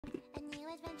Did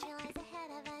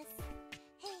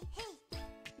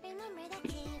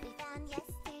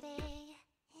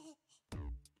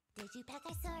you pack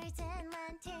our swords and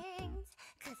lanterns?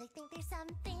 Cause I think there's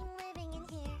something living in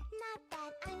here. Not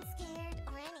that I'm scared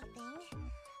or anything,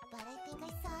 but I think I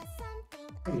saw something.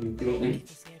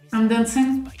 I'm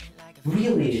dancing.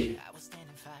 Really?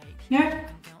 Yeah.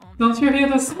 Don't you hear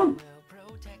the song?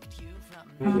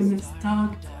 I'm just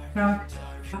dog.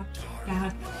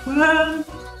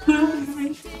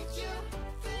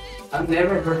 I've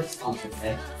never heard something like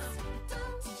that.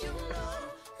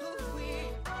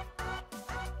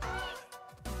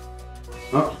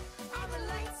 Oh.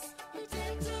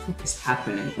 What is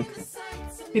happening? Okay.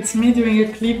 It's me doing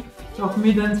a clip of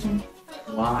me dancing.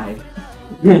 Why?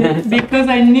 Because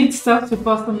I need stuff to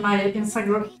post on my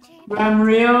Instagram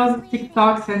Reels,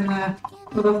 TikToks, and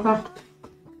other stuff.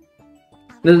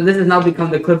 This has now become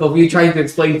the clip of you trying to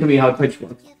explain to me how Twitch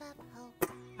works.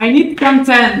 I need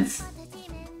content.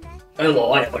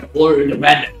 Hello, I am an old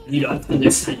man. You don't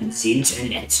understand the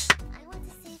internet.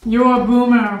 You're a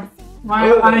boomer,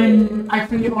 while I'm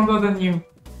actually older than you.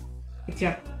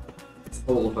 Yeah. It's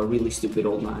all of a really stupid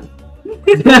old man.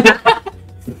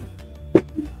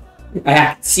 I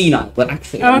act senile, but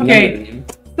actually I'm younger than him.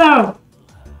 So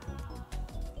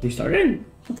You started?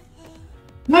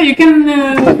 no, you can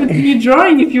continue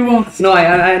drawing if you want. No,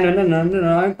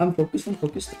 no. I'm focused.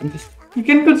 I'm just. You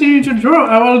can continue to draw.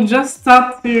 I will just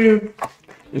start to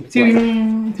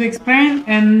explain,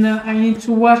 and I need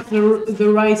to watch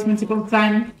the rice multiple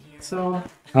times. So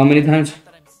How many times?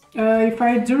 if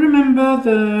I do remember,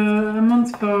 the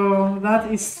amount for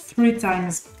that is 3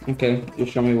 times. Okay,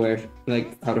 just show me where,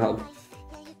 like, how to help.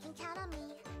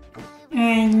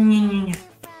 Me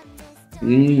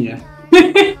Yeah.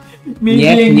 being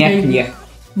baby. Yeah.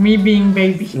 Me being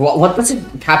baby. What does it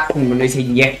caption when they say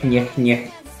yeah?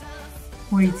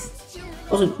 Wait.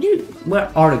 Also, dude,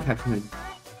 where are the captions?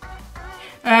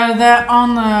 They're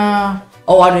on.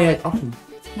 Oh, are they? Oh.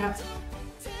 Yeah.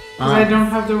 I don't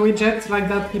have the widget like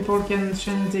that. People can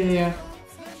change the. Yeah.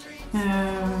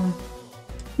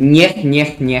 Yes.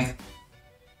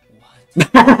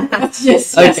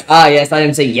 Okay. Yes. I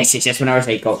didn't say yes. Whenever I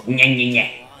say go. Yeah.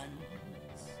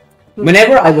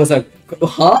 Whenever I was a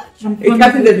it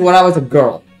captioned when I was a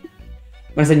girl.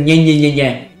 When I said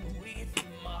yeah.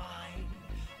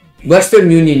 Western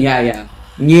Union, yeah. Yeah.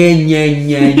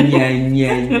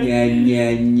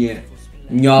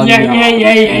 Knock.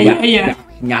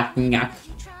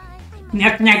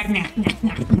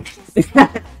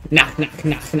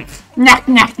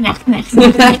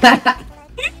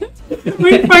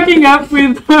 We're fucking up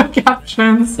with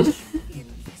captions.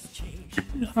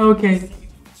 Okay.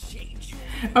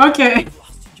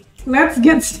 Let's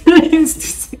get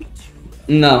into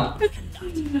No.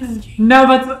 No,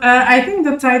 but I think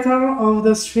the title of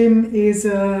the stream is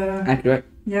Accurate.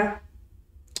 yeah.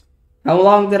 How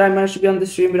long did I manage to be on the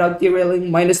stream without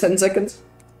derailing? Minus 10 seconds?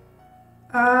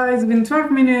 It's been 12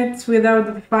 minutes without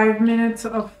the 5 minutes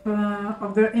of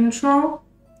the intro.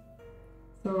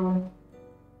 So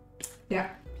yeah.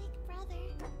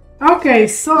 Okay,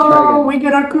 so we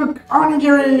gotta cook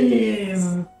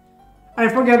onigiris. I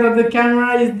forgot that the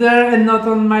camera is there and not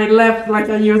on my left like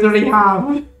I usually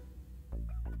have.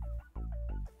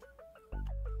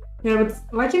 Yeah, but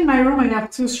like in my room I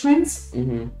have 2 streams,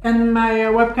 and my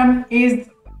webcam is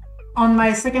on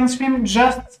my second stream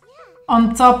just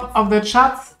on top of the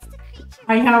chat.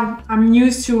 I'm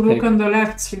used to look on the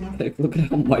left, you know. Like, look at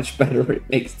how much better it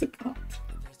makes the cut.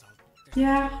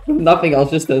 Yeah. Nothing else,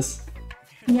 just this.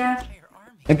 Yeah.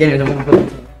 Again, I want to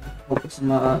focus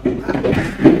on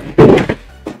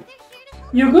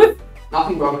You good?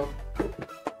 nothing wrong.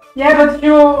 Yeah, but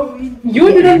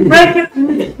you didn't break it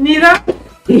neither.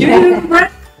 You didn't break.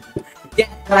 Yeah,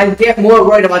 but I get more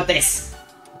worried about this.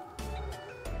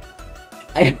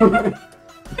 It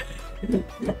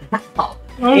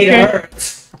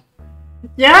hurts.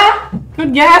 Yeah?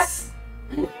 Good guess.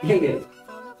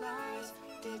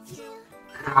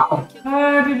 Ow.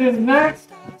 Did it hurt?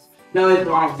 No, it's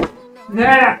wrong.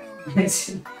 There.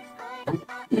 It's...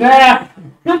 There.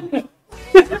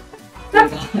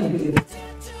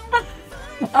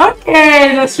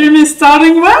 Okay, the stream is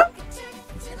starting well.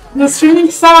 You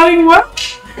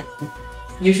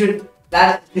should...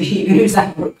 use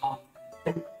that for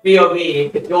POV.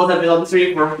 You want to be on the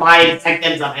stream for 5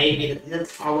 seconds of 8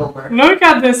 minutes. It's all over. Look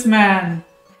at this man.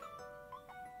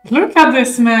 Look at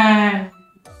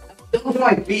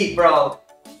my feet, bro.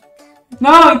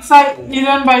 No, it's like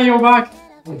hidden by your back.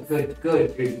 Good.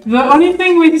 The only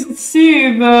thing we see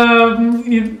is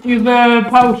the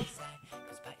pouch.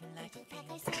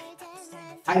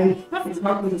 It's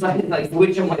hard to decide like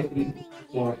which of my feet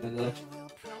more than the.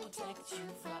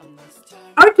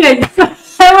 Okay, so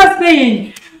I was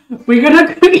saying we're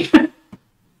gonna cook.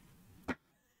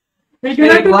 We're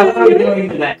gonna Wait, what are we cook. doing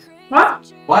today?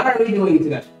 What? What are we doing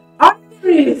today?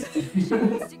 Iris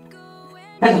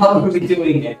And how are we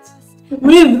doing it?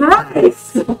 with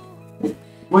rice.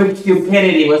 With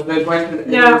stupidity was the question.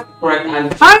 Yeah. Correct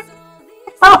answer.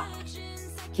 Oh,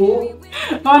 Who?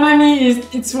 Onani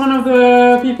it's one of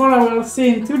the people I will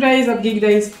see in 2 days at Geek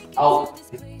Days. Oh.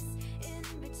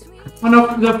 One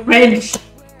of the French.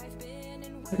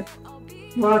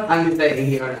 What? I'm staying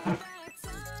here.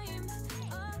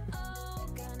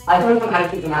 I don't know how to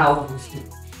keep an house.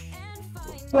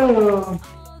 Oh.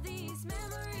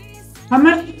 How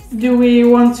much do we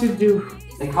want to do?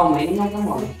 Like how many of them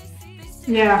are?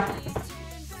 Yeah.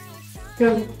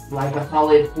 Cause Like a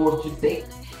solid 4 to 6.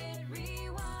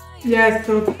 yeah,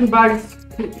 so 2 bags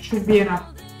should be enough.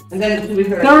 And then to be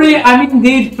fair. Sorry, I'm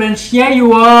indeed French. Yeah,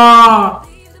 you are.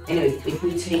 Anyways, if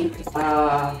we take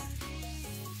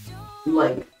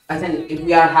like I think if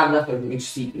we have leftovers, we can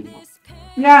see people.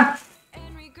 Yeah.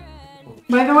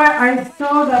 By the way, I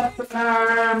saw that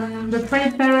the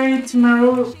trade fair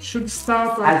tomorrow should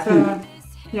start at 2.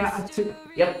 Yeah, at 2.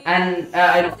 Yep, and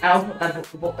I also the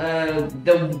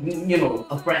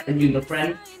a friend, the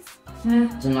friend. So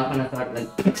I'm not gonna start like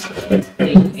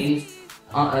playing games.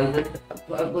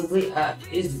 Probably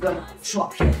is gonna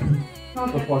shop here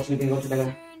before she can go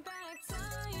together.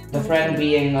 The friend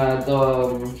being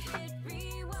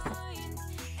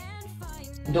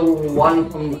the one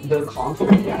from the console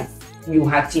that you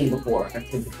had seen before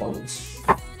at the performance.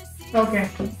 Okay.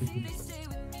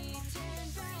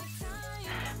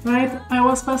 Right, I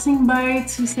was passing by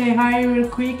to say hi real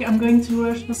quick. I'm going to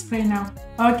rush the spray now.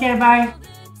 Okay, bye.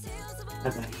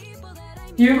 Okay.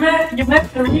 You met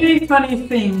a really funny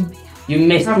thing. You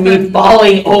missed me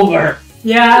falling over.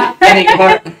 Yeah.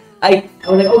 I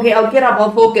was like, okay, I'll get up,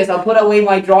 I'll focus, I'll put away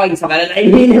my drawings of it, and I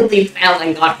immediately fell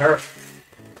and got hurt.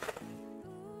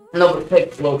 No,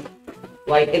 but look,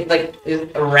 like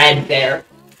it's red there.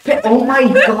 Oh my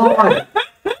god!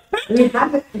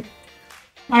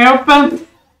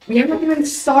 We haven't even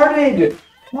started.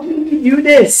 How did you do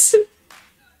this?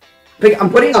 Like, I'm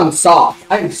putting on socks.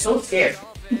 I'm so scared.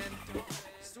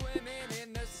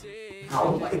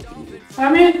 Oh my god.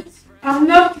 I mean, I'm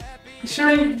not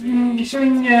showing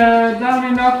down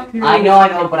enough. I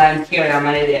know, but I'm scared. I'm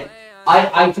an idiot.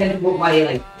 I tend to put my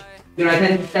I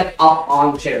tend to step up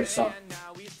on chairs. So.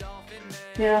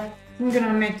 Yeah, I'm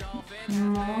gonna make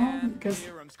more because.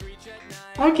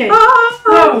 Okay.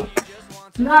 So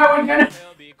now we're gonna.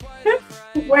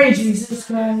 Wait, Jesus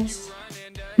Christ.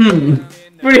 Breathe.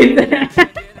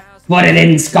 Put it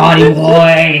in, Scotty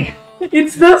boy.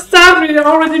 It's the start. We're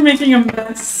already making a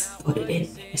mess. Put it in,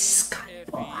 Scotty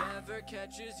boy.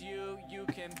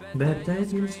 But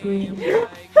as you scream.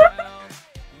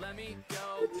 Let me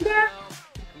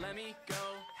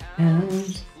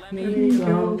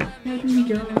go. Let me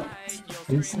go. Let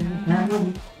me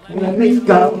go. Let me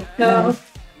go.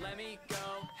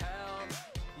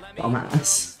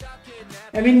 Dumbass.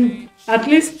 I mean, at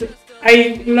least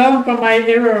I learned from my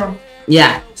error.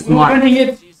 Yeah, smart. Putting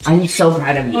it I'm so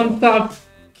proud of you. on top.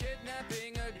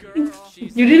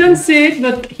 You didn't see it,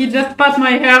 but he just pat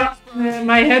my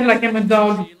head like I'm a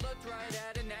dog.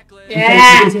 You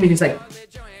can see me just like.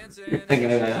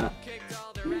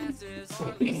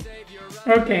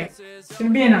 Okay, it's gonna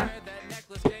be enough.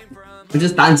 I'm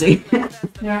just dancing.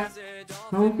 Yeah.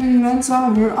 Hoping that's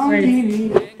all we're on Wait.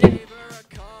 TV.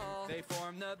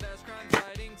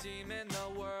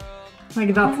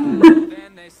 Like that.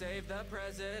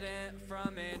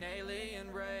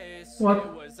 What?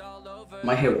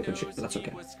 My hair will touch it, but that's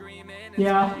okay.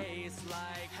 Yeah.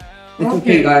 It's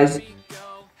okay, guys.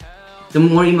 The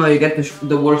more emo you get,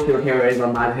 the worse your hair is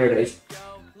on bad hair days.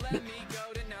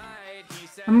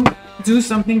 I'm gonna do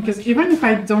something because even if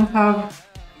I don't have,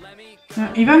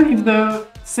 even if the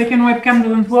second webcam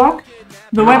doesn't work,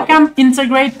 the webcam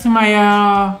integrate to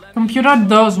my computer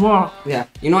does work. Yeah,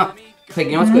 you know what? Hey,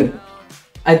 you know what's good?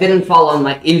 I didn't fall on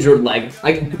my injured leg,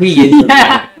 like pre-injured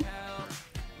Yeah. leg.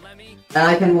 And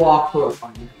I can walk for a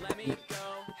fine.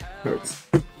 Hurts.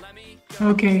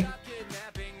 Okay.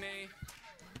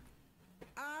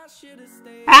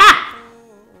 Ah!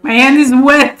 My hand is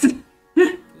wet.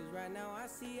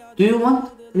 Do you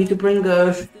want me to bring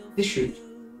the tissues?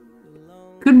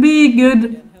 Could be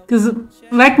good because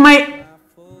like my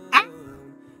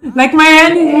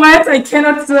hand is wet. I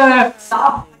cannot.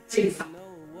 Stop!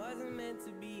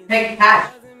 Hey,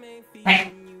 cat!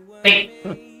 Hey, hey,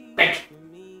 hey.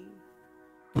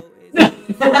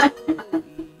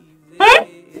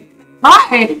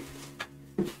 Okay.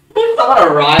 It's not a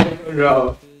rhyme.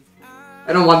 No.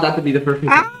 I don't want that to be the first thing.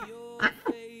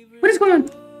 What is going on?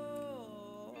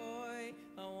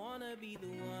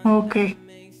 Okay.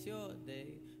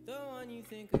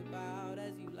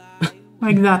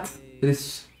 Like that. It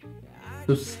is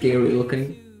so scary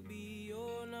looking.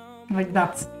 Like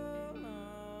that.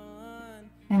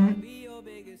 And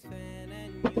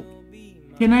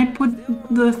can I put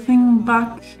the thing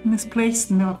back in its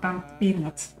place? No, I'm eating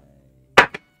it.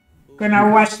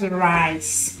 Gonna watch the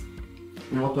rice.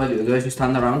 And what do I do? Do I just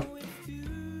stand around?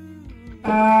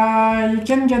 You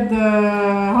can get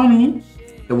the honey.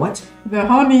 The what? The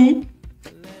honey.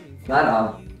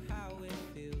 That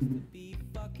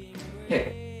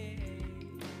Okay.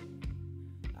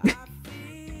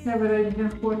 Yeah, but I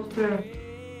didn't watch the...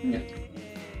 Yeah.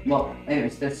 Well,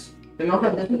 anyways, this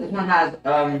one has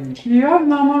Do you have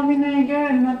normal vinegar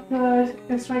and not the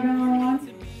extra one?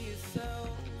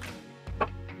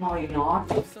 No, you're not.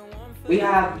 We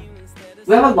have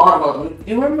a lot of oil. Do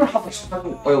you remember how much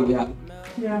fucking oil we have?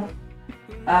 Yeah.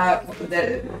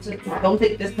 Don't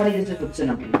take this honey. This is with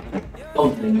cinnamon.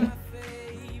 Don't take it.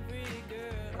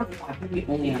 I think we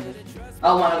only have this.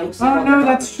 Oh no,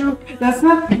 that's true. That's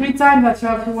not 3 times that you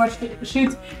have to wash it.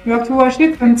 You have to wash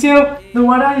it until the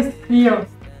water is clear.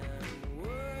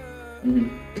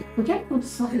 We can put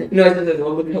some. No,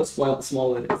 look at how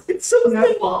small it is. It's so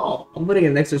small. I'm putting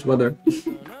it next to his mother.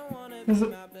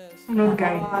 Look,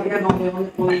 guys.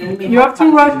 You have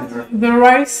to wash the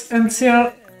rice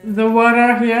until the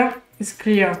water here is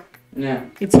clear. Yeah.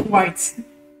 It's white.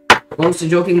 I'm also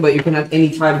joking, but you can at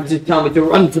any time just tell me to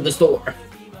run to the store.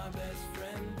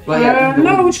 But yeah,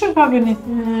 no, we should have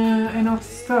enough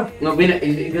stuff. No, vinegar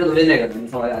and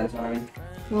stuff like that, that's what I mean.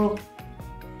 So,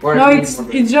 Or no, it's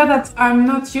just that I'm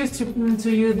not used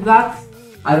to use that.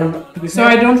 I don't know. So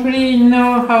I don't really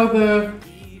know how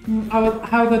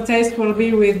the taste will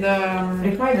be with.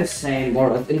 It's probably the same,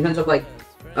 more in terms of like,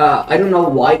 I don't know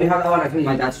why we have that one. I think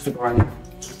my dad's super running.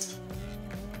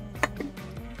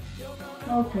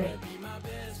 Okay.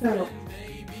 So.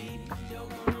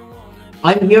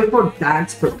 I'm here for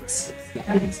dad's purpose.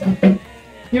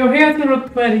 You're here to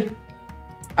look pretty.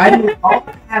 All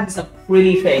I have is a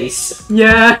pretty face.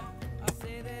 Yeah.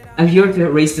 I'm here to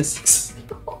erase the 6.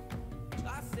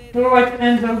 You're like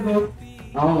angel though.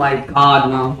 Oh my god,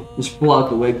 no. Just pull out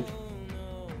the wig.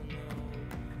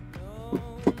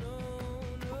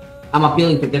 I'm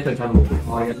appealing to different type of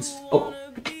audience. Oh.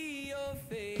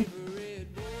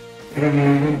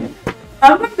 I'm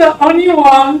not the only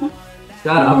one.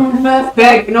 Shut up.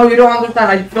 Peg, no, you don't understand.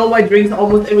 I fill my drinks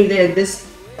almost every day, and this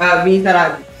means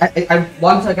that I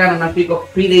once again on a streak of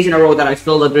 3 days in a row that I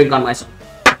spilled a drink on myself.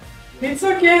 It's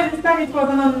okay, this time it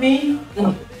wasn't on me.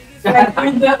 Like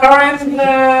with the orange. Shut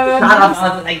up,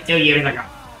 that was like 2 years ago.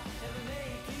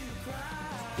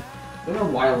 It's been a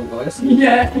while ago, isn't it?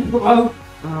 Yeah, well.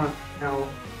 No.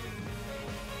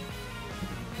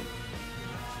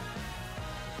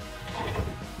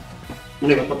 I'm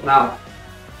gonna go now.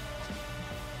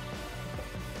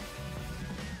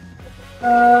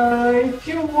 If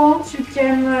you want, you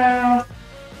can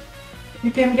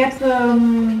get a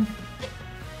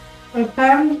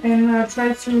pan and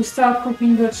try to start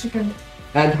cooking the chicken.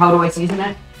 And how do I season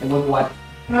it? And with what?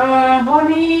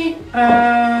 Honey,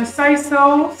 soy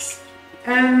sauce,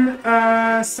 and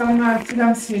some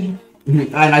sedum seed.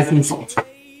 And I think salt.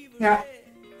 Yeah.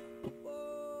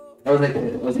 I was like,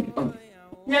 oh.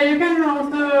 Yeah, you can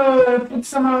also put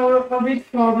some of it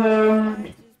for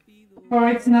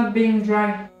it's not being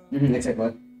dry.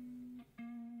 Exactly.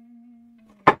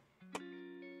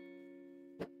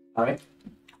 Alright.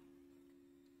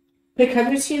 Nick,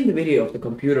 have you seen the video of the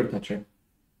computer toucher?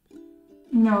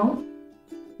 No.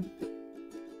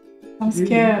 I'm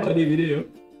scared. Funny video.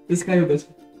 This guy who goes,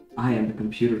 I am the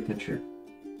computer toucher.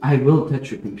 I will touch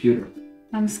your computer.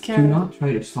 I'm Do scared. not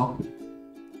try to stop me.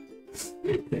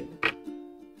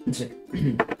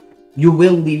 You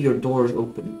will leave your doors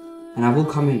open, and I will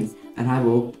come in, and I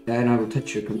will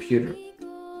touch your computer.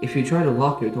 If you try to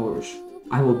lock your doors,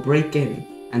 I will break in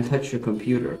and touch your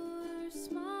computer.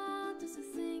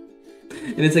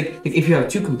 And it's like if you have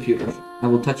 2 computers, I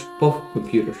will touch both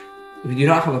computers. If you do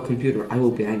not have a computer, I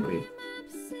will be angry.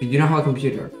 If you do not have a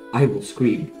computer, I will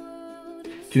scream.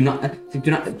 Do not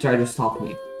try to stop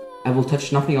me. I will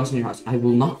touch nothing else in your house. I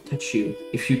will not touch you.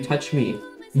 If you touch me,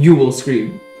 you will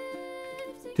scream.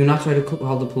 Do not try to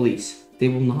call the police. They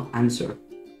will not answer.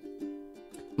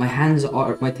 My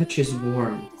touch is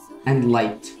warm and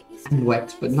light and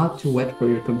wet, but not too wet for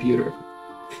your computer.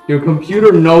 Your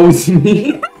computer knows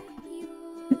me.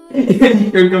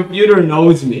 Your computer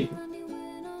knows me.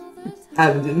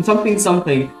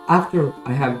 something. After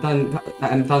I'm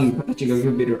done touching your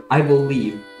computer, I will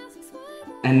leave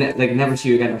and like never see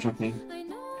you again or something.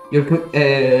 You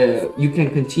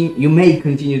may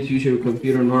continue to use your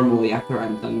computer normally after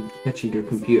I'm done touching your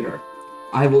computer.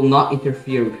 I will not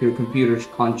interfere with your computer's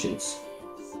conscience.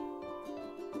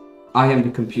 I am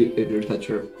the computer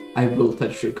toucher. I will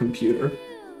touch your computer.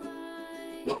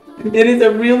 It is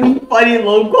a really funny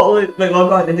low quality. It's like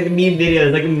a meme video.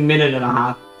 It's like a minute and a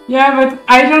half. Yeah, but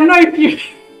I don't know if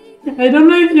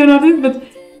you noticed, but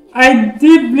I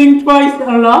did blink twice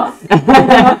a lot.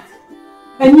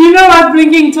 And you know what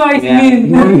blinking twice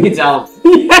means. It's out.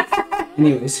 Yeah.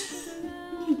 Anyways.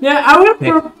 Yeah, I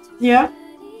will yeah.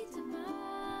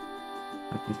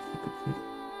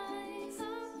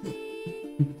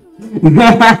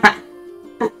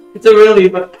 It's a really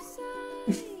fun.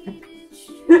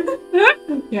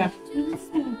 Yeah.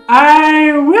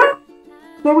 I will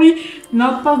probably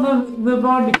not pause the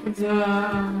board because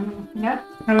yeah,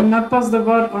 I will not pause the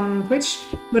board on Twitch,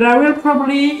 but I will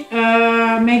probably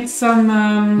make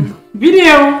some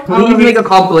video. We need to make a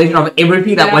compilation of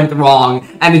everything that went wrong,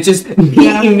 and it's just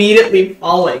me immediately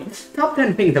falling. Top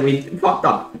 10 things that we fucked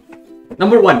up.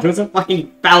 Number 1, Joseph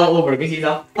fucking fell over because he's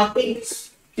a fucking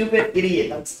stupid idiot.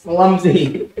 That's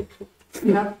clumsy.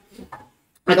 Yeah.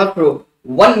 I got through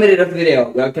 1 minute of the video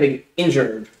without getting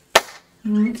injured.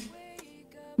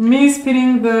 Me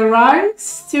spinning the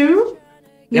rice too.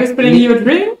 You spinning your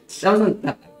drink. That wasn't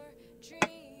that.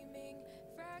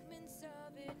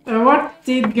 What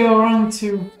did go wrong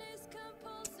too?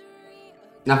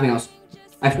 Nothing else.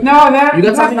 No, there. You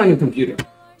got something on your computer.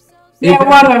 Yeah,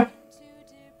 water.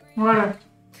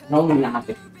 No,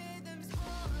 nothing.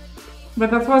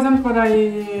 But that wasn't what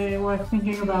I was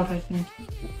thinking about, I think.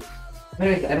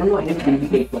 Anyways, I don't know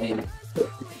anything you playing.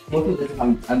 Most of this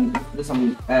I'm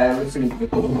listening to the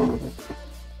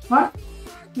What?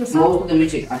 Most of the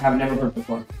music I have never heard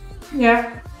before.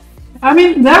 Yeah. I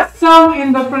mean, that song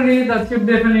in the playlist that you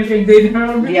definitely did hear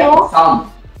before. Yeah,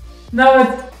 some. No,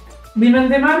 it's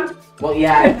Demon. Well,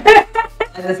 yeah.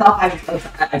 And the song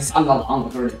I've sung on the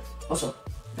version. Also,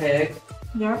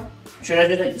 yeah. Should I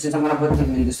just, since I'm gonna put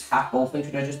them in this half bowl thing,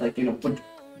 should I just put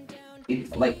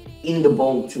it like in the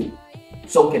bowl too?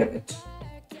 Soak it a bit.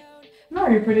 No,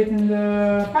 you put it in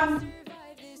the pan.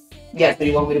 Yeah, so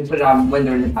you want me to put it on when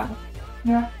they're in the pan?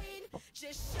 Yeah.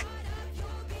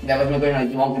 That was my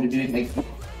question, you want me to do it like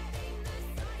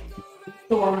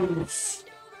the ones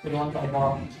I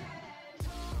bought.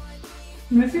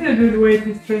 Maybe a good way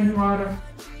to strain water.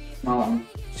 No,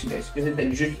 because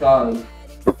it's just got.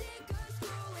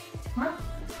 What?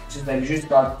 Just like just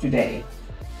got today.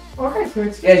 Okay, so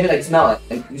it's... Yeah, you like smell it.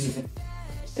 Like, is it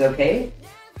okay?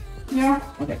 Yeah.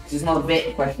 Okay, so it's not a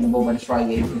bit questionable, but it's try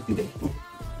again today.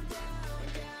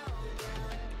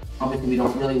 Obviously, we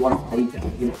don't really want to eat it,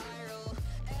 you know.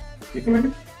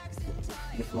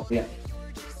 Yeah.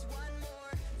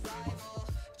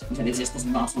 And it just does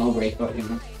not smell great, but you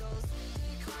know.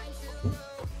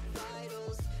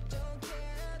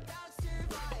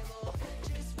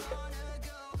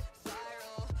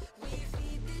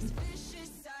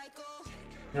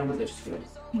 No, but this is good.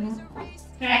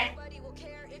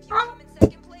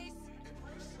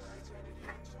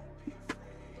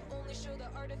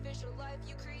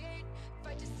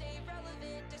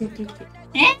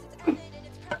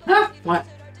 What?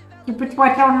 You put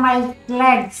water on my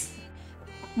legs.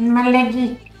 My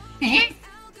leggy.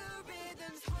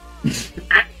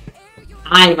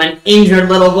 I'm an injured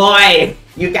little boy!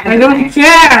 You can't. I don't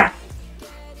care!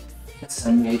 That's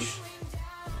some age.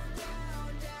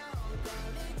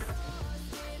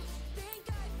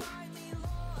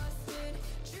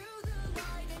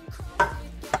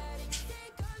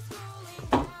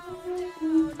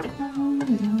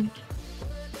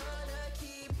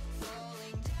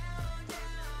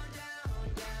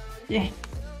 Yeah.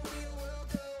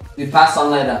 We pass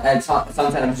sunlight at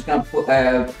sunset. I'm just gonna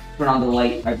turn on the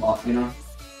light I bought, you know?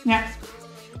 Yeah.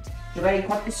 Should I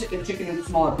cut the chicken into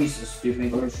smaller pieces, do you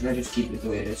think, or should I just keep it the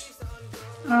way it is?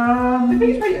 I think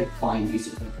it's pretty like fine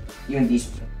pieces, even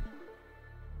decent.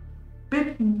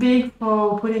 Bit big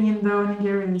for putting in the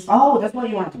onigiris. Oh, that's what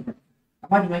you want to.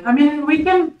 I mean, we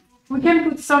can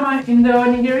put some in the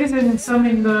onigiris and some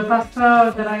in the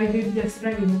pasta that I did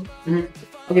yesterday. Mm-hmm.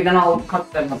 Okay, then I'll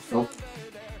cut them up still.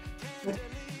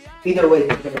 Either way,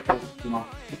 it's better for tomorrow.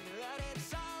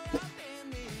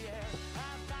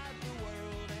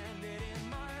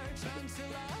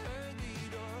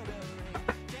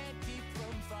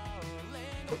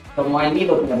 So my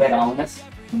needle is a bit honest.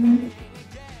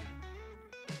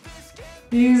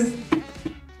 These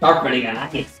Start pretty good.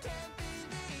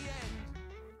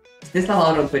 This not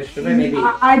allowed on Twitch, should I maybe?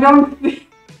 I don't think...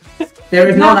 There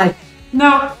is no knife.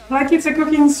 No, like it's a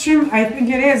cooking stream, I think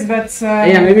it is, but...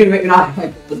 Yeah, maybe not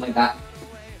like that.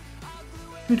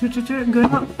 Go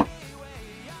on.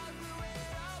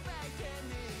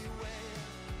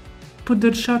 Put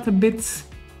the shot a bit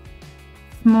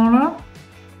smaller.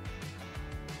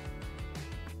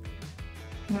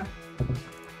 Yeah.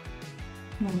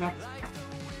 Like that.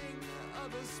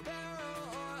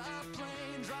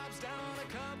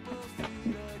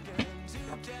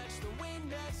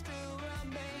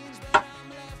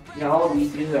 Yeah, all of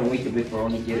these things are way too big for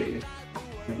Onigiri.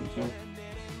 So,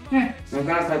 Yeah. we're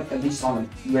gonna cut at least something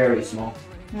very small.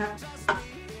 Yeah.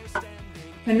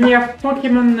 And we have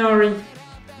Pokemon Nori.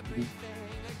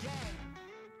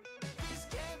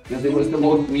 Because it was the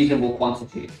most reasonable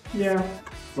quantity, Yeah.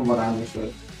 from what I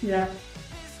understood. Yeah.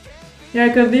 Yeah,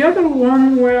 because the other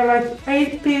one were like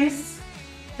 8 piece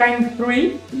times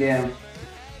 3. Yeah.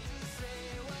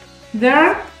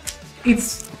 There,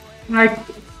 it's like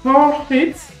 4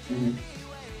 sheets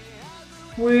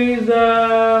with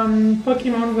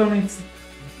Pokemon on it.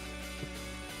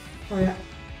 Oh yeah.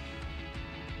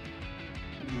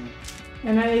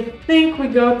 And I think we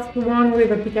got one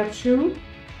with a Pikachu,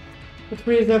 but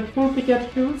with a full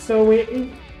Pikachu, so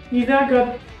we either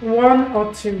got 1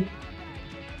 or 2.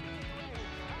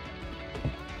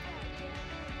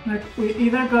 Like we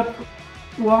either got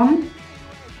 1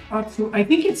 or 2. I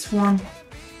think it's 1.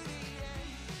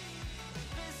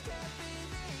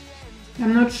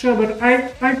 I'm not sure, but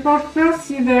I for sure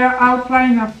see the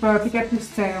outline of Pikachu's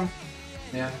tail.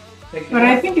 Yeah. But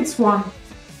I think it's 1.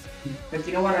 But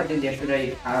you know what I did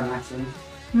yesterday out of accident?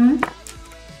 Hmm?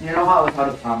 You know how I was out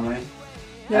of town, right?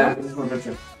 Yeah. This is for the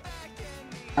trip.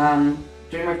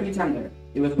 During my free time there,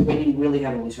 it was raining really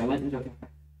heavily, so I went into a cafe.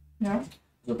 Yeah. It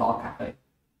was a dog cafe.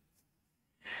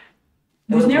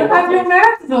 Did you have your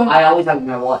mask? I always have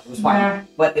my wallet, it was fine. Yeah.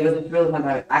 But it was really fun.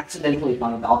 I accidentally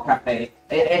found a dog cafe.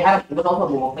 It was also a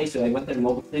mobile place, so I went there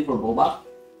mostly for boba.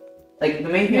 Like, the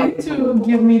main thing You need to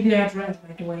give me the address,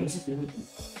 by the way.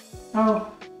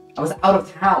 Oh. I was out of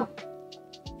town.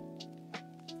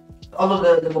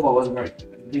 Although the boba wasn't very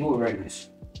good. The people were very nice.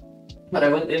 But I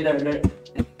went in there and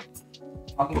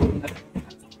talking to them.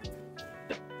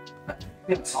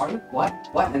 Sorry? What?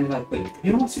 What? And they're like, wait,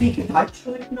 you don't speak Dutch?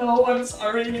 Like, no, I'm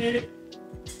sorry.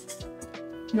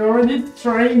 You're already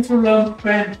trying to learn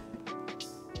French.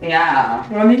 Yeah.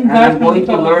 Running And Dutch I'm going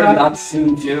to on top of learn that. Dutch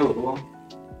soon too.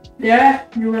 Yeah,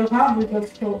 you will have it at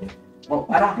school. Well,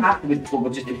 I don't have to be cool,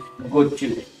 but just good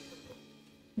too.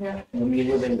 Yeah. Me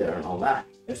living there and all that.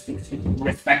 Just it's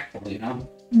respectful, you know?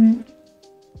 Mm.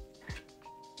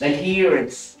 Like here,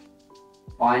 it's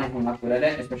fine if I'm not good at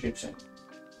it, especially if it's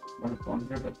but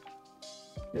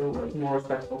still it's more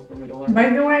respectful for me to learn. By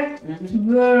the way,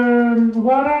 the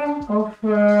water of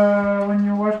when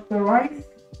you wash the rice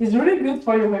is really good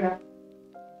for your hair.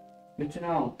 Good to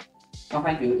know. Oh,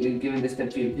 thank you. You're giving this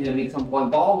tip to you. Did you make some point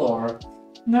bald or?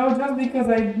 No, just because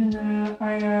I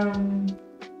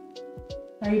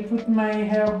put my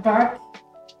hair back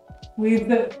with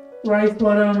the rice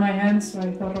water on my hands, so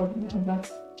I thought of that.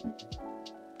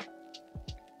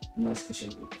 Nice to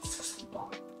shave it. Disgusting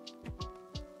bald.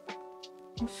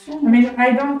 I mean,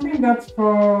 I don't think that's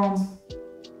for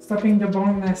stopping the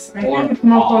baldness. I Or think it's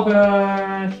more for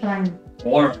the shine.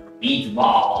 Or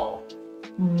meatball.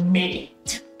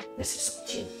 Meat. This is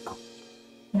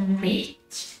chicken. Meat.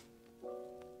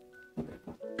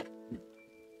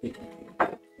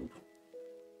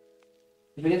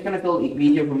 I think it's gonna feel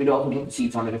easier for me to also put the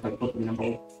seeds on it if I put them in a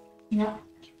bowl. Yeah.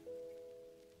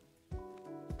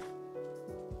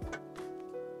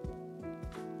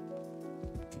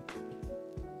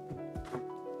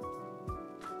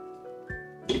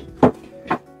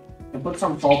 I put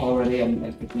some salt already, and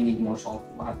like, if we need more salt,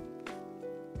 we'll have.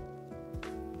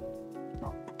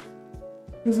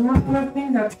 Because one other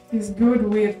thing that is good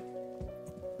with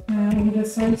the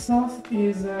soy sauce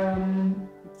is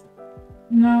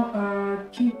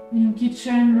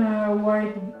kitchen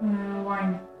white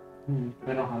wine.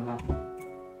 I don't have that.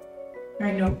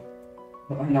 I know.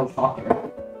 I know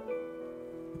soccer.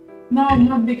 No,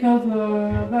 not because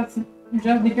that's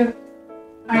just because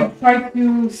I tried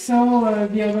to sew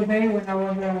the other day when I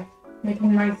was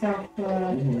making myself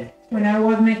when I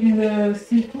was making the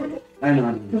seafood. I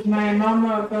know. Because my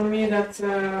mom told me that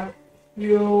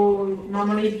you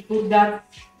normally put that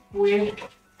with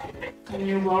when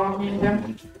you warming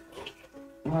them.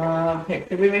 Okay,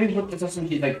 could we maybe put the some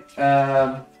cheese like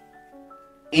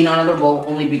in another bowl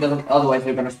only because otherwise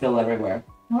they're gonna spill everywhere.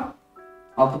 What?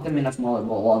 I'll put them in a smaller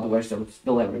bowl, otherwise they'll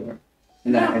spill everywhere.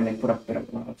 And then I can like, put up a bit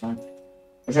of time.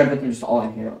 Or should I put them just all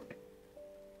in here?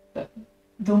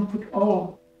 Don't put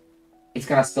all. It's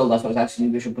gonna spill, that's what actually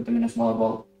we should put them in a smaller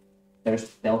bowl.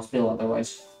 They'll spill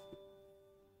otherwise.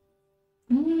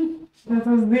 That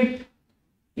was deep.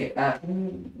 Yeah,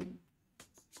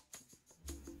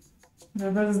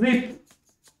 That was deep.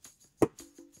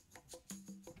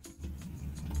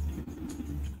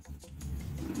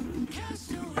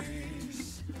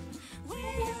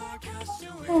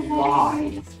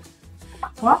 why?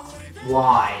 What?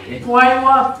 Why? Why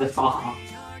what? The fuck?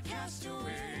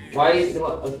 Why is the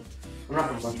what? I'm not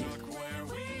gonna watch it.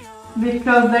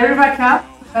 Because there is a cat,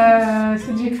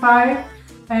 CG5,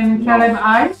 and Caleb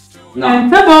I, No.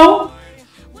 and Tabo.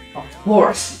 Of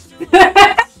course.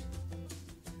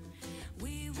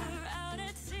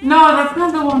 No, that's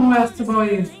not the one who has Tabo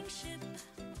is.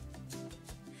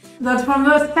 That's from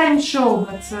the same show,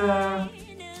 but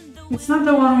it's not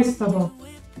the one with Tabo.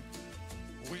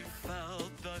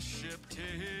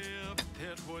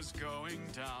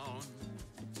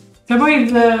 Tabo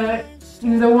is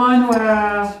in the one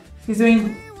where he's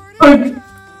doing.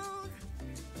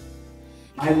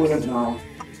 I wouldn't know.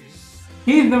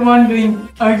 He's the one doing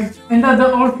and that's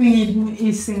the whole thing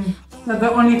he's singing. That's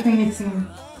the only thing he's singing.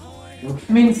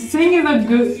 I mean, singing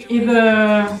is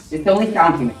a It's only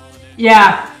counting.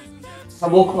 yeah, A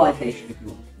vocalization, if you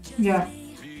will. yeah.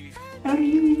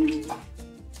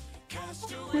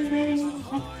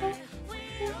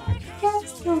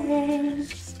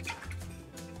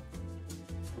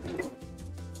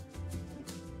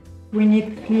 We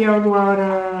need clear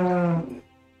water.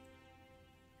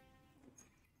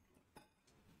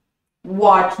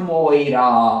 Watch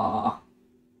Moira.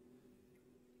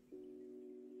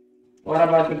 What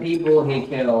about the people he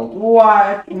killed?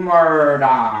 What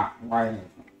murder? Why?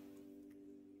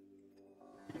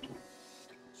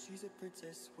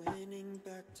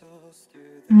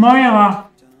 Moira.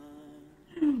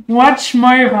 Watch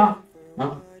Moira.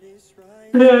 Huh?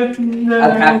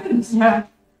 That happens? Yeah.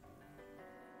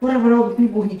 What about all the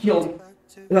people he killed?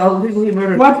 All the people he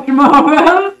murdered? Watch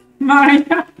Moira.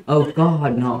 Moira. Oh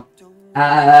God, no.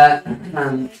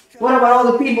 What about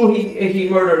all the people he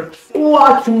murdered?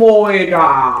 Watch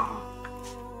Moira.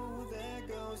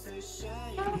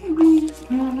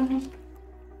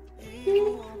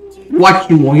 Watch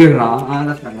Moira.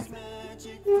 That's right.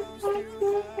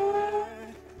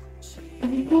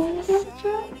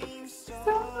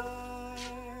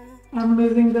 I'm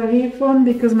losing the earphone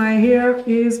because my hair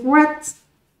is wet.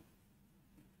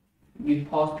 You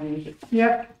pause the music.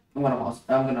 Yeah. I'm gonna pause.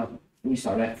 I'm gonna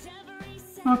restart it.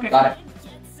 Okay. Got it.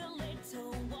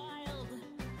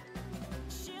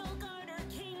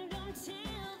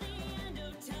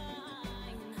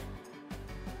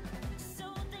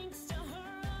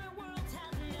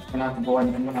 I'm gonna have to go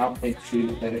and I'm gonna update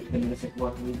you that it's been missing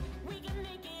what we.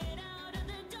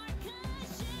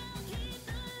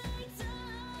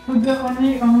 Put the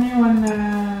only one.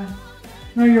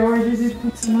 No, you already did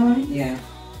put some only. Yeah.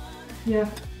 Yeah.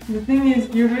 The thing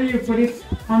is, usually you put it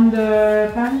on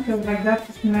the pan because like that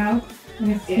it melts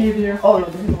and it's easier. Oh no,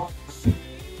 this is more.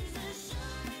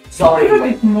 Sorry. Put a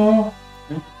Wait. bit more.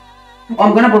 Oh,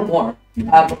 I'm gonna put more.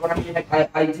 But what I mean, like,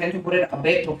 I tend to put it a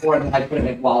bit before and then I put it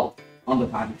like while on the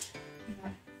pan.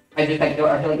 I just like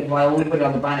I feel like if I only put it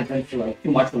on the pan, it tends to like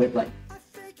too much of it. Like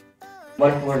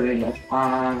what's the word in English?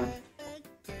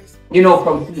 You know,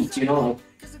 from heat. You know, like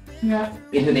Yeah.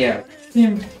 into the air.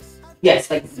 Steam.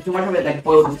 Yes, like too much of it like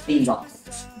boils and steams off.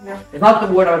 Yeah. It's not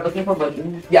the word I was looking for, but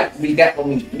yeah, we get what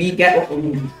we get what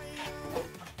we need.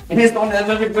 And it's not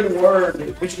such a good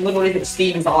word, which literally it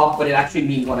steams off, but it actually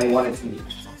means what I want it to mean.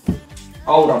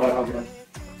 Hold on, hold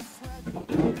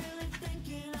on.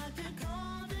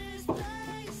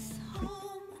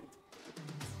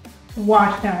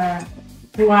 Water.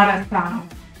 Water sound.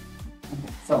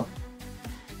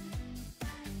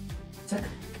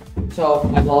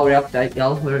 So I've already updated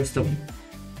y'all. Where's the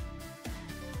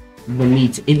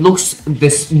meat? It looks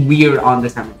this weird on the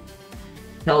camera.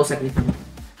 Tell us second.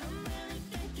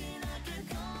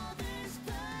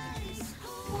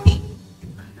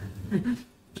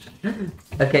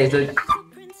 Okay, so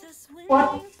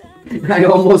What? I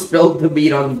almost spilled the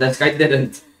meat on the desk. I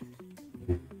didn't.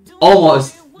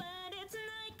 Almost.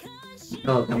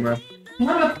 Oh, camera. No,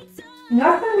 but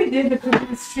last time we did the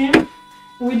cooking stream,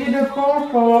 we did a poll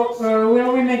for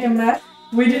where we make a mess.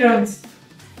 We didn't.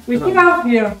 We keep out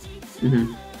here.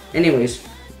 Anyways,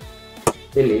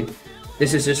 really,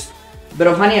 this is just a bit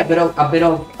of honey, a bit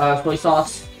of soy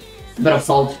sauce, a bit of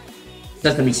salt,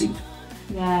 sesame seed.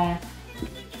 Yeah.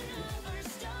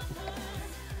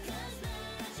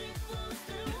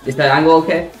 Is that angle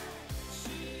okay?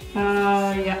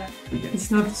 Yeah. Okay. It's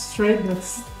not straight, but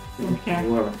okay.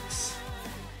 Works.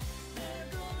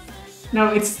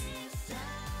 No, it's...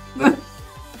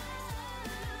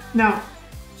 No.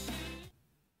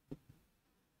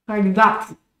 Like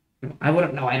that. I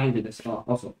wouldn't know. I don't do this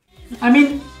also. I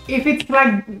mean, if it's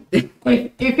like...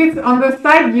 if it's on the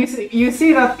side, you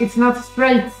see that it's not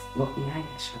straight. Well, yeah,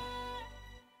 sure.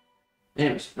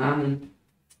 Anyways,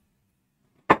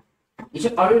 you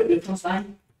should order your first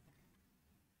line.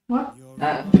 What?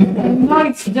 No,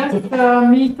 it's just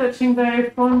me touching the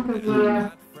iPhone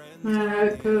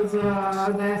because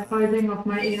the sliding of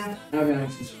my ear. Okay.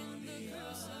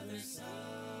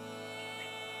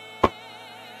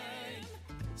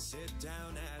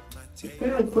 Do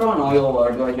you like put on oil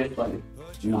or do I just like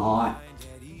not?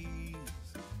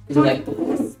 Is it like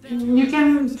You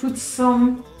can put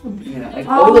some. like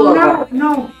Oh oil or no, what?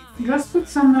 no! Just put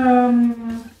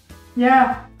some.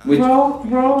 Yeah, Which-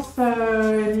 broth.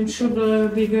 It should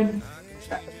be good.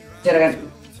 Say it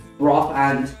again. Raw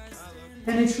and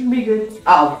And it should be good.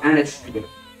 oh, and it's good.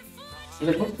 He's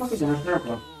like, what the fuck is that?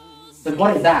 Like,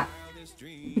 what is that?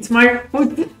 It's my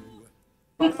food.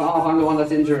 Oh, I'm the one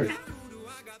that's injured.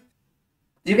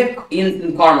 Do you get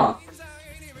instant karma?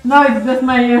 No, it's just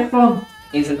my earphone.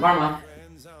 Instant karma.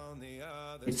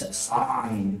 It's a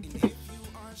sign.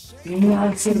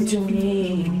 Listen to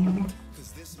me.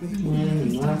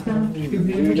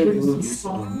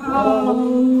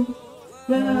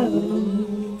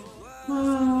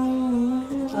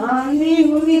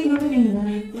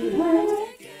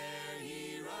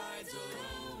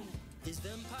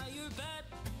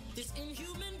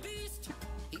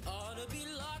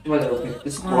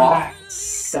 This broth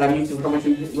that I'm using for my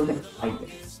food, look at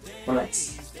this.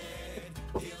 Relax.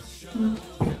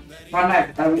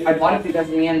 I bought it because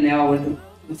me and Nell went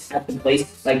at the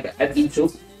place, like at Eat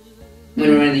Soup, when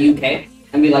we were in the UK,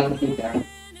 and we liked the food there.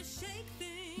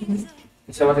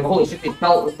 So I was like, holy shit,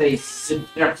 they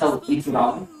sell Eat Soup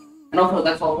ramen. And also,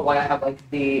 that's also why I have like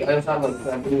I also have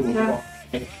like blue as well.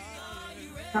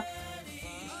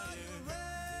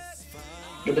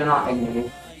 But they're not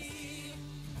egg.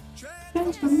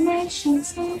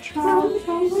 Transformations,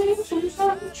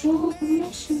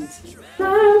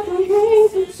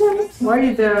 why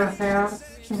is the hair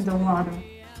in the water?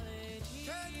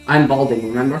 I'm balding,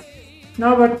 remember?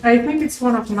 No, but I think it's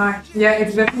one of mine. Yeah,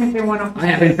 it's definitely one of I mine.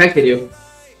 have infected you.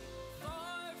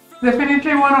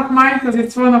 Definitely one of mine because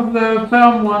it's one of the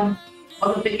perm one.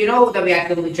 Also, you know that we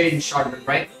accidentally changed charger,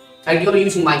 right? Like you're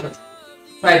using my charger.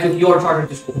 So I took your charger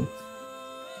to school.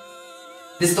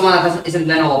 This is the one that isn't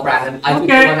Lenovo brand. I took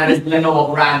the one that is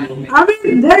Lenovo brand. I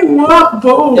mean, they work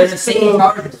both. They're the same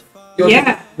charger. Yours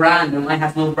Yeah. is brand and mine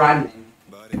has no brand name.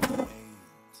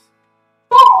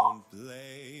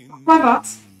 Why not?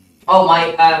 Oh,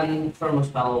 my thermos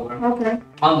fell over Okay.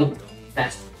 on the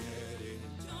desk.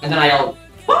 And then I yelled,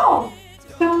 oh!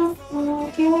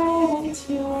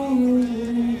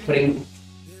 Putting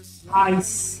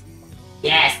Ice.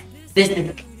 yes, this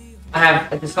is. I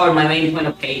have discovered my main point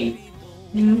of pain.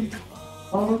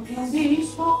 Another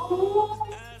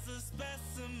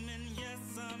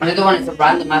one is a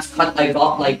random ass cut I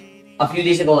got like a few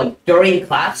days ago, like during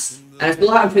class, and I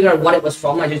still haven't figured out what it was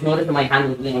from. I just noticed that my hand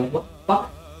was bleeding. Like, what the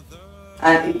fuck?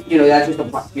 And you know, that's just a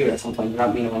black beard at some point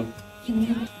without being one.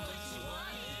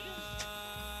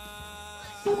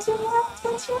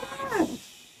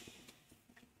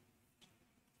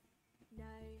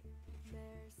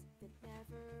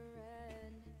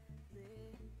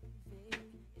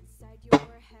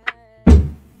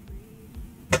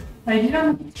 I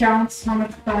didn't count how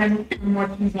much time I'm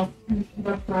watching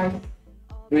that live.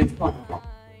 If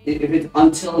it's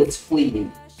until it's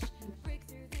fleeting.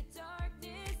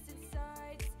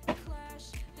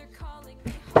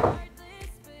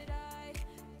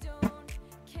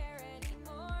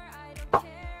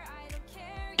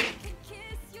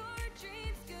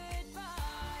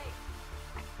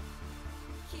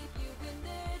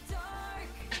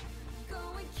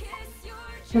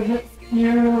 So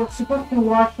you're supposed to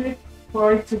wash it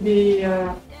for it to be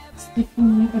sticky,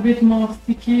 a bit more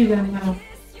sticky than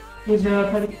with the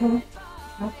pellicle.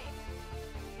 No?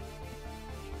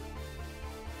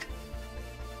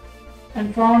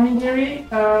 And for onigiri,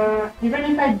 even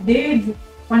if I did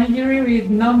onigiri with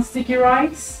non-sticky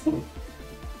rice,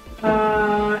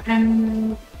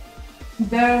 and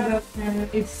there that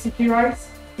it's sticky rice,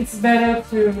 it's better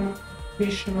to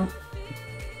be sure.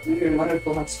 Your mother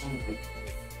still has something.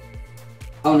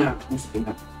 Oh no, I'm still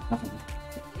nothing.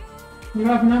 You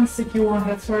have non-sticky one,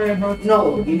 that's why I bought.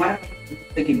 No, you might have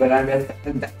sticky, but I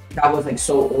mean, that was like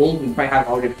so old, we probably have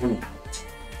already thrown it out.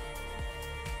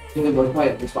 You can go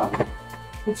quiet this one.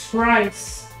 It's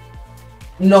rice.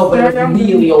 No, but it's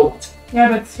really old. Yeah,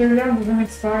 but cereal doesn't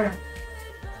expire.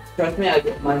 Trust me, I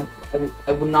get mine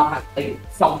I would not have, like,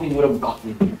 something would have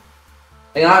gotten me.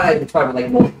 Like, not like the try, but like,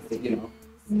 most of it, you know.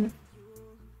 Mm.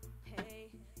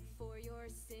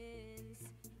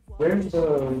 Where's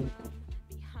the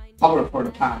cover for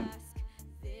the pan?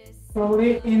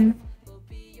 Probably in.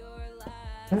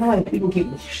 I don't know why people keep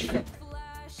washing it.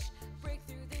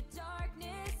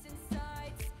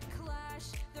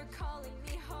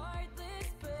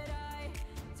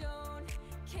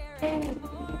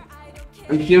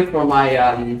 I'm here for my,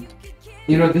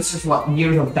 you know, this is what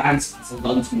years of dance has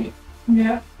done to me.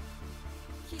 Yeah.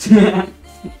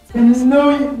 And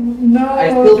no.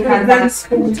 I still can't dance,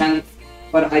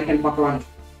 but I can fuck around.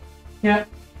 Yeah.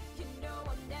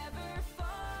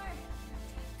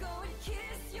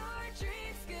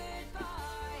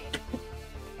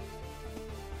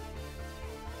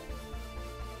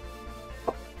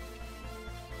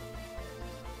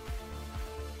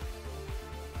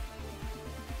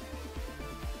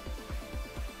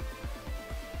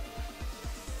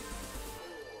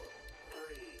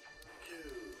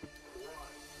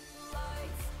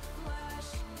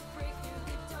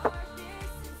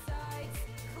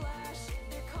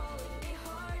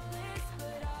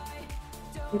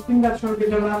 I think that will be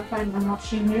the last time I'm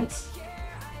watching it.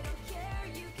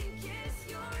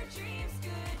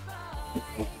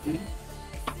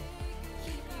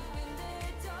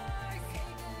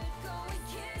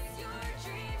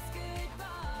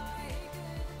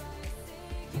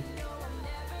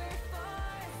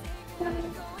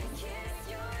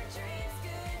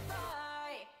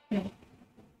 Yeah.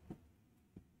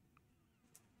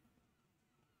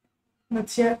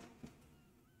 Not yet.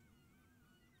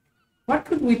 What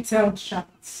could we tell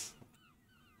chats?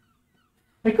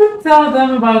 I could tell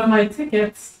them about my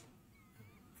tickets.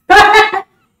 So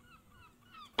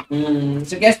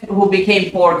guess who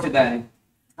became poor today?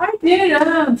 I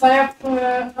didn't. I have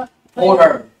to.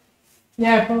 Poorer.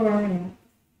 Yeah, poor. Yeah.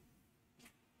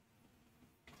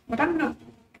 But I'm not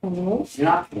poor. You're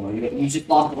not poor. You just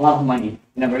lost a lot of money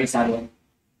in a very sad way.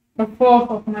 A fourth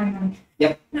of my money.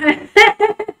 Yep.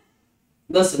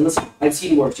 Listen. I've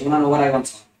seen worse. You wanna know what I once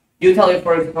saw? You tell your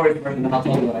first story first, and then I'll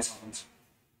tell you what I saw once.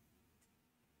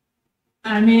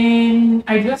 I mean,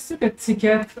 I just took a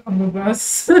ticket on the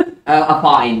bus. A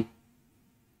fine.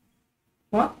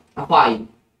 What? A fine.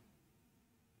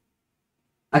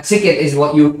 A ticket is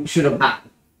what you should have had.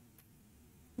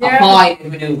 Yeah. A fine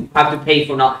is when you have to pay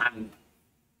for not having it.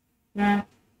 Yeah.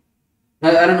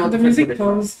 I don't know what The difference music it is.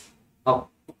 goes. Oh.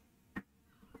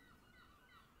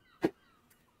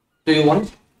 Do you want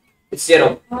it? It's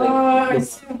zero. I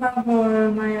still have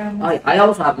my. I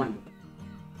also have mine.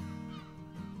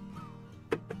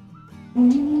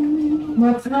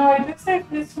 But no, it looks like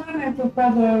this one. I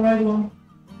prefer the red one.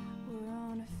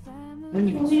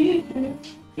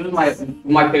 This is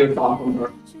my favorite song from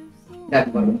her.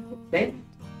 That one. Okay?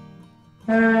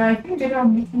 I think they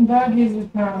don't. Dog is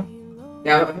with her.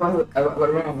 Yeah, I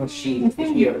remember what she I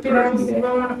think here.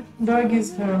 dog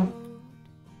is her.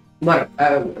 But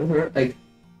her like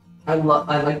I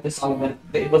like this song, but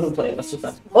it wasn't played. That's just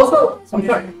that. Also, I'm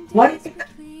sorry. Why do you think that?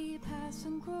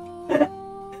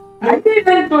 I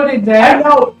didn't put it I there.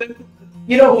 know.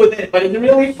 You know who did, but it's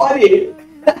really funny.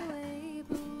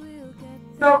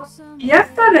 So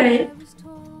yesterday,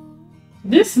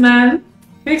 this man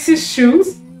fixed his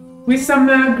shoes with some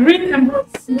green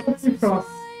embroidery cross.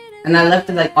 And I left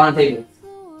it like on a table.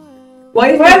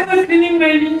 Why? Where's the cleaning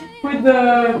lady with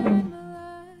the?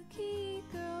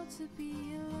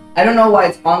 I don't know why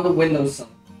it's on the windowsill.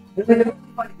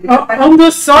 On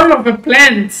the soil of a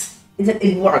plant.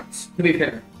 It works, to be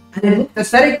fair. And it looked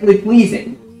aesthetically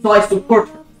pleasing, so I support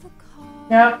her.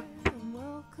 Yeah.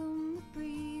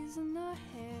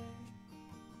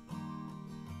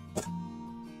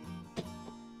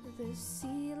 The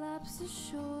sea laps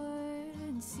ashore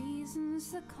and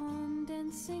seasons the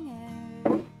condensing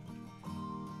air.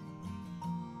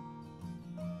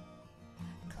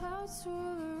 Clouds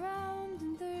swirl around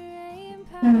and the rain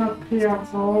Not clear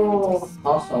at all.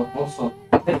 Also,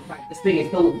 this thing is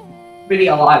still pretty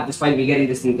alive despite me getting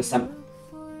this in December.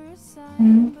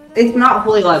 It's not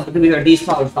fully alive, but to be fair, these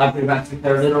colors fly pretty much.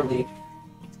 They're literally,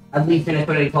 at least in what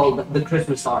they call the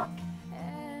Christmas star.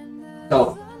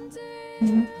 So,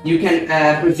 you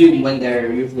can presume when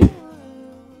they're usually.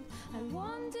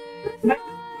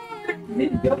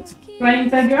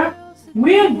 Flying tiger?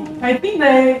 Weird. I think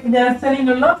they are selling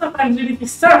a lot of agility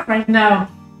stuff right now.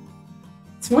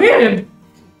 It's weird.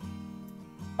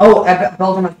 Oh,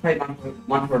 Belgium has played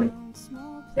 140.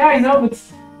 Yeah, I know, but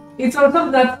it's also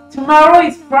that tomorrow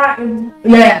is Friday.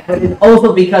 Yeah, but it's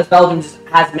also because Belgium just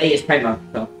has May as Pride Month,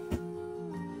 so.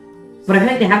 But I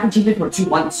think they haven't changed it for 2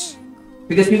 months.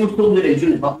 Because people still do it in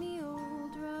June as well.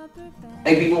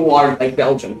 Like people who are like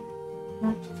Belgian.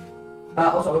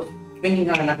 Also, thinking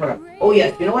on another. Oh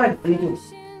yes, you know what I need to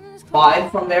buy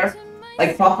from there?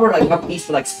 Like proper like not these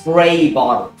like spray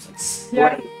bottles. Like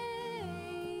spray.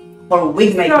 For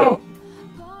wig making. So,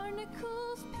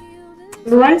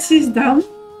 the rice is done.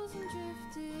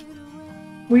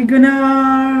 We're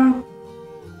gonna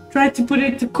try to put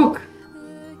it to cook.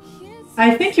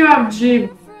 I think you have Jiv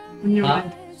in your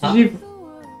hand. Jiv.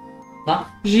 Huh?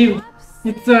 Jiv.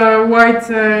 It's a white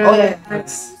Oh yeah.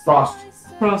 rice. Frost.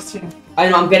 Frost, yeah. I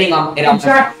know I'm getting it on my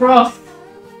Jack Frost.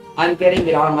 I'm getting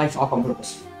it on my sock on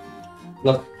purpose.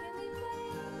 Look.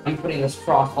 I'm putting this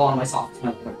frost all on my socks.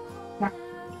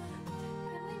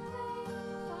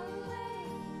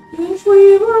 If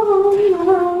we were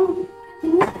alone,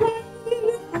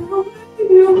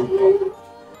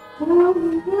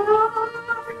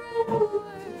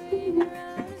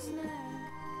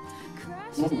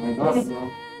 Oh my god,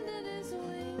 bro.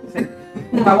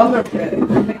 I wonder if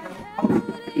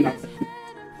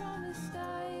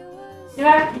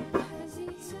yeah.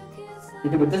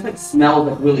 okay, but this like smells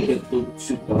like really good food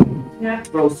soup though. Yeah.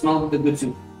 Bro, it smells like a good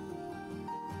soup.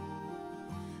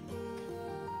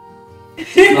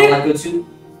 Smell like good soup?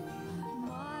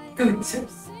 Good soup.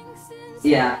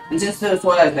 Yeah, and just the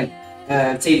soya is like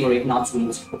savory, not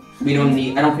sweet. We don't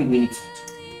need, I don't think we need sweet.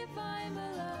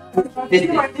 I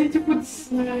need to put,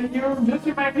 just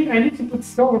remind me, I need to put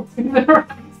salt in the rice.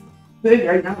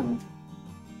 Right now.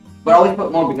 But I always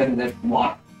put more because there's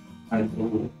water. I'm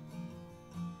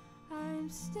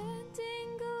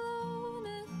standing alone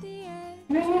at the edge.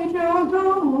 Make your go.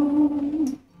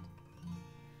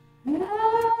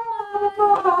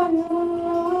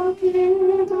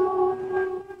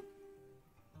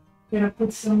 Gonna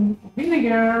put some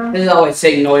vinegar. This is always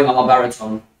saying knowing I'm a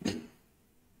baritone.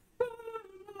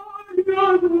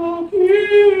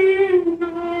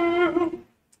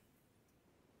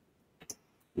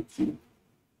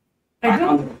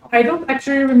 I don't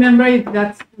actually remember if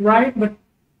that's right, but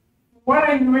what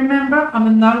I remember, I'm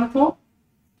an alto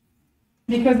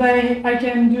because I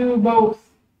can do both.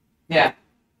 Yeah.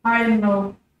 I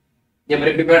know. Yeah, but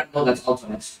if you better know that's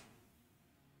alternate.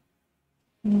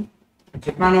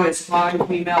 Soprano is high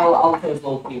female, alto is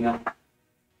low female.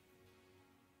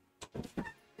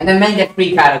 And then men get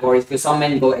 3 categories because some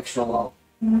men go extra low.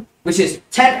 Which is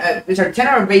which are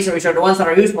tenor and bass, which are the ones that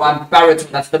are useful. I'm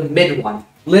baritone, that's the mid one,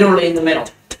 literally in the middle,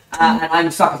 and I'm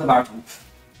stuck as a baritone.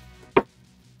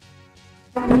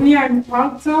 For me, I'm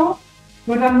alto,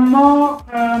 but I'm more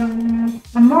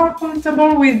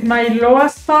comfortable with my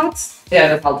lowest parts, Yeah,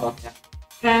 that's alto. Yeah.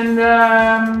 and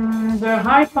the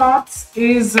high parts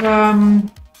is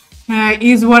what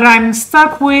I'm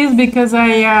stuck with because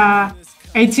I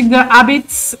took the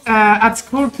habits at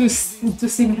school to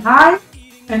sing high.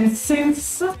 And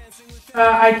since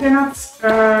I cannot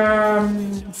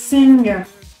sing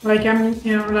like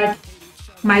like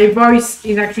my voice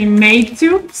is actually made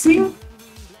to sing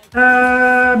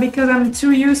because I'm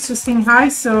too used to sing high,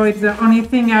 so it's the only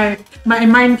thing my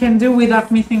mind can do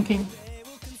without me thinking.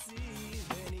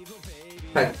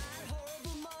 Right.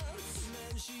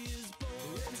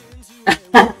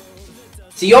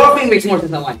 So your thing makes more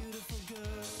sense than mine.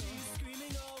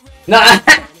 No,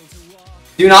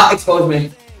 do not expose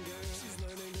me.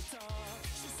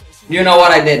 You know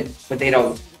what I did, but they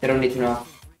don't. They don't need to know.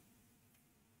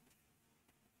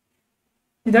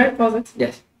 Did I pause it?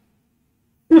 Yes.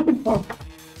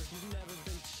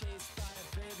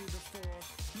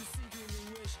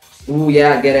 Ooh,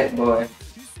 yeah, get it, boy.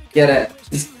 Get it.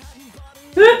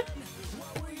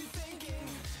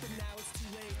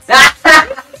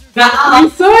 We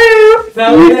saw you!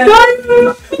 No, We yeah. saw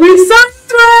you! We saw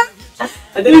you!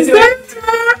 I We saw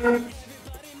you!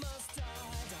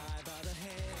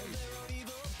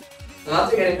 Not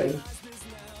to get anything.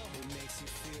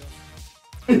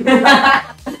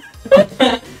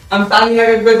 I'm sounding like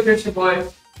a good Christian boy.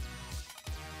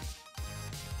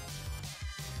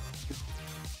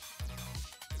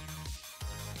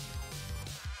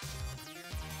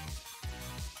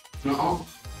 No.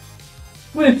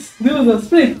 Split, do the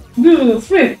split, do the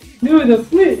split, do the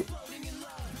split.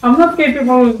 I'm not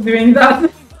capable of doing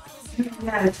that.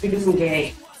 Yeah, it's because I'm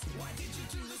gay.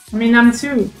 I mean, I'm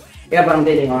too. Yeah, but I'm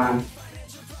dating around.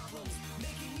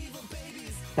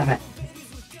 Damn it.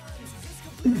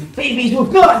 Babies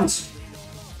with guns!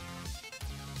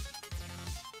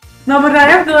 No, but I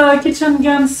have the kitchen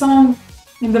gun song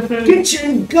in the playlist.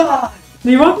 Kitchen gun!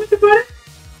 Do you want me to put it?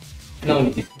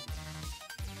 No.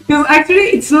 Because actually,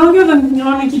 it's longer than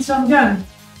only kitchen gun.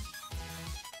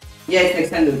 Yeah, it's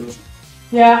extended version.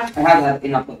 Yeah. I have that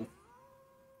in upload.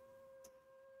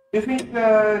 Do you think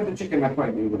the chicken might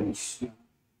probably be released?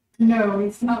 No,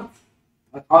 it's not.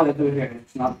 Oh, they do it here.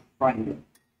 It's not frying.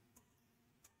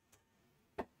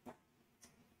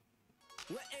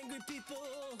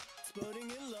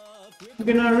 I'm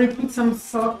gonna re-put some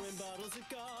sauce.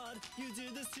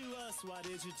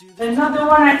 Another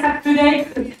one I had today.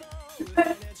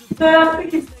 The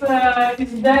elastic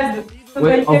is dead. So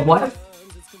Wait, of what?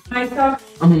 My socks.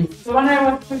 The one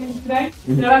I was putting today.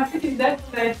 The elastic is dead,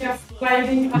 so I kept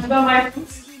sliding under my foot.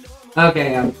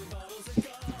 Okay, hello.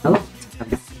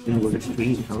 Hello, the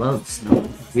stream. Hello, the snow.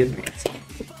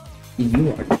 You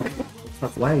are.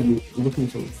 Why are you looking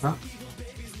so tough?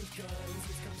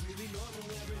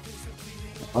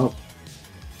 Oh.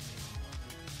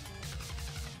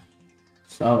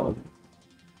 So.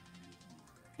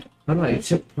 How do I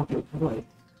chip properly? How do I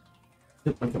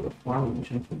chip like a requirement?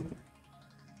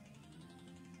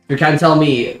 If you can't tell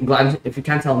me,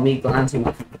 glancing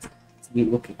off, it's me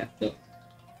looking at the.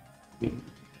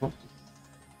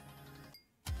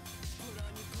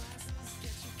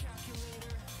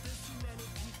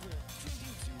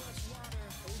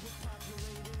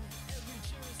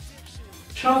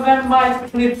 Show them my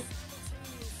clips.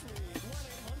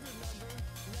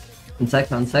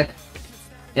 One sec.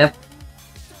 Yep.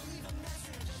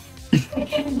 I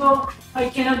can't go. I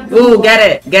cannot go. Ooh,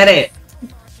 get it.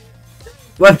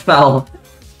 Web fell.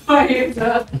 I hate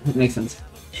that. Makes sense.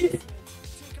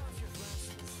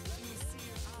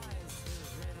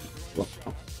 Well,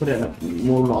 I'll put it in a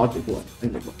more logical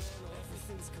way.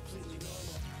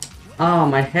 Oh,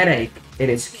 my headache. It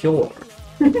is cured.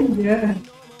 Yeah.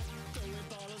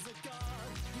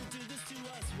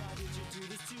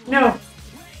 No.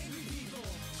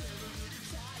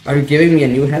 Are you giving me a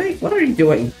new headache? What are you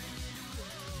doing?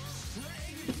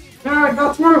 No,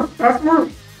 that's move. That's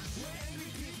move.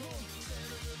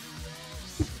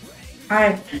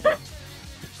 Hi.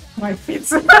 My feet.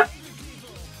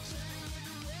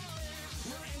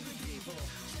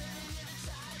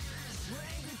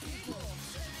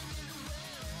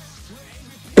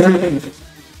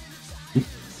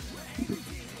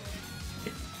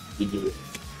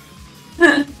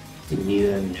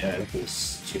 New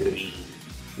nervous history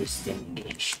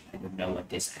distinguished. I don't know what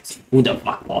this accent. Who the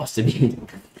fuck was to be?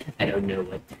 I don't know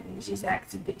what this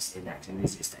accent is. This accent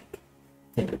is just like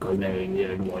typical very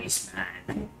nerd voice,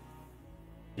 man.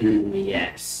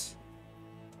 Yes.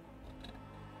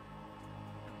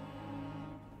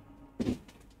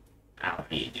 How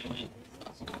are you doing?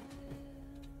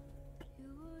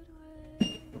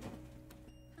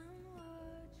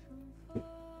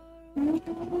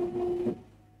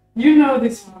 You know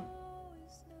this one.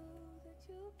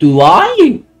 Do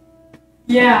I?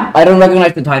 Yeah. I don't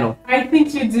recognize the title. I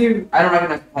think you do. I don't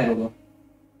recognize the title though.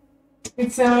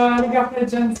 It's a League of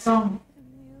Legends song.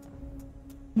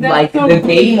 That's Like so the good.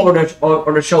 game or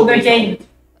the show? The game.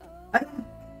 I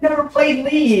never played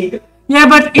League. Yeah,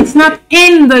 but it's not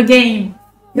in the game.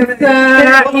 It's,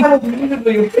 What kind of music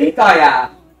do you think I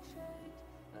am?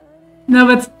 no,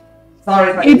 but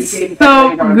Sorry, it's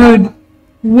so good.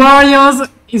 Warriors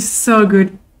is so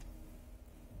good.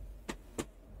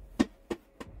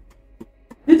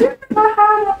 Did you ever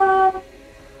have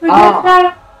the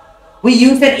guitar? We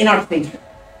used it in our station.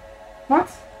 What?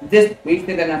 We used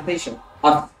it in our station.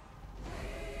 Oh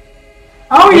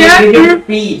yeah, true.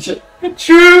 Speech.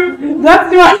 True.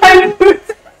 That's what I put.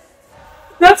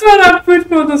 That's what I put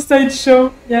for the stage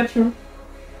show. Yeah, true.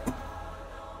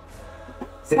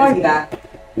 Did you see that?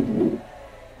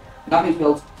 Nothing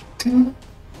spilled.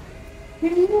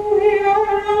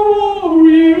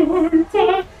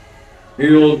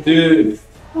 You'll do.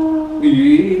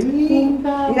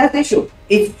 That's the issue.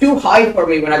 It's too high for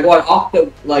me when I go an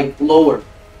octave like lower.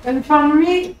 And for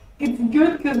me, it's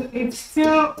good because it's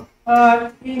still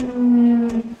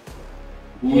in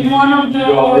one of the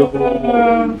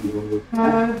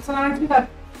tonalities that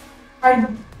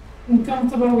I'm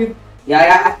comfortable with.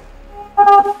 Yeah.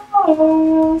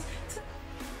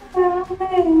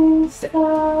 It's the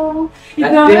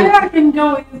way I can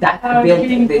go with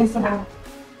getting comfortable.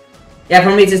 Yeah,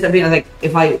 for me it's just a bit like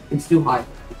it's too high.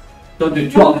 Don't do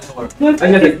 12 hours. The I'm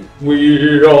just like,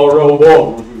 we are a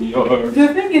warrior. The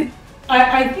thing is,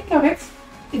 I think of it,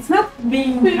 it's not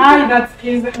being high that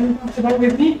is uncomfortable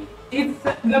with me, it's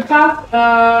the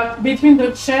path between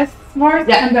the chest voice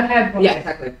and the head voice. Yeah,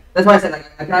 exactly. That's why I said like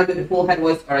I can either do the full head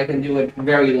voice or I can do it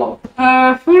very low.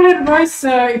 Full head voice,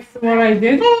 it's what I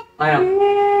did. I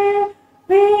know.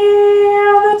 We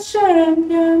are the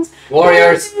champions.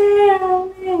 Warriors. They're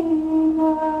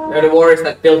They're the warriors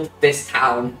that built this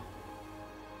town.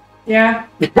 Yeah.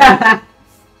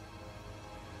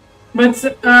 But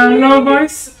low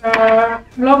voice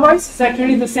is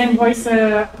actually the same voice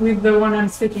with the one I'm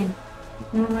speaking.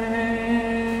 Wait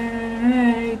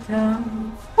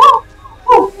oh,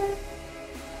 oh.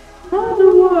 All the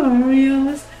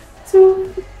warriors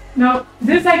to... No,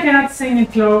 this I cannot sing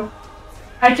it, Flo.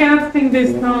 I cannot sing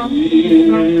this song. We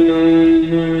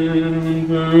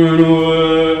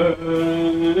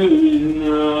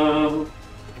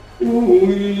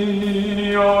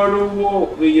are the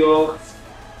warriors.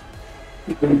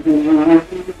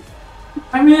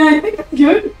 I mean, I think it's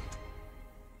good.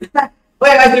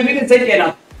 Wait, I think we can take it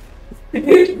up.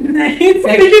 It's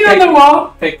sticking on the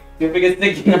wall. Pick. Do you think it's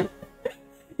sticking up?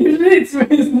 Usually it's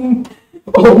with...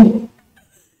 Oh.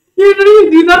 Usually you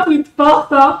do that with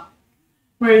pasta.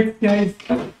 Wait, guys.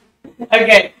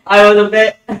 Okay, I was a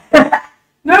bit.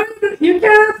 No, you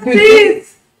cannot see it.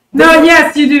 No,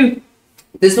 yes, you do.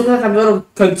 This looks like a lot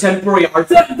of contemporary art.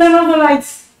 Turn on the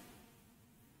lights.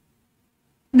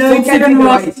 No, it's even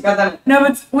worse. No,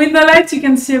 but with the lights you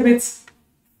can see a bit.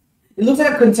 It looks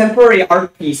like a contemporary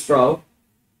art piece, bro.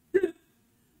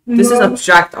 This is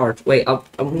abstract art. Wait, I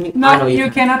know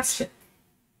you cannot.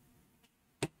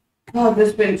 Oh, this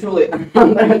has been truly.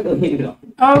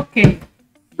 Okay,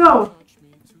 so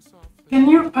can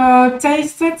you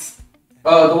taste it?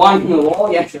 The one in the wall,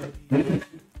 yeah, sure.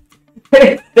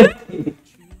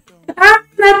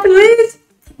 Please,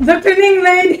 the cleaning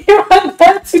lady on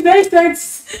that today, so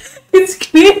it's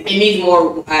clean. It needs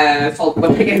more salt,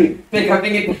 but I think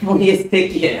it only is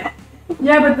sticky.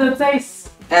 Yeah, but the taste.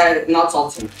 not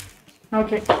salty.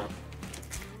 Okay.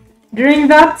 During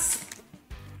that,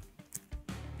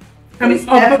 It's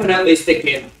definitely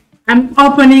sticky. I'm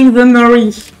opening the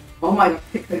nori. Oh my god.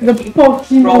 The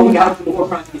poking. Rolling out more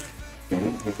rice.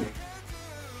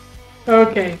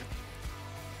 Okay.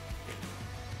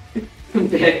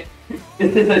 Okay.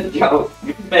 This is a joke.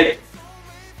 Like,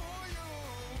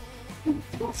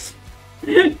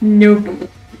 Nope.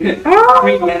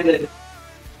 Three-minded.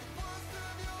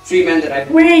 I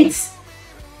Wait. Is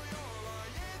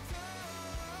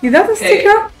that a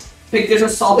sticker? Like, there's a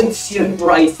solid sheet of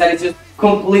rice that is just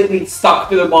completely stuck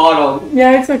to the bottom.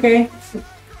 Yeah, it's okay.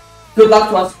 Good luck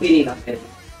to us cleaning that bit.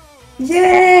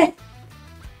 Yeah!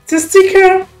 It's a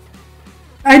sticker!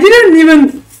 I didn't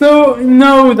even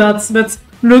know that, but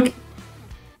look.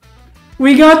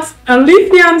 We got a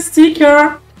Lithian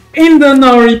sticker in the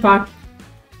nori pack.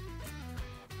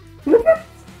 Look at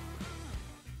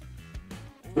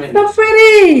it! So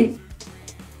pretty!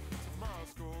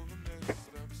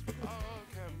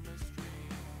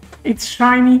 It's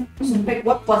shiny. So, like,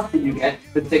 what plus did you get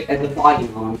to stick as a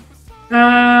volume on?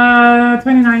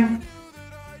 29.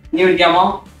 Near the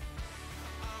Yamal?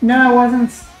 No, I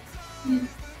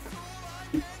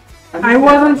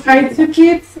wasn't. I took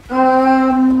it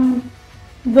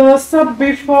the stop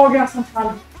before Gare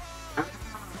Centrale.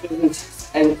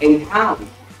 And in town?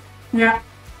 Yeah.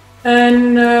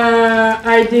 And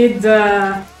I did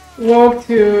walk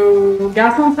to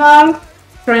Gare Centrale,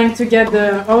 trying to get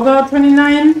the other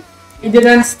 29. It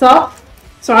didn't stop.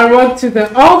 So I walked to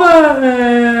the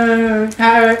other,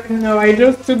 no, I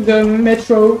just took the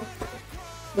metro.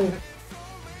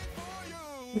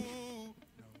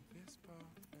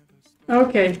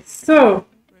 Okay, so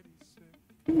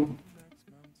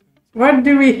what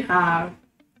do we have?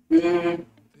 Come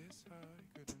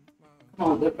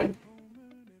on, different.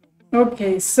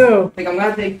 Okay, so Like, I'm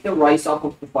gonna take the rice off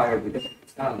of the fire because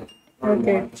it's kind of like.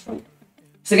 Okay.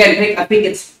 So again, I think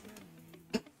it's.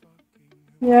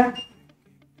 yeah.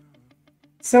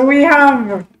 So we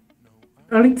have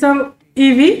a little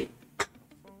Eevee.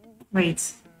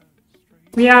 Wait.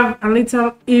 We have a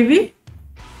little Eevee.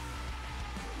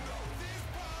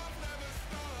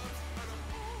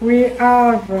 We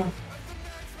have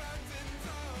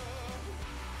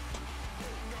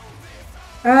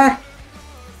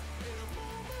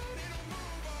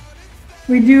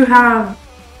we do have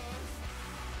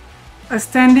a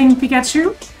standing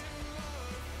Pikachu.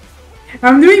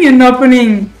 I'm doing an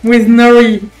opening with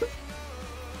Nori.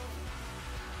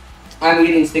 I'm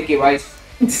eating sticky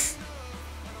rice.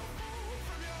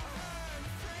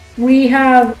 We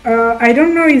have I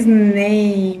don't know his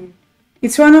name.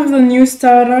 It's one of the new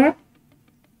starter.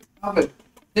 Okay,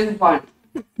 this is fine.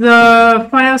 The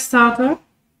fire starter.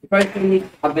 You probably need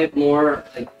a bit more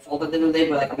like salt at the end of the day,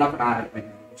 but like I'm not gonna add it right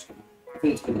now. I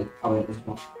think it's good to cover it as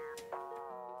well.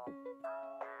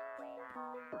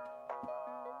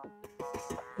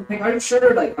 Like, are you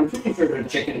sure? Like, I'm pretty sure the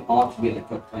chicken ought to be like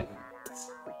cooked like that.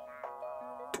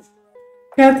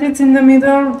 Cut it in the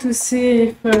middle to see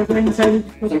if the inside.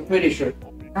 I'm pretty sure.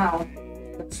 Now,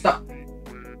 let's stop.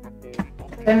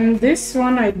 And this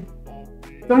one, I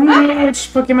don't know which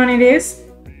Pokemon it is.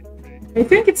 I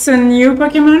think it's a new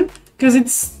Pokemon because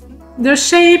it's the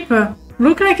shape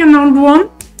look like an old one,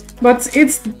 but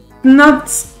it's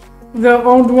not the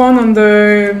old one on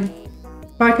the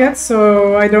packet,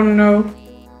 so I don't know.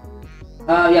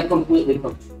 Yeah, completely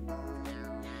cooked.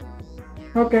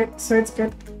 Okay, so it's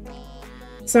good.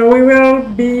 So we will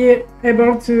be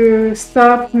able to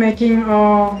start making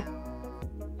our...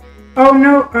 Oh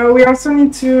no, we also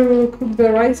need to cook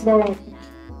the rice bowl.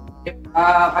 Yep.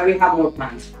 I will have more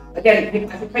plans. Again,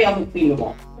 I should pay off and clean them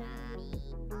all.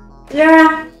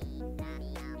 Yeah.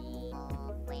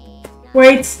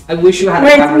 Wait. I wish you had.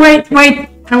 Wait.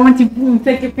 I want to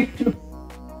take a picture.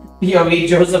 POV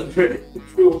Joseph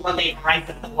threw money right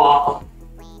at the wall.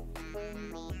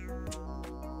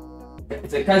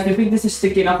 It's like, guys, do you think this is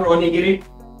sticky enough for onigiri?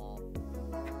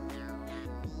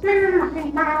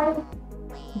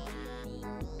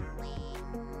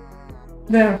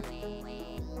 There.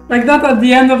 Like that, at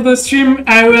the end of the stream,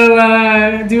 I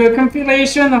will do a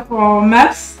compilation of our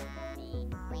maps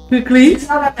quickly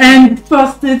and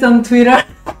post it on Twitter.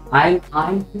 I'm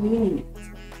cleaning it.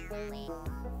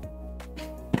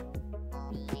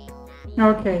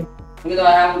 Okay. Even though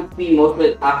I haven't cleaned most of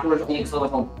it afterwards, only until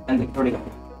like I'm recording.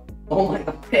 Oh my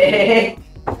god. Hey.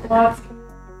 What?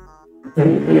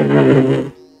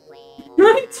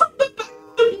 It's on the back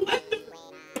of the blender.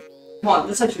 Come on,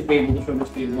 this actually be able to show this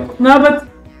to you. No, but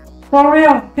for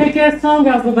real, Pique song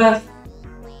are the best.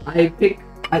 I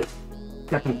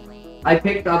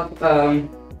picked up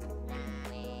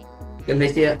can they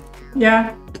see it?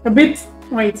 Yeah, a bit.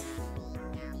 Wait.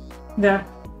 There.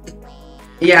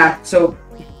 Yeah, so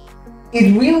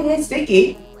it really is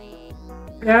sticky.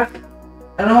 Yeah.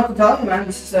 I don't know what to tell you, man.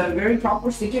 This is a very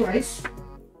proper sticky rice.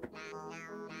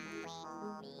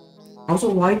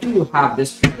 Also, why do you have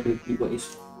this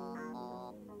place?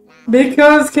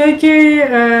 Because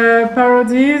KK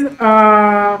parodies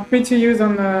are free to use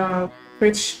on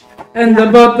Twitch, and the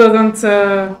bot doesn't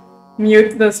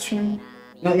mute the stream.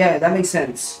 No, yeah, that makes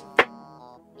sense.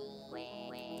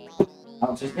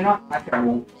 I'll just, after I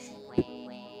won't.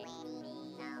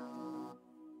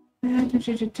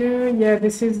 Yeah,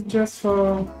 this is just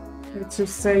for to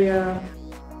say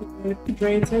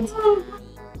hydrated.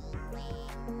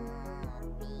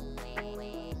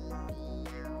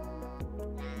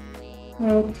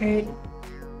 Okay.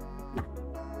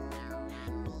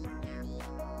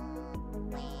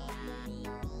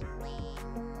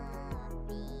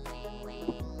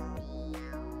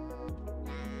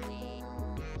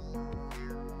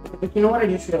 But you know what I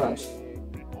just realized?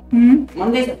 Hmm?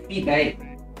 Monday's a free day.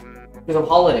 Because of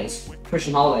holidays.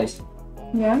 Christian holidays.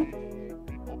 Yeah.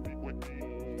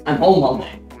 I'm home all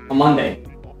day. On Monday.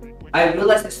 I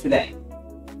realized this today.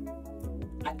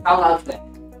 I found out today.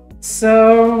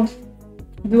 So,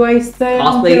 do I stay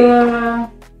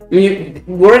Cosplay. until...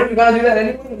 Weren't you gonna do that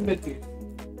anyway?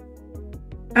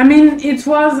 I mean, it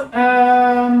was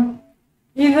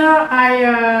either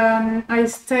I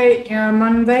stay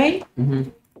Monday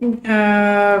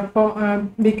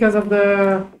because of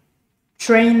the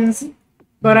trains,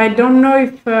 but I don't know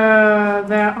if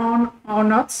they're on or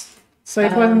not, so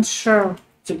it wasn't sure.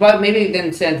 So, but maybe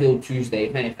then send till Tuesday,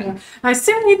 if anything. Yeah. I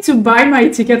still need to buy my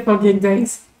ticket for Geek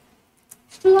Days.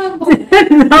 No.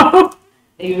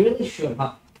 You really should,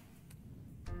 huh?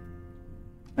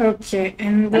 Okay,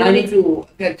 and I need to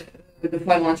get the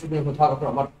final answer from the photographer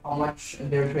about how much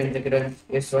their train ticket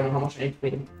is, so I know how much I need to pay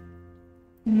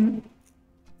them.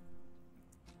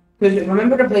 Because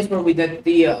remember the place where we did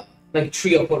the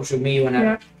trio photo shoot, me, you, and Ed?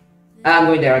 Yeah. I'm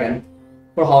going there again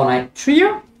for Hollow Knight.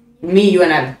 Trio? Me, you,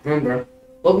 and Ed, remember?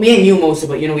 Well, me and you mostly,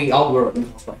 but we all were in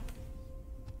cosplay.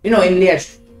 In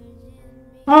Liège.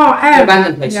 Oh, Ed. The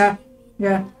abandoned place.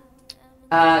 Yeah.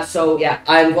 So yeah,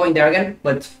 I'm going there again,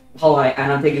 but Hollow Knight,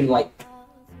 and I'm taking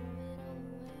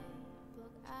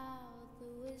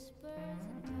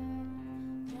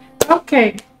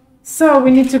Okay, so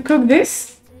we need to cook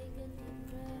this.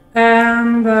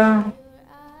 And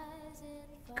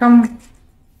come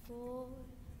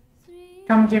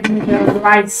give me the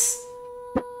rice.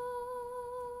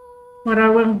 What I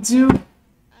will do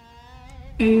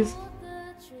is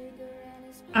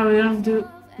I will do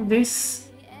this.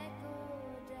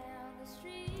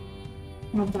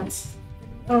 Not that.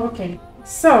 Oh, okay.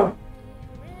 So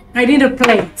I need a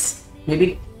plate.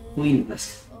 maybe clean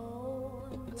this.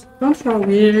 Don't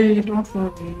worry, don't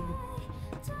worry.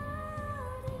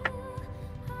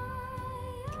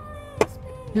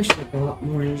 There's like a lot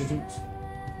more ingredients.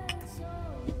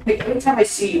 Hey, every time I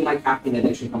see you, my caffeine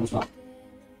addiction comes up.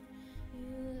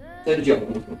 So the joke.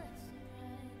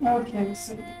 Okay,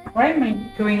 so why am I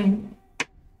going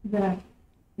there?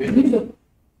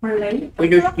 Relay?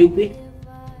 Because you're stupid.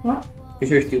 What?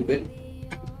 Because you're stupid.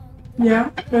 Yeah,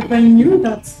 but I knew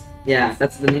that. Yeah,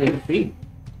 that's the name of the stream.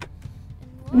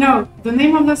 No, the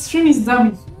name of the stream is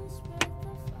Dummies.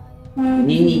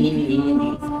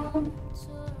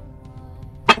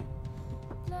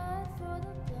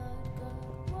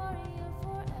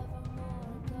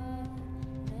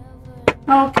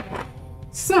 Okay,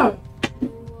 so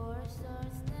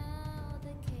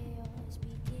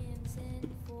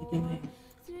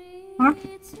huh?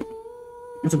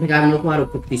 So Pique, I don't know how to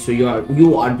cook these, so you are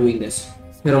doing this.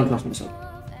 I don't trust myself.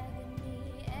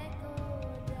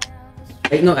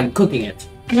 Like, no, I'm cooking it.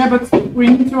 Yeah, but we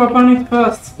need to open it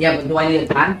first. Yeah, but do I need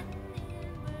a pan?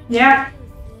 Yeah.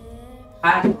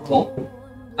 Pan? Well,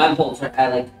 pan bowl, sorry, I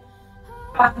like...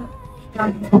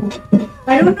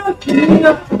 I don't know if you need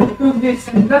to do this,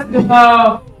 and that's the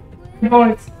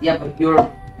voice. Yeah, but you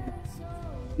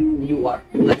are.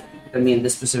 Like, I mean,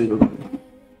 this specific room.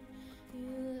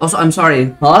 Also, I'm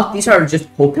sorry, huh? These are just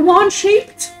Pokemon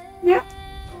shaped? Yeah.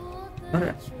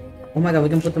 Oh my god, we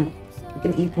can put them... We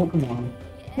can eat Pokemon.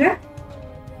 Yeah.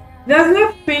 There's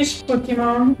no fish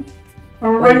Pokemon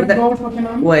or Wait, red ball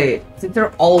Pokemon. Wait, since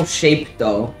they're all shaped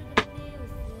though,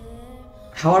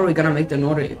 how are we gonna make the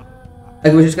nori?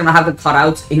 Like, we're just gonna have the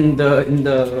cutouts in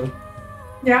the...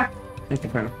 Yeah. Okay,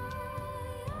 fair enough.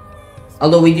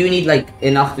 Although we do need like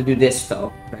enough to do this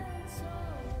though.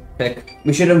 Like,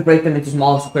 we shouldn't break them into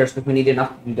smaller squares because we need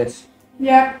enough to do this.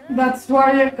 Yeah, that's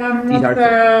why I'm These not,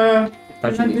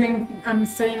 touching these. I'm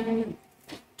saying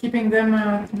keeping them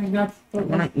like that. I'm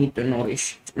gonna eat the nori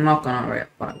shit. I'm not gonna write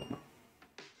about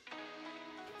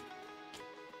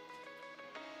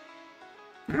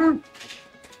it.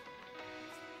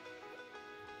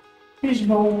 Fish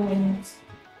bowls.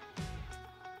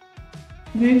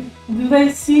 Do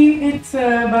they see it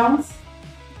bounce?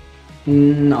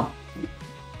 No.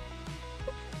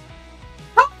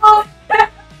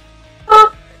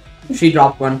 She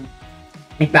dropped one.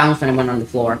 It bounced and it went on the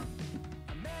floor.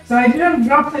 So I didn't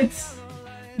drop it.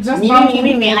 Just I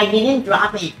didn't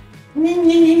drop it. I'm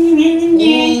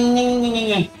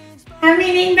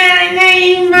eating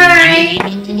bye.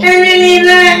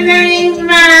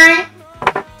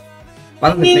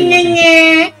 What was the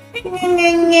thing?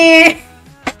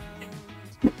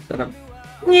 Shut up.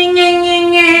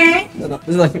 Shut up.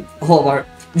 This is like all of our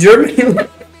Germany.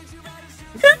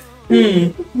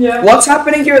 Yeah. What's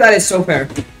happening here that is so fair?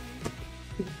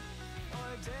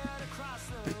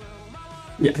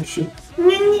 Yeah, sure.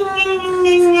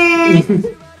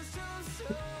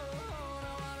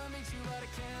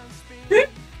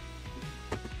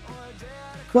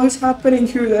 What's happening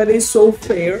here that is so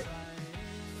fair?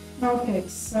 Okay,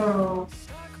 so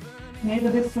made a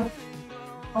bit of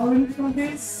oil for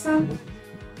this.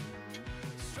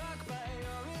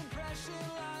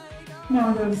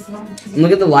 No, there's one.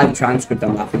 Look at the live transcript.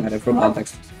 I'm laughing at it for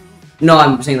context. No,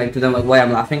 I'm saying like to them like why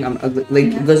I'm laughing. I'm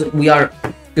like because we are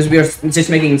just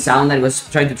making sound and was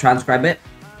trying to transcribe it.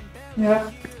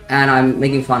 Yeah. And I'm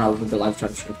making fun of the live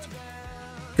transcript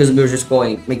because we were just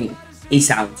making a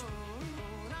sound.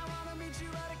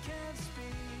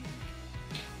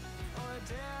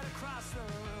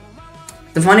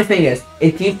 The funny thing is,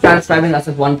 it keeps transcribing us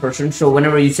as one person, so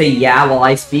whenever you say yeah while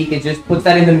I speak, it just puts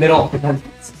that in the middle of the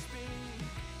sentence.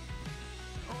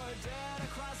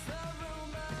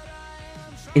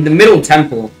 In the middle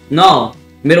temple. No.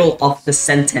 Middle of the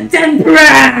sentence.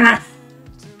 Tempura!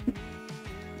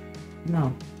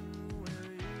 No.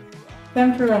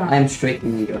 Tempura. I am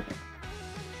straightening your hair.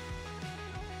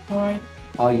 Why?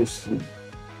 While you sleep.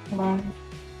 Why?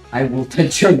 I will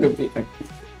touch your computer.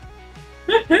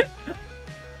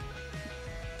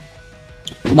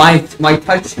 My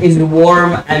touch is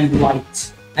warm and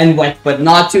light and wet, but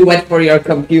not too wet for your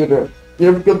computer. Ow,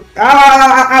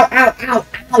 ow, ow, ow,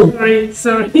 ow.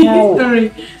 Sorry. No.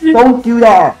 Sorry. Don't do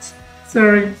that.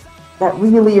 Sorry. That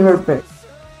really hurt me.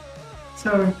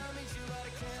 Sorry.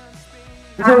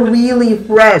 They're really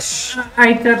fresh.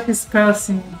 I thought his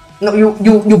piercing. No,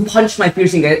 you punched my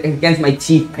piercing against my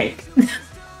teeth, Pique.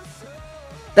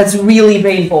 That's really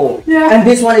painful. Yeah. And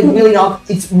this one is really not.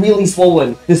 It's really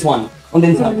swollen. This one on the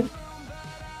inside.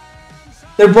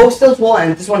 They're both still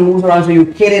swollen. This one moves around, so you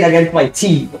hit it against my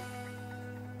teeth.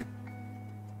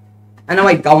 I know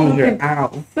my gums are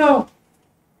ow. So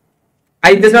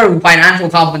I deserve financial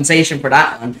compensation for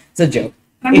that one. It's a joke.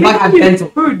 I'm If I have making you dental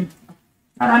food.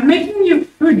 I'm making you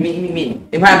food. me.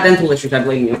 If I have dental issues, I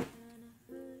blame you.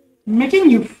 I'm making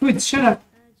you food. Shut up.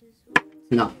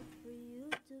 No.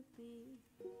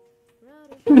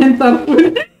 Mental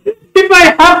food. If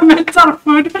I have mental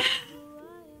food.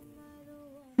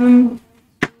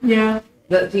 Yeah.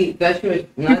 That's true.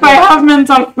 If I have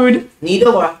mental food. Neither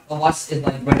of us is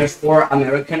like, but there's 4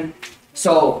 American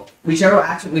So we should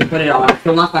actually put it on.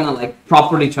 We're not gonna like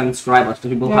properly transcribe us because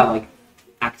we both have like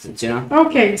accents, you know.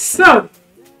 Okay, so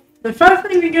the first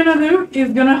thing we're gonna do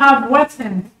is gonna have wet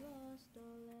hand.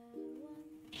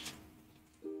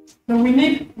 So we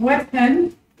need wet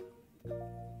hand.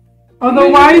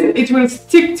 Otherwise, it will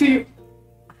stick to you.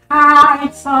 Ah,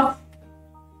 it's hot.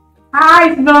 Ah,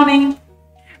 it's burning.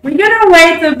 We're gonna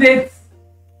wait a bit.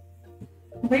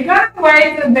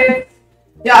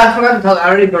 Yeah, I forgot to tell you, I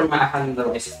already burned my hand in the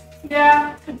rice.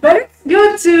 Yeah, but it's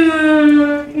good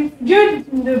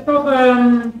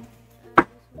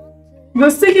the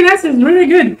stickiness is really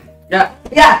good.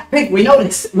 Yeah, Pig, we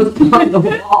noticed. It was on the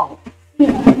wall.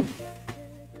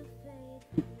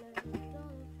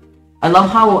 I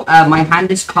love how my hand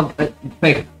is covered.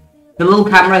 Pig, the little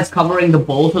camera is covering the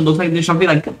bowl, so it looks like there should be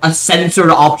like a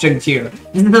censored object here.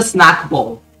 This is a snack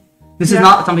bowl. This is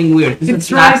not something weird. This is a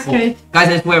snack bowl. Guys,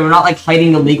 I swear, we're not like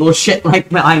hiding illegal shit like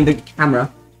behind the camera.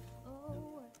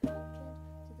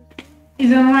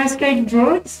 Is a rice cake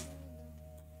droids?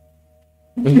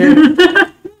 As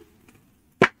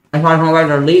far as I'm aware,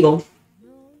 they're legal.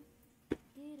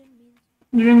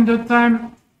 During the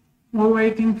time we're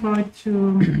waiting for it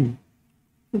to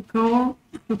cool,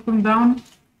 to come down.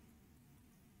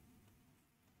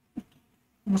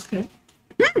 Okay.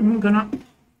 I'm gonna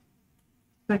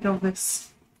take out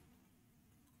this.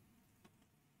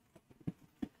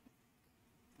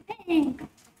 Hey.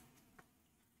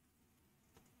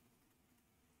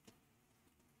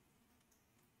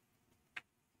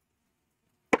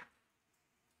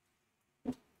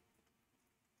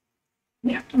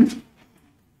 Yeah.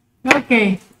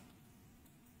 Okay.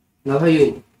 Love how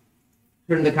you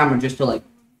turn the camera just to like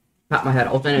pat my head.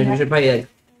 Also, you should probably like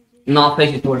not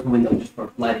face it towards the window just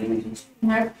for lighting reasons.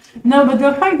 No, but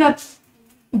the fact that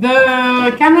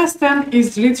the camera stand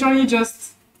is literally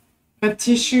just a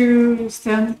tissue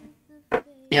stand.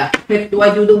 Yeah. Do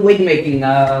I do the wig making?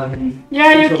 Yeah,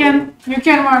 you can. You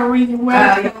can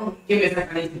wear. Give me a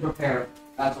second. I need to prepare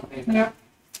something. Yeah.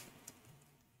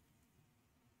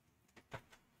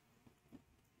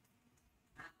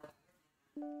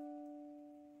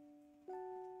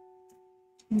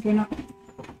 I'm gonna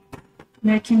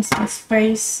make him some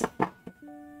space.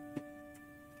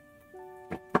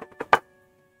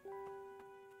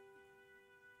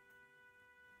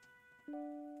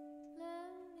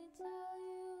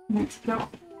 Let's go.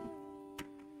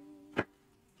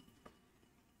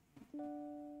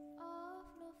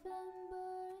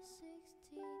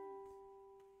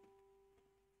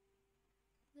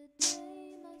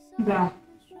 Yeah.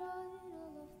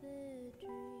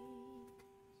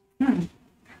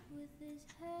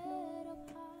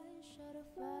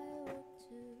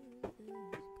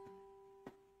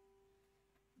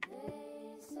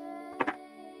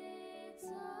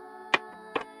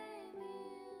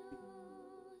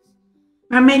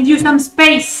 I made you some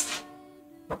space.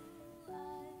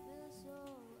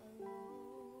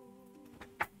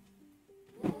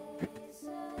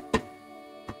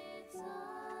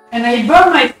 And I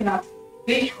burned myself.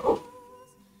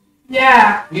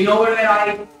 Yeah. You know where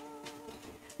I?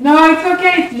 No, it's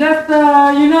okay. It's just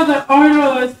you know, the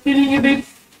oil is spilling a bit.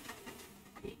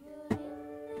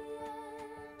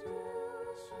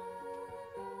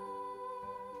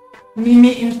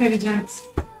 Mimi intelligence.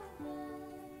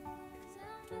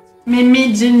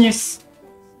 Mimi genius.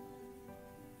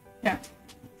 Yeah.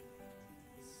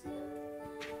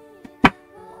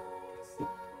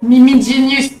 Mimi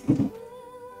genius.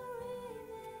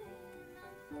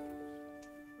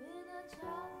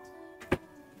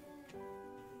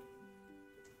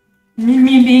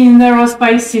 Mimi being narrow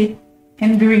spicy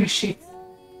and doing shit.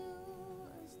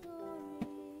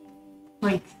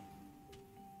 Wait.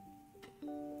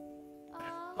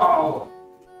 Oh.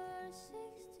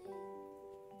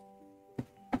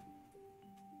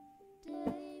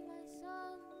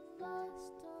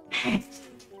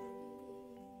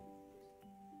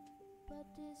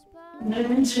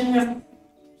 Mimi genius.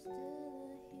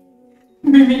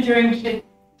 Mimi doing shit.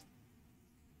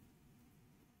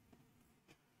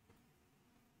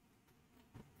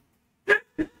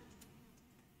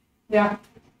 Yeah.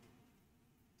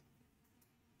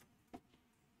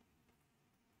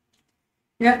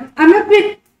 Yeah, I'm a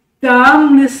bit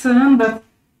dumb, listen, but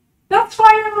that's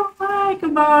why I don't like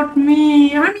about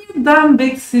me. I'm your dumb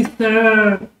big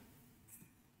sister.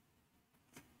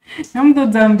 I'm the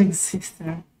dumb big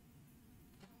sister.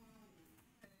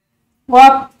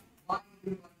 What?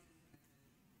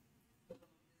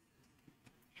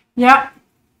 Yeah.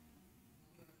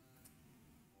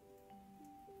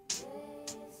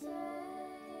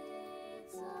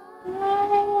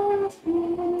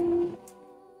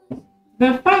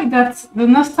 The fact fact that the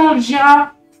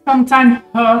nostalgia sometimes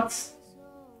hurts,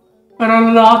 but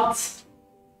a lot.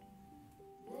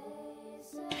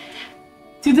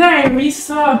 Today we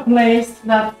saw a place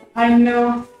that I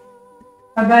know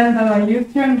a band that I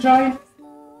used to enjoy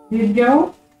did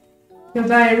go,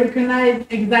 because I recognize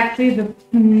exactly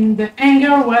the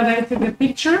angle where they took the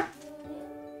picture,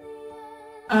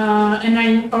 and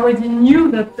I already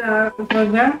knew that it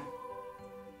was there.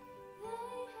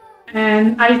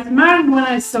 And I smiled when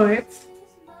I saw it.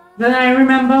 Then I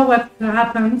remember what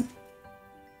happened.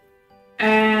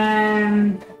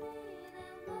 And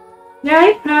yeah,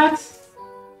 it hurts.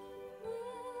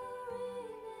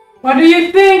 What do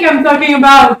you think I'm talking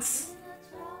about?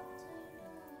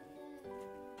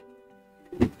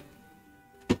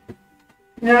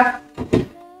 Yeah.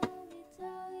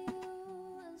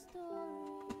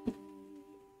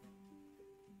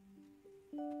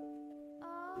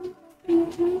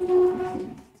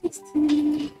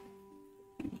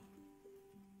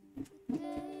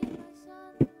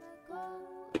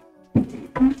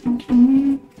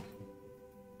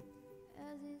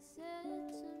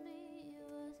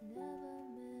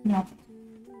 No.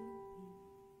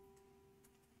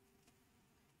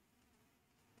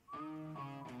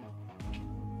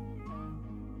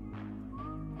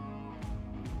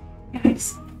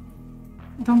 Guys,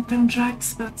 don't turn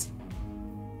drugs, but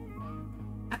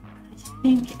I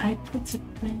think I put a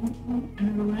pen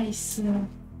and a rice,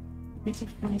 bit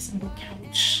of rice on the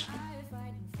couch.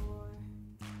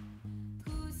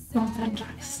 Don't turn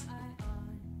drugs.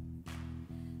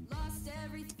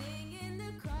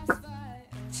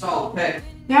 So, okay.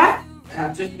 Yeah?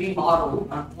 I've just remodeled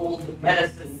an old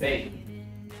medicine bay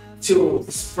to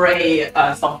spray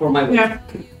stuff for my Yeah.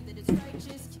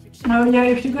 Oh yeah,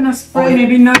 if you're gonna spray,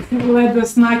 maybe not to let the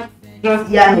snack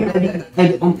just... Yeah,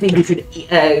 I don't think you should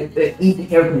eat air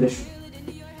conditioner.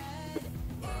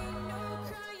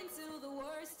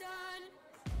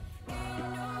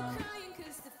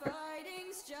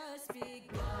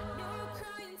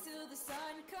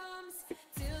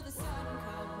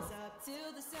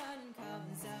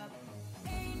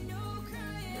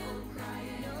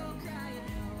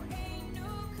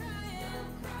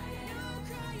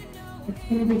 It's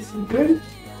gonna be so good.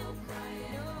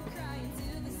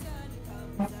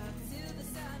 I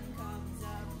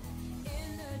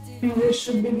think this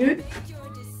should be good.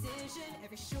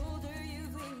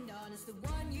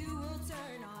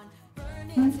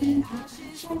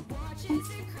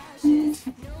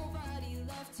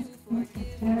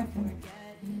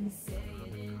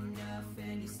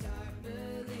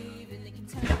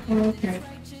 Okay.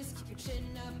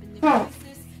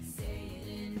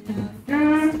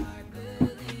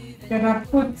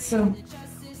 So,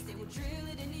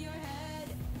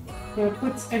 gonna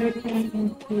put everything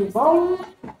into a bowl.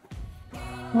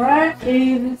 Where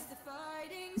is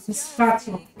the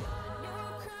spatula?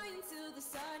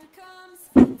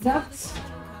 That's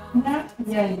not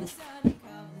yet.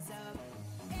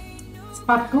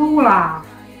 Spatula.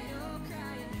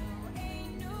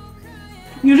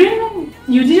 You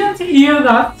didn't hear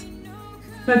that,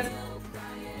 but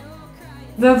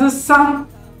there's a sound.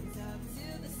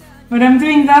 When I'm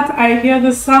doing that, I hear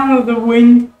the sound of the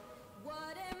wind.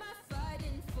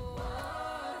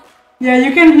 Yeah,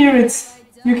 you can hear it.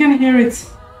 You can hear it.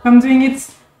 I'm doing it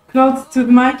close to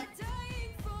the mic.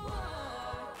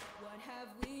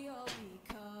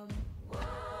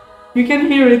 You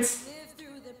can hear it.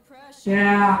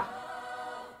 Yeah.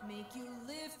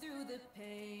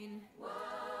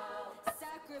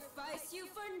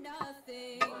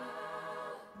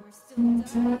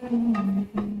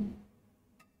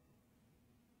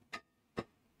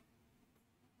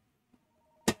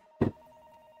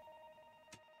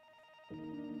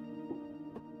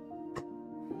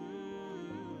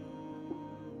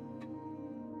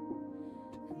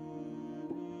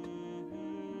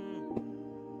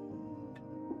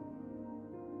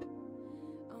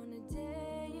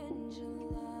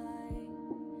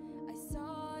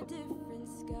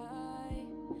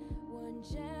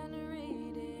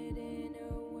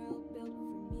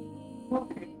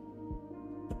 Okay.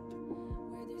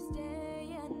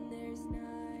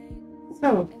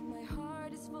 So,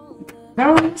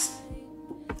 those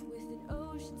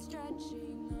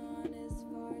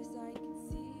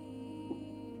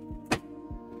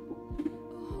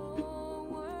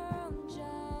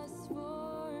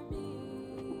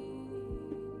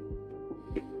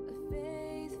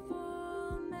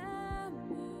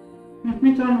let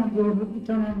me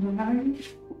turn on the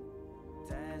light.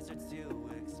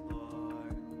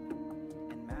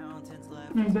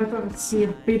 And better see a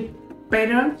bit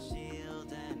better.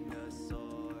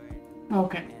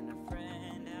 Okay.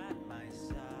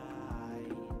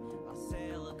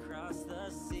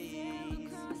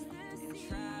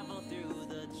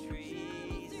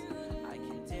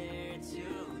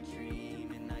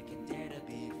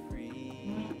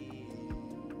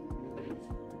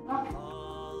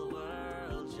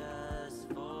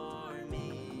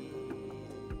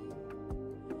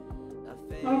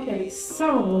 Okay,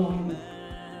 so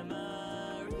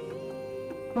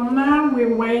for now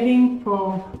we're waiting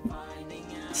for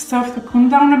stuff to cool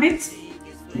down a bit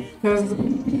because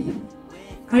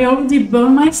I already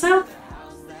burned myself.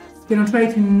 Gonna try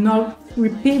to not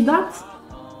repeat that.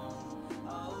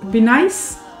 Be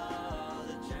nice.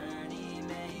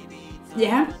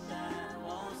 Yeah.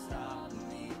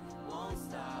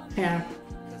 Yeah.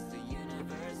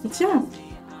 But yeah.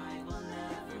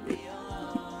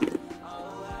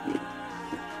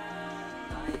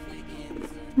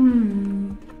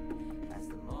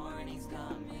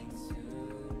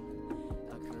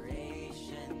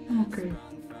 Okay.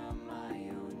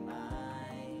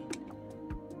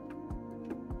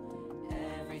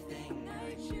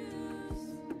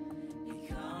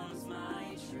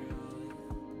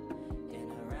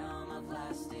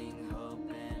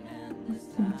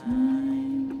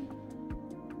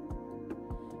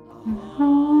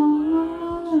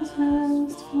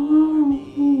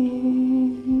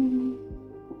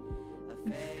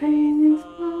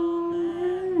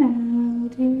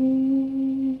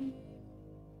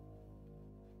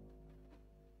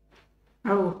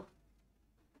 Oh.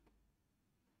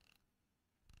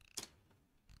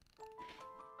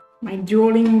 My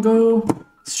Duolingo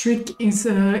streak is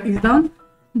done,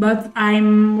 but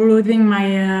I'm losing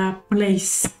my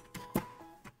place.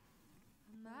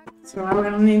 So I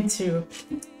will need to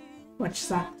watch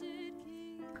that.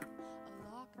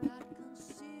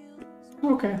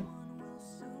 Okay.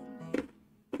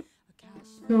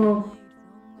 So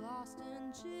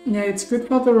yeah, it's good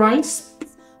for the rice.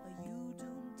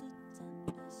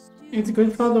 It's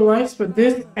good for the rice, but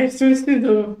this I still see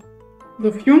the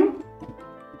fume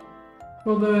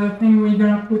for the thing we're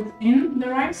gonna put in the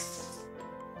rice.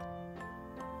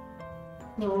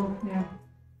 So yeah.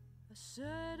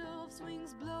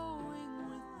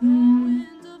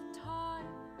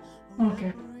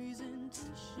 Okay.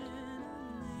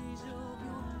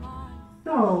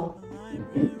 So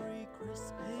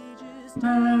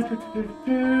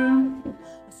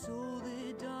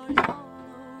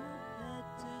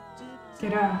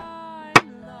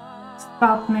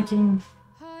start making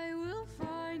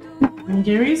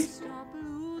onigiris.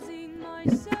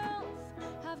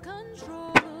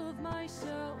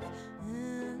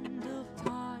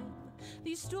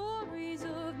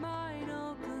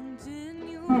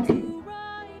 Okay.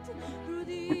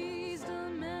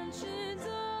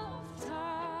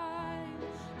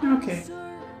 Okay.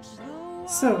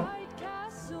 So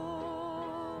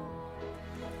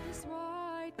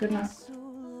gonna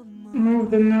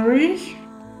move the nori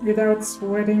without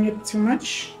sweating it too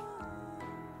much.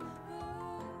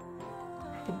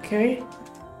 Okay.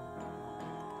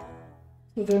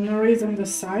 So the nori is on the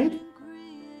side.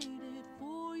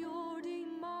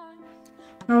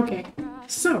 Okay.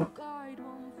 So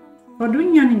for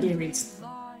doing onigiris,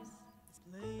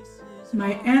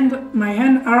 my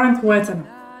hand aren't wet enough.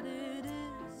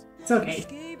 It's okay.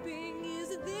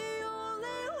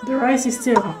 The rice is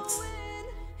still hot.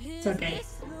 It's okay.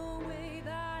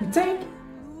 You take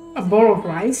a bowl of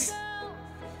rice,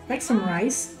 take some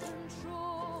rice,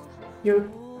 you're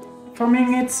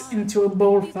forming it into a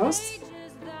bowl first,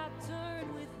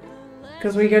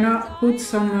 because we're gonna put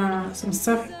some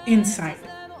stuff inside.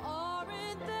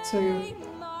 So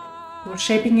you're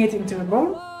shaping it into a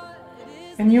bowl,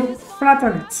 and you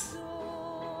flatten it.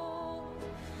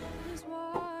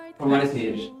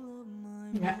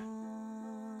 Yeah.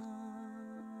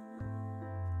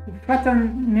 You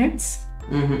flatten it.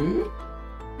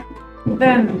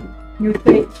 Then you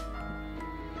take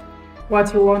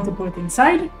what you want to put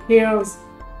inside. Here's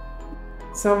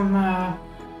some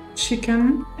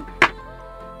chicken.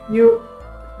 You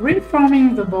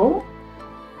reforming the bowl.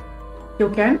 You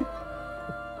can.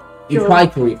 You try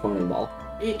to reform the ball.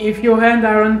 If your hands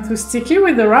aren't too sticky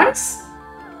with the rice,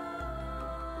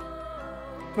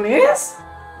 please.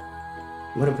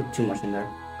 I'm gonna put too much in there.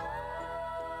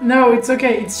 No, it's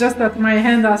okay. It's just that my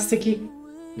hands are sticky.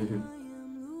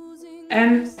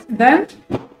 And then,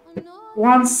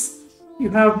 once you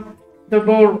have the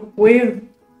bowl with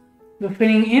the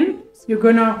filling in, you're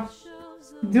gonna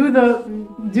do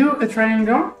a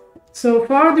triangle. So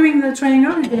for doing the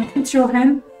triangle, you're gonna put your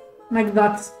hand like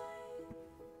that.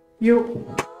 You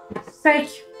take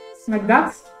like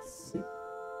that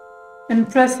and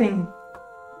pressing,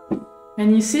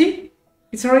 and you see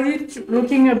it's already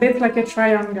looking a bit like a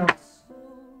triangle.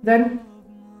 Then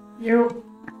you're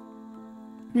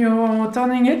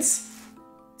turning it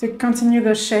to continue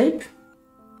the shape.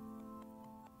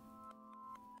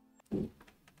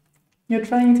 You're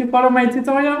trying to follow my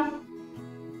tutorial?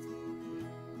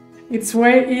 It's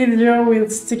way easier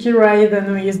with sticky rice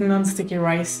than with non-sticky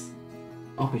rice.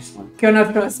 Obviously.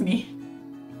 Cannot trust me.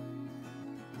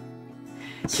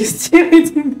 You still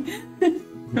eating.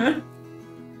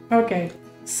 Okay,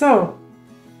 so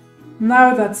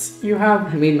now that you have,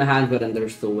 I made my hand good and they're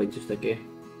still way too sticky.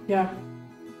 yeah.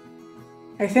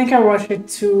 I think I washed it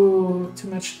too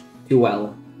much. Too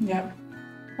well. Yeah.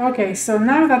 Okay, so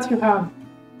now that you have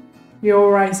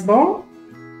your rice bowl,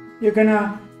 you're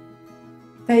gonna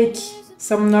take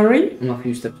some nori I'm a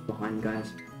few steps behind, guys.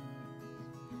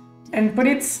 and put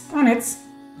it on it.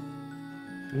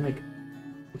 I'm like,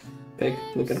 big.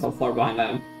 Look at how far behind I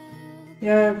am.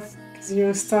 Yeah, because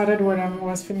you started when I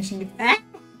was finishing it. Ah!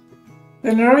 The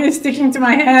nori is sticking to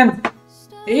my hand.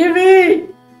 Evie!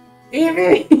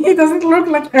 Evie! It doesn't look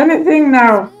like anything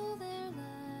now.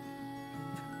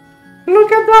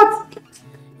 Look at that!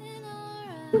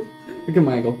 Look at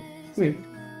my ankle. Come here.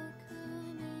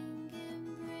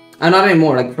 Not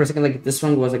anymore. Like for a second, like this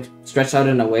one was like stretched out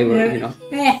in a way where, Yeah. you know.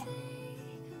 Eh.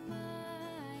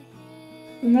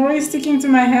 The nori is sticking to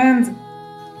my hand.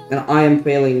 And I am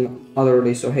failing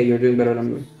utterly, so hey, you're doing better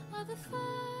than me.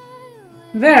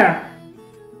 There!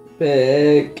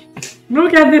 Big.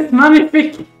 Look at this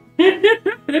magnifique!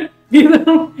 You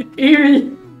know,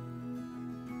 Evie!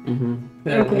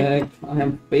 Okay. I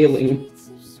am failing.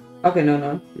 Okay,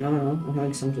 no. I'm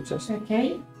having some success.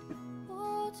 Okay.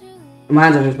 My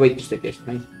hands are just way too sticky. It's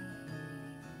fine.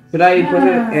 Should I put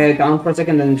it down for a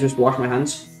second and just wash my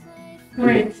hands?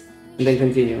 Great. And then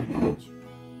continue.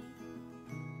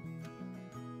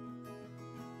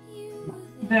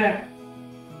 There.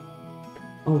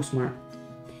 Oh, smart.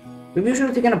 Maybe we should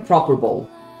have taken a proper bowl.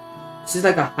 This is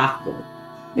like a half bowl.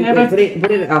 Yeah, but- put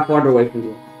it farther away from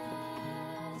you.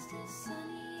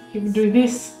 You can do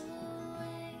this.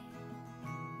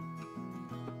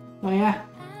 Oh yeah.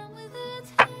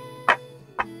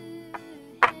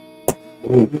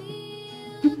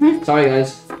 Sorry,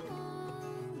 guys.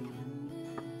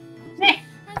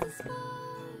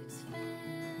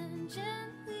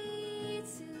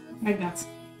 Like that.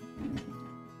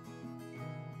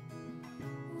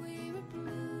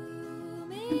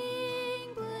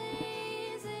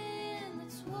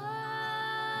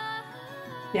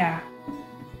 Yeah.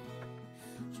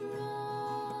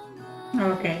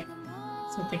 Okay.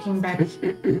 So taking back.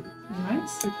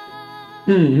 Nice.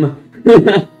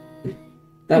 That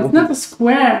It's was not a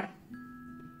square.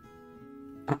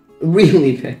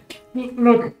 really big.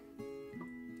 Look.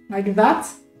 Like that.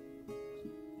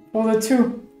 For the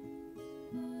two.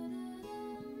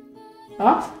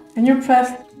 Up. And you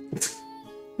press.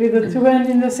 With the two ends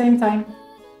in the same time.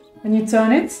 And you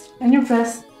turn it. And you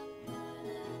press.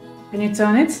 And you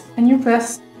turn it. And you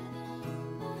press.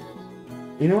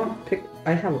 You know what?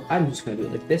 I'm just gonna do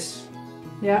it like this.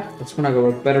 Yeah. That's gonna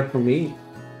work better for me.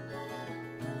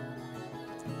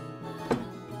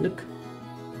 Look.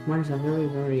 Mine is a very,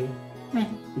 very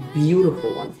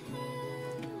beautiful one.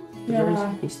 Yeah.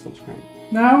 Very peaceful one.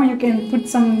 Now you can put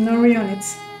some nori on it.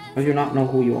 I do not know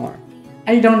who you are.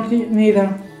 I don't neither.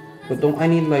 But don't I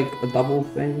need like a double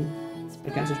thing? I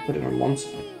can't just put it on one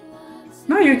side.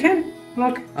 No, you can.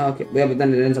 Look. Okay, yeah, but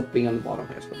then it ends up being on the bottom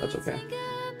here, so that's okay.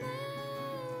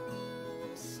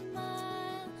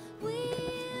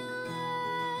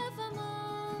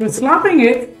 You're slapping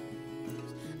it.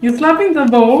 You're slapping the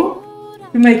bowl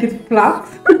to make it flat.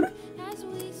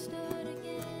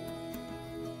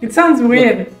 It sounds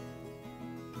weird.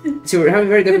 So we're having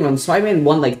very different ones. So I made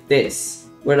one like this,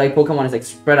 where like Pokemon is like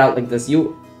spread out like this.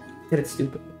 You did it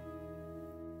stupid.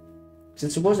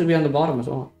 It's supposed to be on the bottom as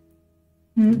well.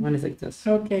 Mine is like this.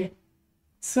 Okay.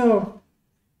 So,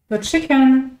 the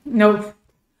chicken, no,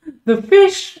 the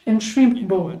fish and shrimp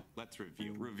bowl. Let's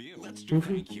review. Let's do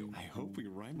thank you. I hope we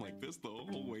rhyme like this the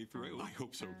whole way through. I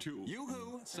hope so too.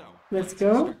 Yoo-hoo! So Let's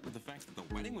go. with the fact that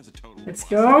the wedding was a total Let's bust.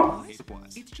 go.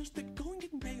 It's just that going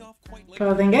didn't pay off quite like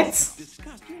Clothing it.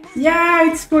 discussed. You must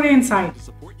Yeah, it's fully inside.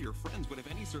 support your friends would have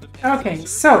any sort of Okay,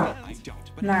 so I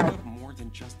don't, but now it's more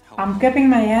than just help. I'm cupping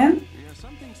my hand, You know,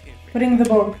 some things if putting the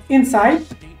bowl inside,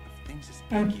 state of things is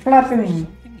and flattening.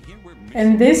 something here we're missing.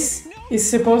 And this is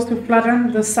supposed to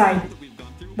flatten the side,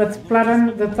 but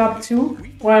flatten the top too,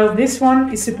 while this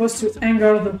one is supposed to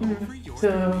angle the bottom. For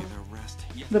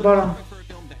a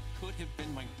film that could have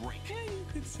been my break. Yeah, you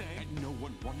could say. No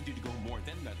one wanted you to go more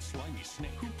than that slimy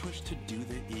snake who pushed to do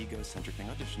the egocentric thing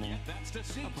auditioning. Yeah, that's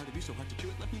deceit. A part of you so hard to chew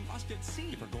it left me lost at sea.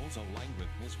 If our goals aligned with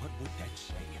this, what would that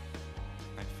say?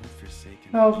 I felt forsaken.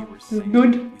 Oh, You were it's safe.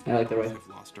 good. I like the right. I've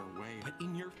lost our way. But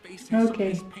in your face, I saw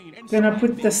Okay. this pain and Gonna put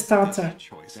striving. the starter.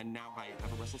 Choice. And now I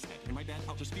have a restless head. And my dad,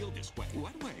 I'll just feel this way.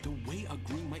 What way? The way a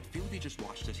groom might feel if he just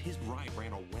watched as his bride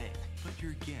ran away. But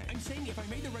you're gay. I'm saying if I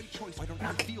made the right choice, why don't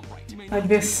I feel right? You may Like not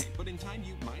this. feel right, but in time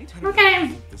you might.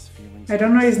 Okay. This feeling's I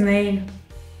don't know his name.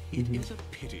 It is a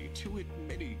pity to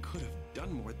admit he could have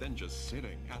done more than just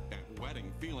sitting at that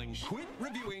wedding feeling. Quit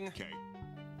reviewing. Okay.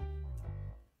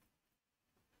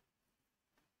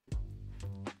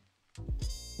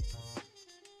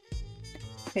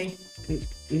 Okay.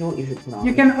 You know what you should put on?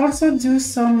 You can also do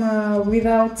some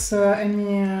without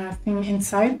anything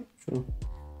inside. Sure.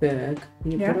 Back.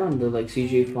 Can you Yeah. put on the like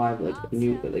CJ5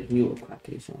 newer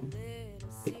cracky song?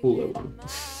 The cooler one.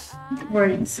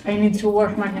 Wait, I need to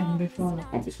wash my hand before.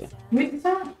 Obviously. Which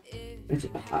song?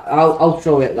 I'll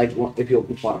show it like if you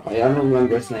open Spotify. I don't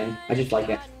remember its name. I just like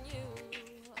it.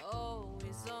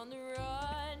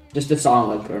 Just the song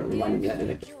like reminded me that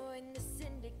it.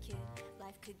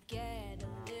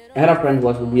 I had a friend who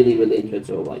was really into it,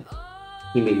 so like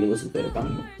he made me listen to it a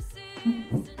bunch.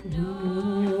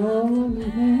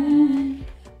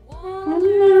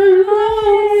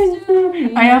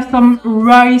 I have some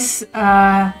rice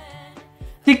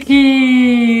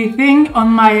sticky thing on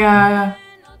my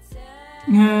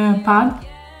pad.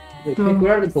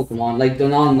 Where are the Pokemon? Like the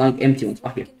non like empty ones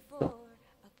back here. So,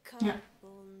 Yeah.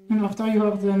 And after you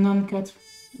have the non-cut.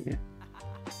 yeah.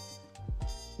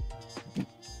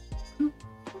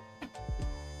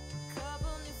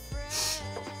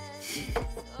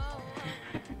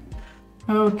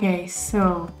 Okay,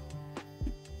 so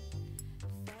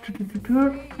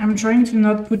I'm trying to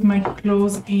not put my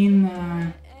clothes in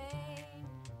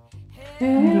the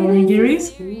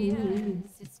onigiris.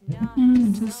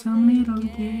 Just a middle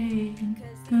day,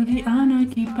 to the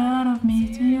anarchy part of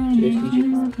me, to your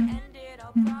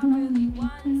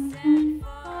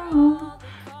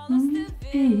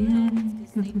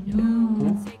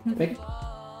Pick.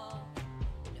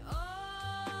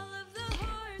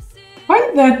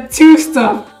 Why the two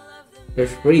stuff? They're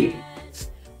free.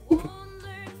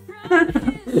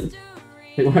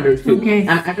 They ordered two. Okay. And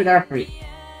after they're free.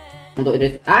 Although it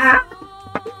is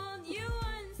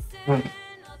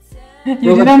You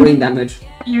Roll up brain didn't. damage.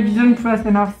 You didn't press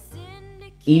enough.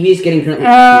 Eevee is getting currently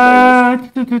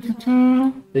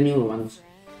the newer ones.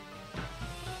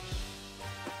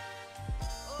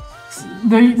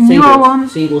 The newer one.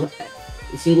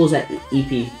 Singles at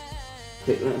EP.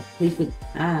 Please put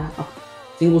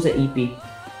singles at EP.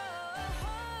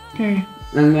 Okay.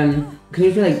 And then can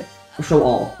you like show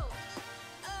all?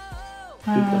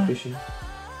 Fishing.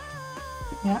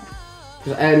 Yeah.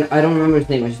 'Cause I don't remember his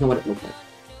name. I just know what it looks like.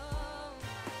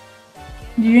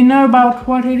 Do you know about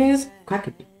what it is?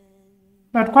 Quackity.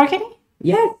 About quacking?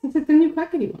 Yes, it's like the new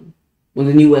Quackity one. Well,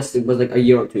 the newest it was like a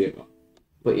year or two ago.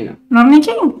 But you know. Lonely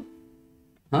King.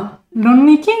 Huh?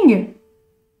 Lonely King.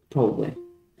 Probably.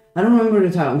 I don't remember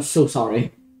the title. I'm so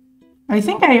sorry. I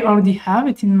think I already have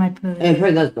it in my playlist. It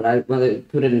probably does, but I put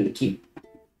it in the queue.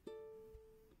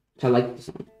 So I like the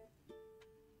song.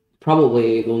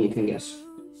 Probably the only thing, guess.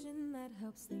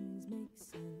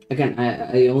 Again,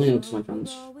 I only know it's my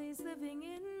friends.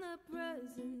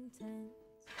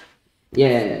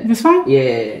 Yeah. This one?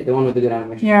 Yeah, the one with the good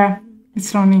animation. Yeah,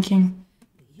 it's Lonely King.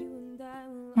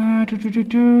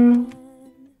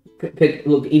 Pick,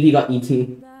 look, Eevee got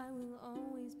eaten.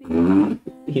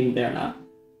 In there now.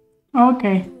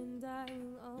 Okay.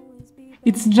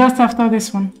 It's just after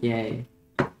this one. Yay.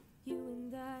 But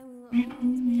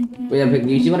yeah, but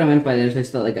you see what I meant by there's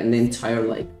just like an entire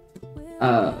like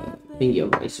thingy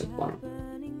of rice at the bottom.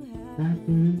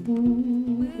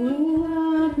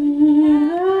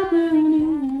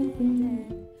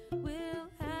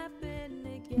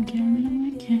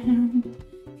 Again.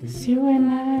 'Cause you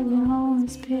and I will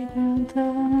always be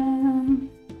together.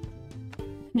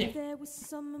 Yeah.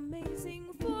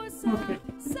 Okay.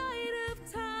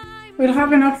 We'll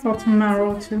have enough for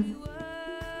tomorrow too.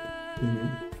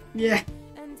 Yeah.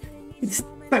 It's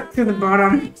stuck to the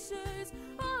bottom.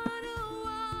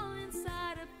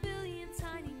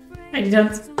 I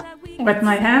didn't wet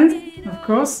my hand, of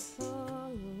course.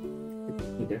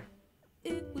 Either.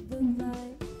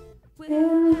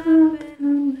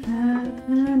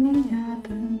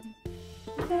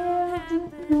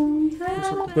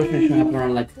 So the question should happen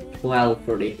around like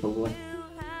 12:30 probably.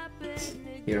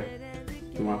 Here.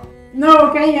 Tomorrow. No,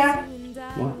 okay, yeah.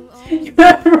 What? You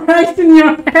have rice in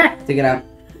your hand. Take it out.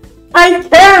 I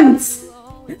can't!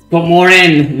 Put more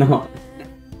in! No.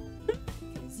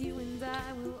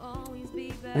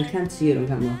 I can't see it on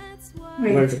camera.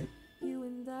 Where is Wait, it?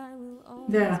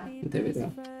 there. There we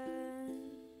go.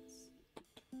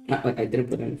 I didn't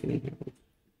put anything in here.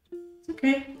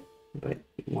 Okay. But I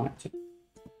wanted to.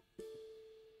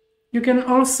 You can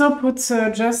also put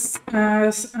just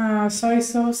soy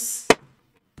sauce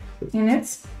in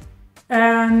it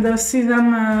and the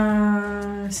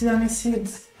sesame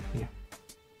seeds. Yeah.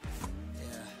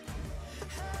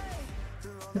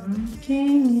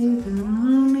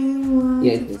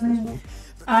 Yeah, it is.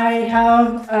 I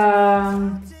have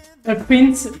a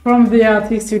print from the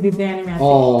artist who did the animation.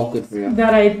 Oh, good for you.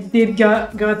 That I did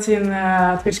got in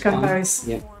TwitchCon Paris.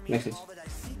 Yeah, makes sense.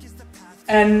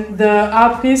 And the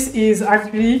art piece is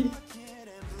actually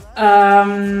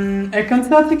a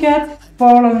concert ticket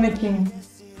for Lonely King.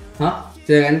 Huh?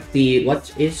 So again, the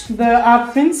what is? The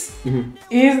art print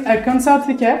is a concert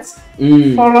ticket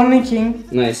Mm. for Lonely King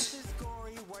Nice.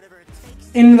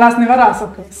 in Las Nevadas,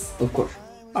 of course. Of course.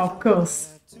 Of course.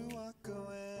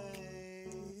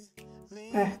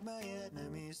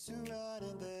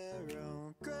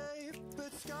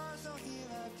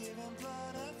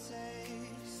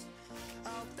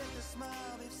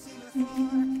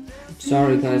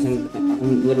 Sorry guys,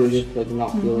 I'm literally just like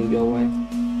not feeling your way.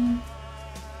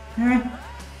 Alright.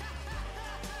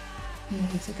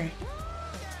 It's okay.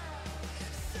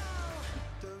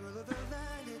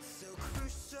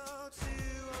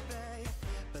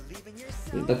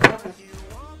 That's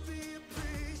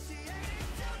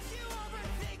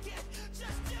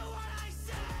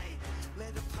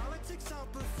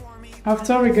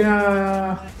After we're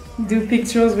gonna do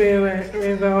pictures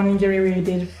with Onigiri we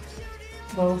did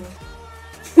both.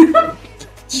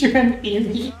 You and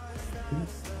Amy.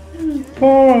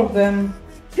 4 of them.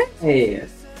 hey.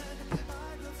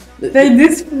 They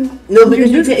did. No,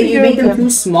 because you figure make them them. too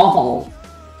small.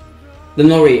 The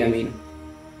nori, I mean.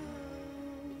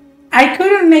 I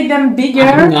couldn't make them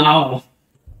bigger. No.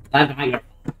 That's not your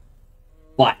fault.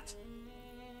 What?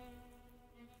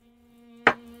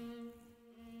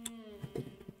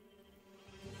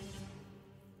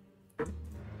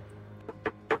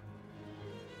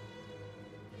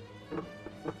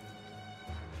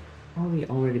 Probably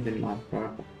already been live for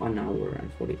 1 hour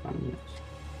and 45 minutes.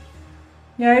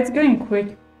 Yeah, it's going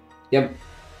quick. Yep.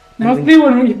 Mostly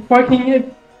when we fucking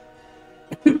it.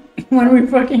 When we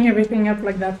fucking everything up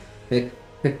like that.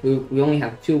 We only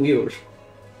have 2 viewers.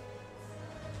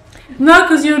 No,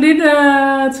 because you did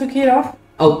took it off.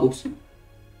 Oh, oops.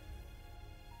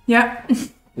 Yeah,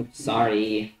 Oops,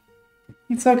 sorry.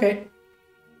 it's okay.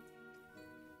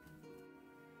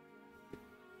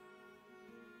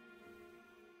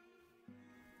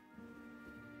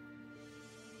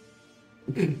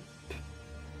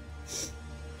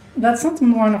 That's not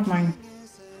one of mine.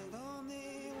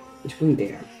 It's from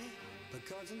there.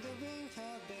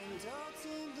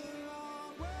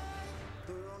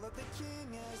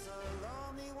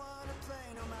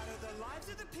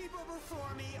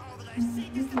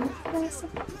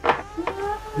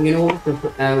 You know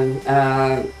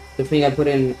the thing I put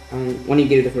in when you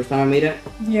get it the first time I made it?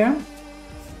 Yeah.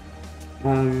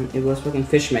 It was fucking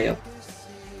fish mayo.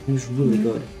 It was really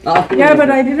good. Oh, Yeah, but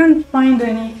I didn't find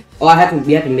any. Oh,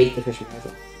 we had to make the fish mayo.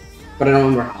 But I don't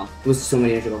remember how. It was so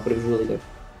many years ago, but it was really good.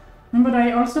 But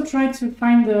I also tried to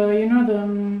find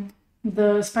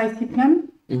the spicy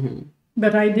plum,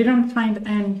 but I didn't find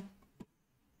any.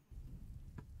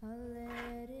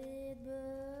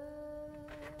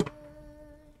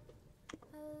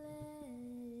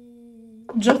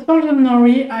 Just for the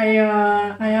nori, I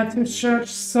had to search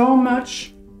so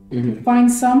much to find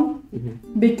some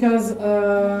because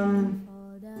the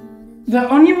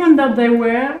only one that they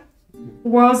were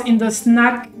was in the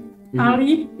snack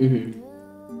alley,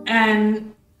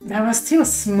 and they were still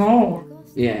small.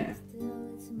 Yeah.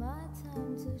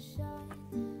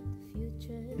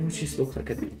 It just looks like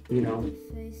a, you know,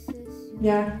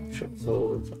 Yeah,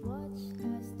 so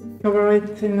cover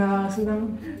it in let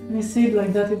me see it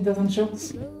like that it doesn't show.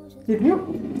 Did you?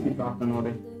 drop the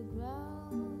nori.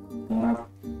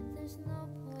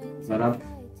 Shut up.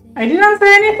 I didn't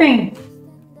say anything.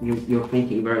 You're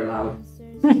thinking very loud.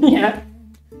 Yeah.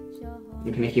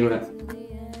 You can hear it.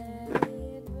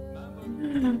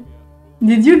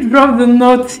 Did you drop the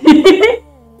note?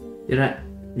 Did I?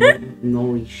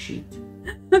 Nori sheet.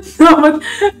 No, but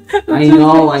I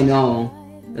know.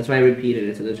 That's why I repeated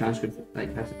it so the transcript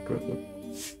like has it correctly.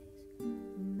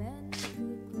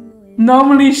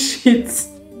 normally shits.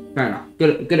 Fair enough.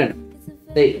 Good enough.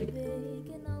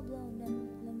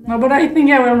 No, but I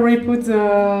think I will re-put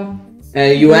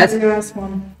US? the US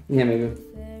one. Yeah, maybe.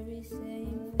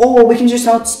 Or we can just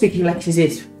start speaking like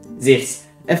this.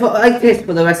 If I like this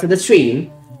for the rest of the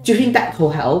stream, do you think that will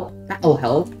help? That will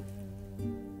help?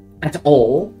 At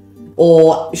all?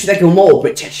 Or should I go more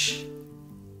British?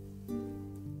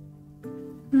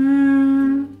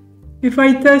 If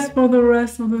I test for the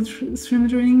rest of the stream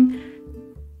during...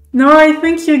 No, I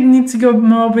think you need to go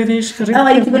more British. Oh,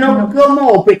 I need to go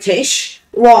more British.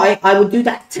 Right, I will do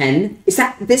that 10. Is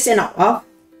this enough?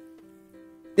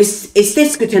 Is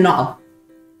this good enough?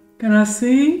 Can I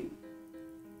see?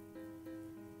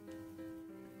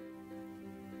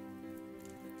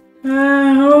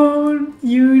 Oh,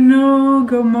 you know,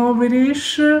 go more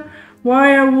British.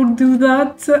 Why I would do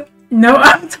that? No,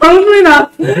 I'm totally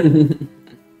not.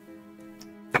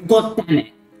 God damn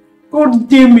it. God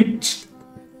damn it.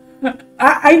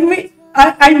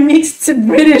 I mixed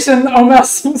British and Homer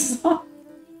Simpson.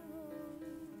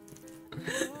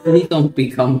 Please don't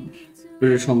become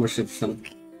British Homer Simpson.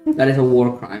 That is a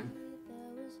war crime.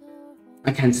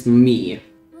 Against me.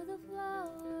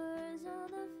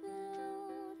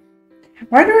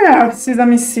 Why do I have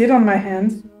sesame seed on my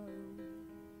hand?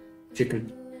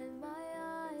 Chicken.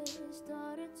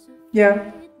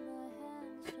 Yeah.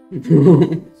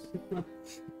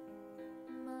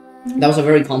 That was a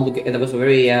very complicated, that was a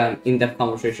very in-depth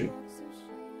conversation.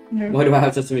 Yeah. Why do I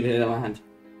have sesame seed on my hand?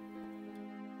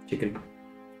 Chicken.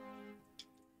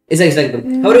 It's like,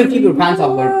 how do you keep your pants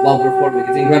off while performing?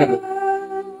 It's incredible.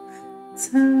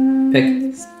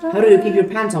 Pick. How do you keep your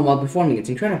pants on while performing? It's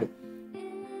incredible.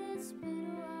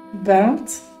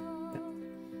 Belt.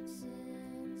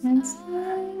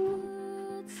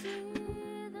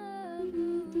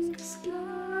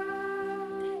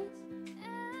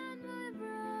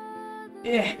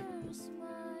 Yeah.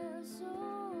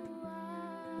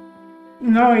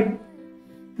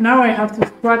 Now I have to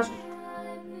scratch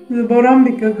the bottom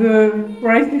because the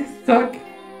rice is stuck.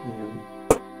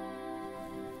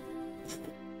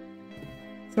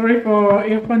 Sorry for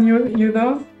earphone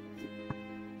users.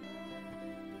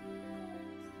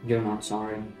 You're not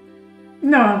sorry.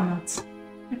 No, I'm not.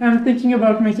 I'm thinking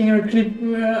about making a clip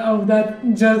of that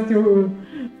just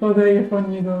for the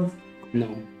earphone users. No.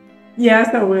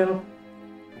 Yes, I will.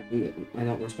 I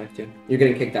don't respect you. You're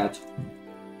getting kicked out.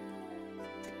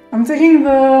 I'm taking the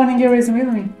Onigiri with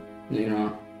me. No, you're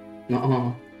not.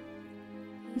 No.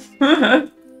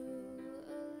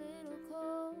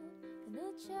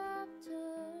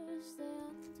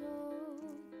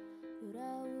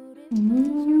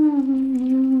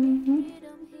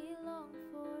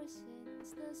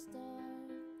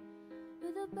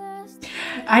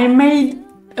 I made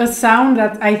a sound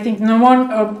that I think no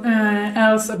one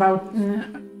else about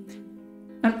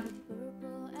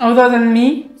other than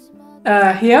me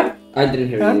here. I didn't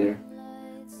hear it either.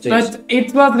 But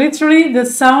it was literally the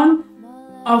sound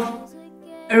of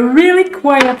a really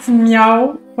quiet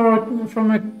meow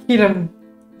from a kitten.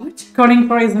 What? Calling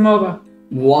for his mother.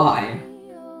 Why?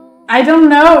 I don't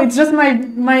know, it's just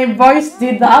my voice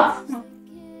did that.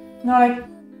 No, like...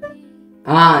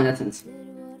 Ah, in that sense.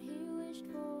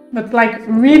 But like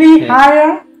really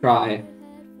higher. Cry.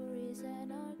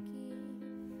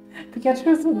 Pikachu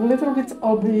is a little bit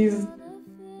obese.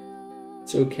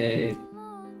 It's okay.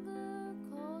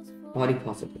 Body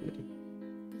possibility.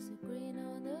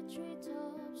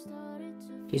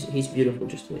 He's beautiful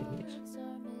just the way he is.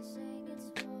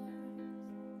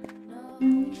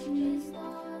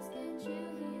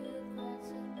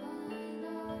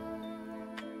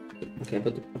 Okay,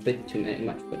 but a bit too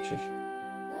much pictures.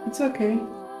 It's okay.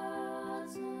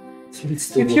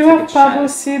 If you have pavo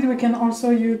seed, we can also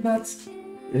use that.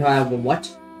 If I have what?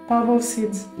 Pavo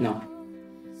seeds. No.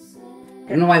 I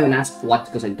don't know why I even asked what,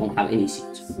 because I don't have any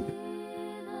seeds.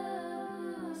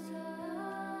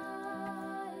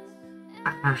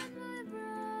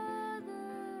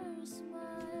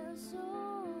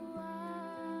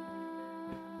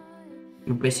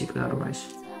 We're basically out of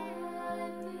rice.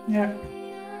 Yeah.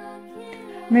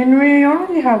 I mean, we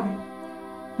already have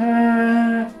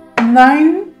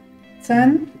 9,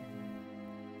 10.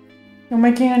 We're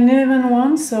making an even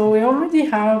one, so we already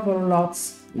have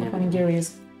lots of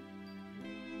onigiris.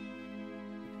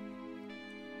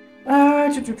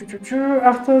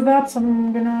 After that,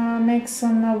 I'm gonna make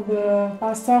some of the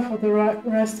pasta for the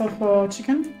rest of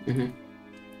chicken.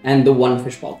 And the one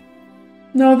fish ball.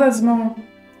 No, that's more.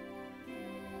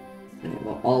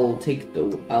 Well, I'll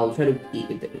try to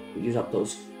use up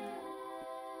those.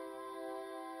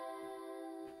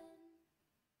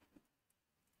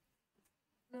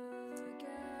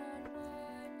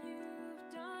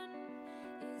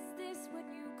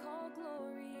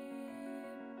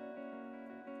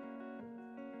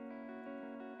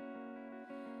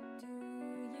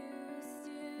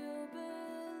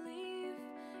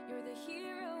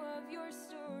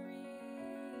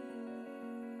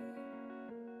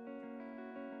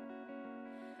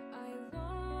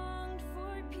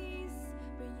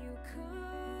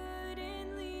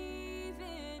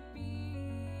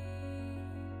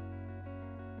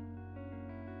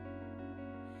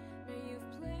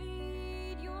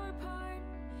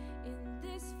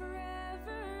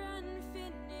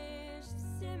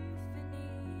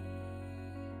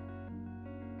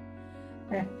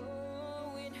 Okay.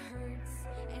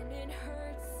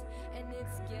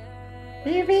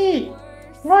 Evie!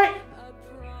 What?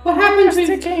 What happened to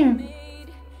sticking?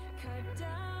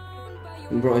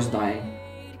 Bro is dying.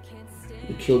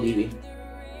 You killed Evie.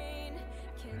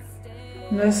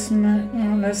 Less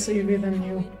Evie than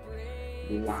you.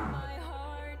 Wow.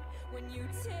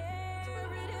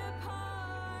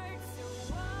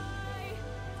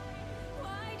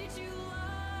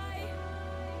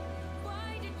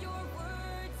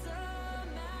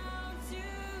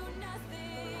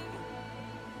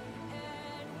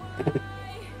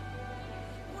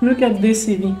 Look at this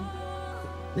Evie.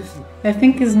 I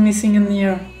think he's missing an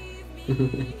ear.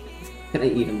 Can I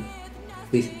eat him?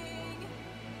 Please.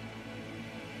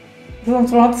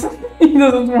 Doesn't want. He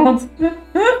doesn't want.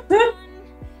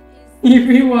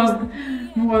 Evie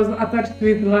was attached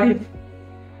with life.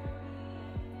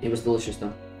 It was delicious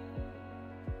though.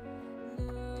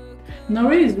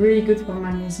 Nori is really good for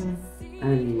magnesium. I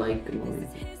like nori.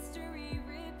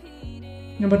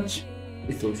 No, but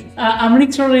It's delicious. I'm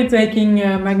literally taking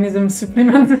magnesium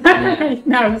supplements right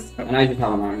now. So. And I just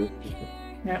have a nori.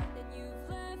 Yeah.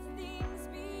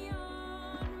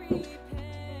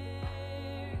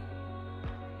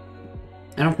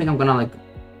 I don't think I'm gonna like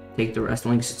take the rest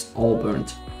only because it's all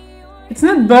burnt. It's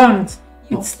not burnt.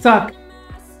 It's stuck.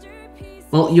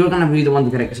 Well, you're gonna be the one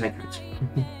to get it because I can't.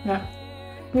 Yeah.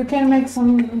 You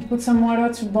can put some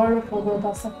water to boil for the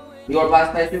pasta. Your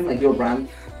pasta, I assume, like your brand.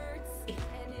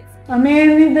 I mean,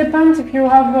 it depends. If you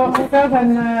have water,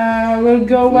 then will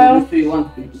go well. Which do you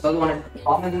want? The other one is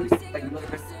almond, like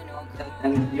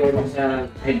and yours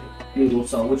is usual.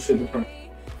 So which should you prefer?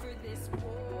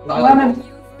 Lemon.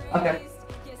 Okay.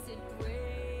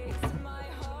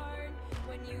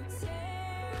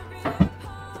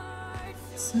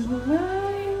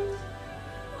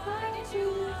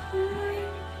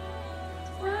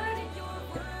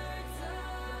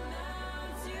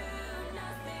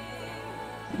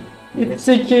 It's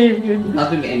okay.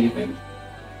 Not doing anything.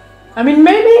 I mean,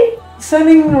 maybe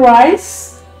sending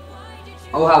rice.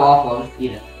 Oh, how awful! I'll just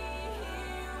eat it.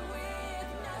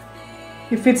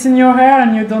 If it's in your hair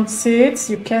and you don't see it,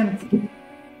 you can't.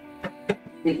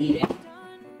 Then eat it.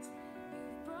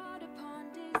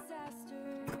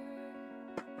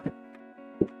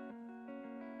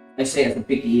 I say as a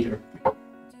picky eater.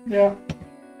 Yeah.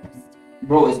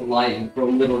 Bro is lying. Bro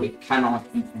literally cannot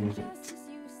eat anything.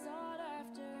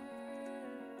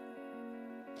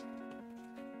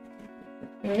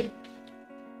 Okay.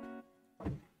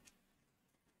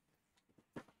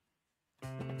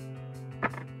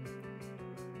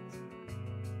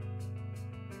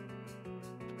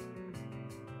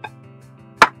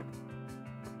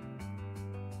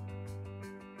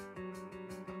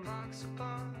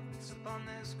 Upon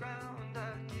this ground,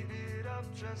 I give it up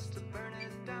just to burn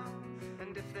it down.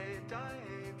 And if they die,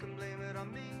 you can blame it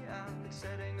on me. I've been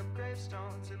setting up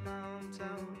gravestones in my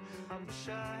hometown. I wish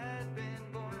I had been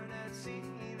born at sea,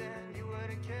 then you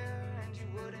wouldn't care and you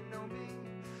wouldn't know me.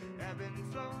 Ebb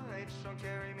and flow, they just don't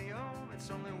carry me home. It's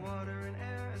only water and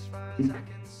air as far as I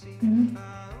can see.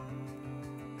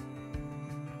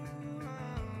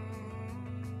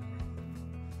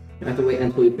 I have to wait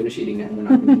until you finish eating it and we're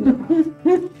not going to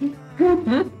do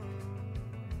that.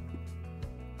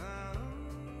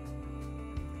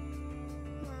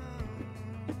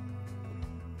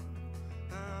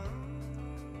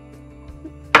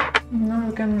 No,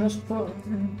 you can just put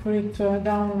it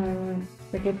down and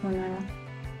take it when I...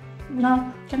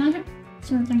 No, can I have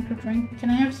something to drink?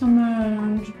 Can I have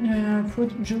some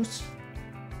fruit juice?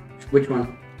 Which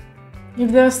one?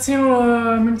 If there's still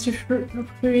multi-fruit,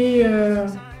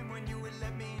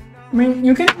 I mean,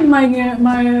 you can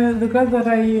have the glass that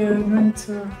I drank.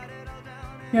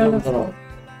 Yeah, No, that's no. all.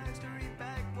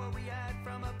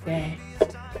 Yeah.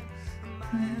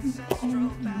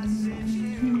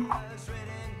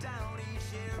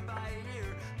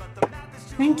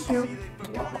 Thank you.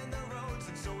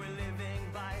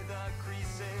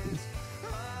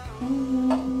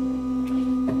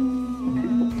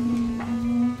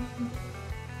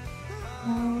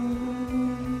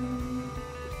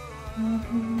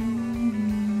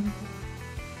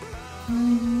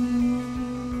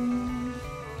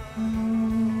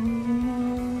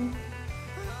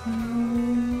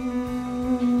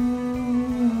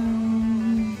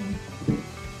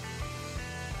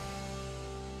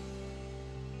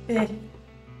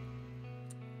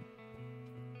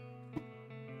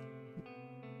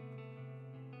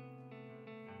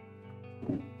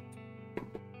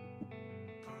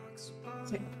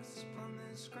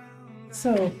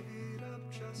 So,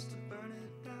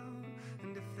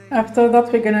 after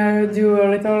that we're gonna do a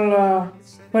little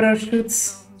photo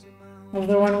shoots of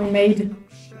the one we made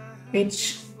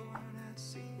each.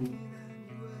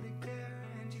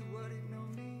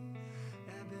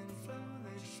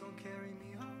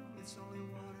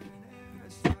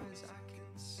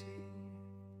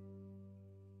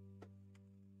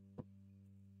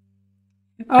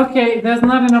 Okay, there's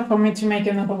not enough for me to make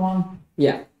another one.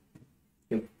 Yeah.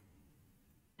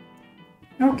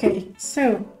 Okay,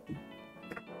 so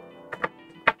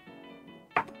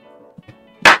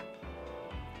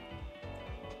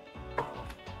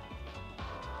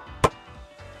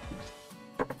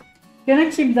can I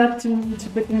keep that to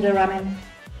put in the ramen?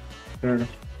 Sure.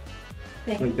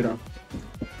 Thank Take it off.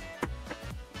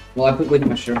 Well, I put with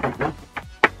my shirt. Okay.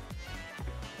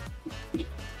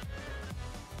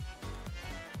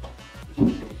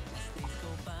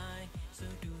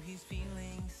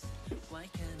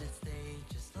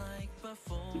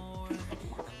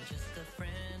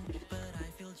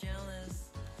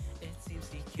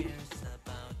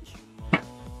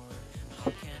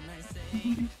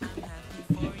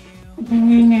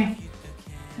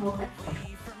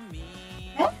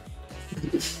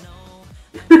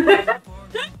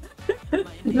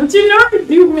 Don't you know I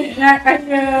do make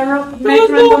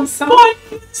random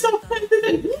songs?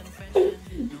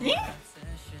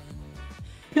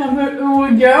 I'm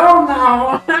a girl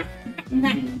now.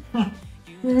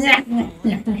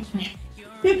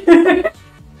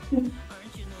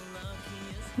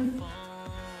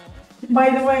 By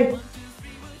the way,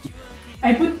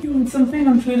 I put something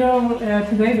on Twitter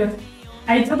today that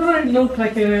I totally look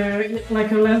like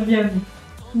a lesbian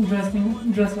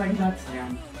dressed like that.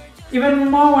 Yeah.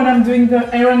 Even more when I'm doing the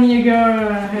Aaron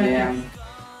Yeager haircut. Yeah.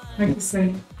 Like to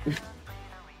say.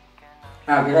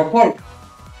 Girl Pork.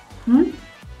 Hmm?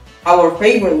 Our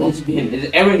favorite lesbian is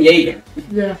Aaron Yeager.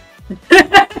 Yeah.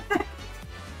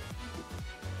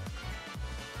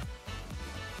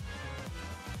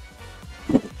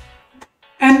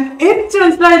 And it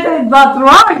translated that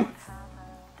right.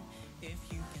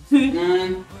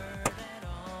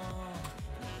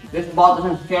 This bot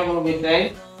doesn't care what we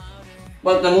say,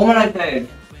 but the moment I say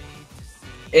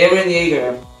Aaron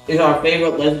Yeager is our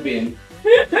favorite lesbian,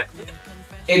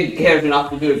 it cares enough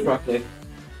to do it correctly.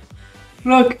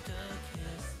 Look.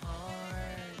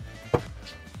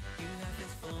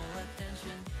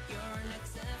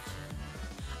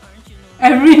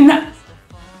 Every night.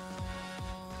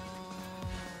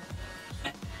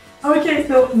 Okay,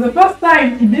 so the first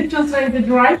time he did translate it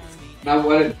right. Now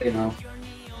what did they know?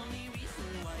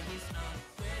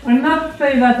 I'll not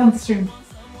say that on stream.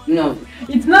 No.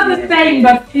 It's not the same,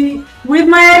 but with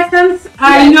my accents,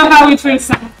 I know how it will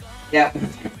sound. Yeah.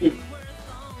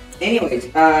 Anyways,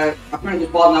 apparently this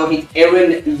bot now he's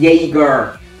Aaron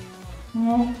Yeager.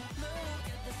 Oh.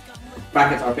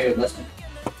 Brackets our favorite lesbian.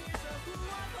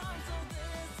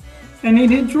 And he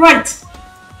did right.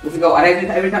 Let's go. And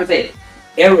every time I say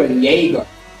Aaron Yeager,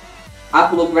 I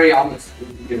have to look very honest with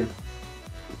the computer.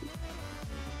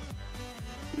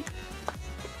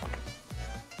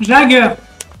 Jagger.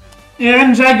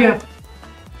 Aaron Jagger.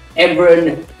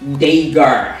 Aaron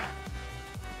Yeager.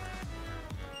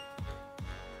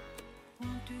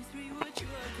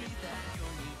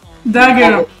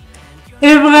 Dagger.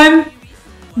 Aaron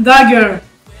Dagger.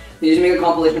 You just make a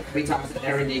compilation every time I said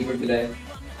Aaron Yeager today.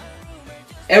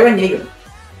 Aaron Yeager.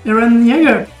 Aaron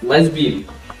Yeager. Lesbian.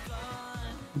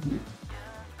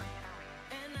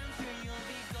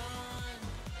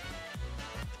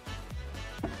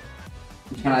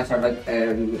 Can I start like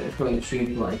showing the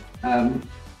stream to like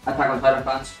Attack on Titan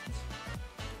fans?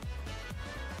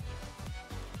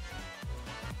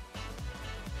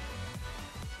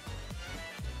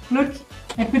 Look,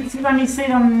 I put Sylvanie Said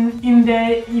in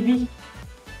the EV.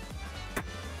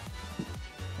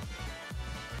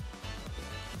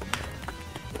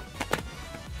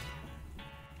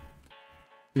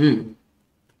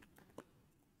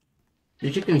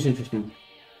 The chicken is interesting.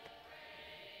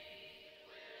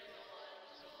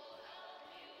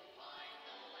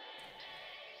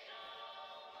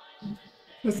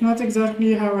 That's not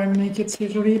exactly how I make it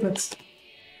usually, but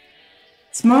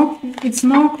it's more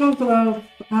close to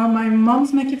how my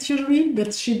mom's make it usually,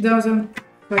 but she doesn't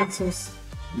like sauce.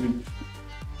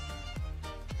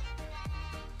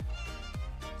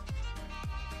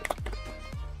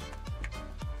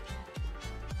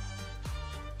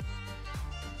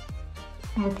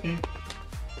 Okay,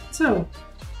 so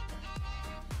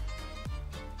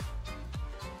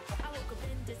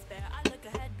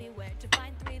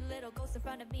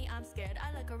I'm scared.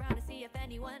 I look around to see if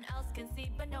anyone else can see,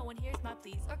 but no one hears my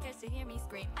pleas or cares to hear me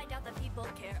scream. I doubt that people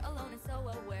care, alone and so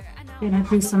aware. And now gonna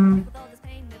do some with all this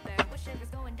pain to bear, with shivers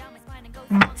going down my spine and goes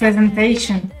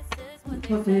presentation.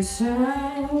 This is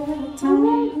what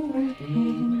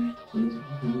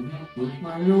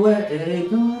away.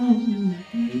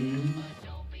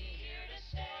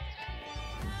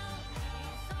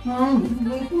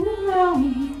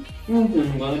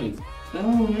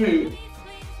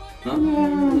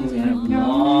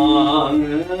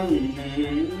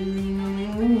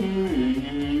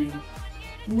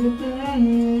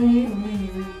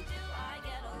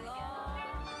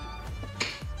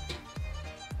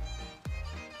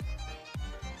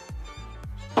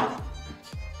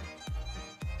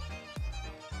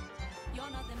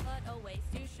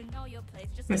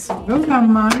 Yes, those are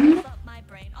mine.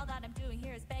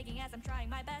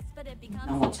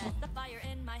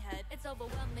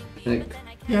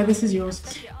 Yeah, this is yours.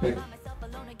 I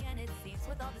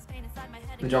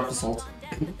dropped the salt.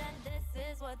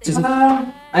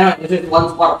 Uh, I know, it's just one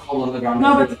spot of salt on the ground.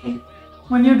 No, but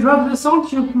when you drop the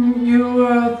salt, you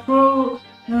throw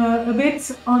a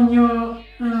bit on your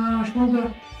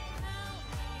shoulder.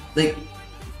 Like,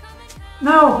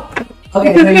 No,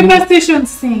 okay, it's a superstition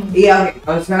thing. yeah, okay.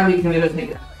 I was gonna be confused.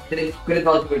 Couldn't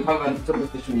tell if we were talking about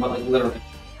superstition, but like literally.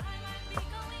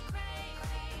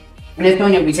 In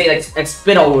Estonia, we say like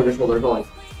spit all over the shoulder, but like,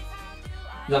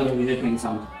 that we just make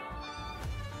sound.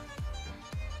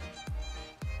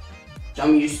 So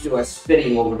I'm used to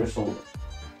spitting over the shoulder.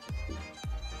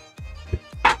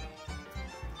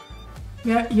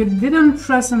 Yeah, you didn't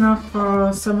press enough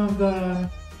for some of the.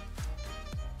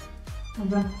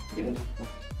 Yeah.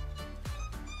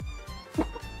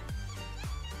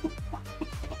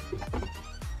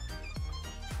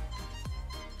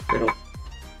 Pero.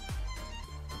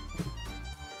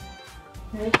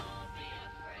 Okay.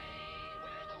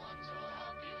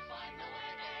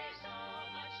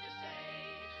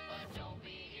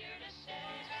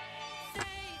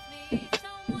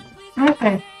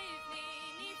 Okay.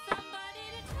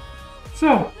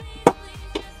 So.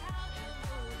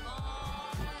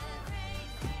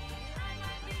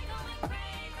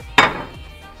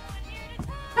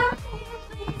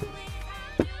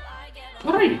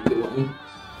 What are you doing?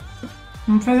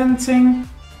 I'm presenting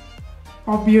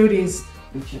our beauties.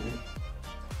 Okay.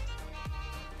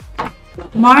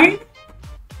 Mine,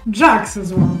 Jack's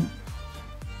as well.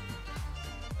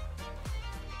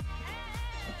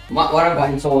 One of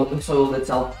mine soiled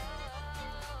itself.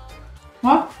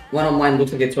 What? One of mine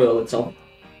looks like it soiled itself.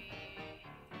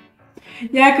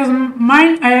 Yeah, because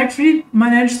mine, I actually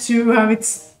managed to have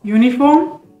its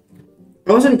uniform.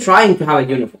 I wasn't trying to have a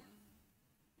uniform.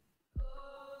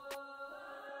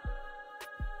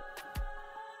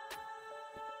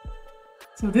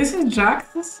 So this is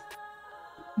Jack's.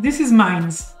 This is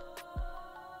mine's.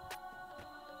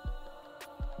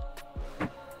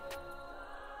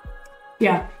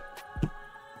 Yeah.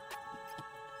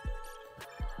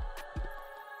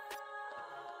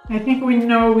 I think we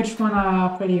know which one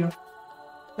are prettier.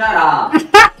 Shut up!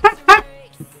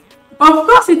 Of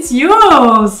course it's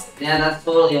yours! Yeah, that's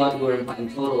totally what you were implying,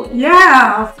 totally.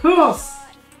 Yeah, of course!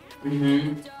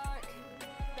 Mm-hmm.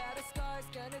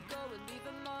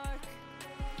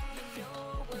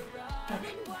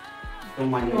 Don't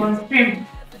mind Go on stream.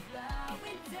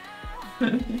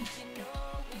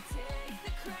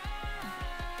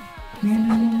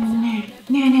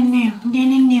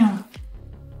 No.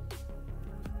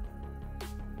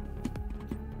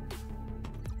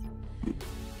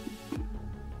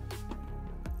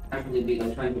 Actually, be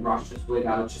like trying to brush this wig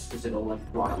out just because it'll like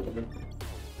rot a little bit.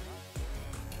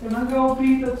 Can I go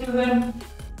Peter to them?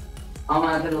 I'm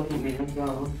gonna look at me as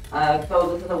well.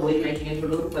 So this is a wig making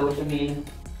interlude, by which I mean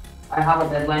I have a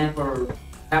deadline for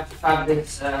after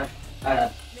fabrics.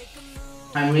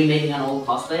 I'm remaking an old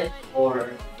cosplay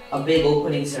or a big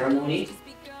opening ceremony,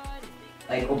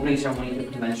 like opening ceremony to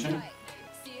the convention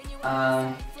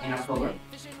in October.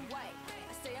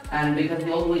 And because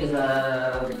the old wig is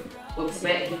a looks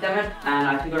bit damage, and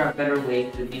I figured out a better way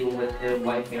to deal with the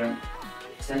white hair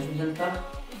extensions and stuff.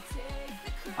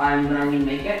 I'm gonna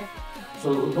remake it.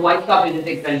 So the white stuff is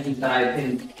the extensions that I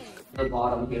pinned the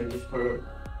bottom here just for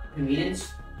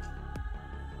convenience.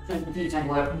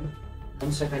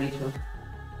 One sec, I need to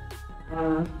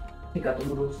pick up the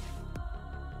noodles.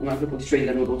 I'm not gonna put straight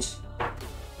the noodles.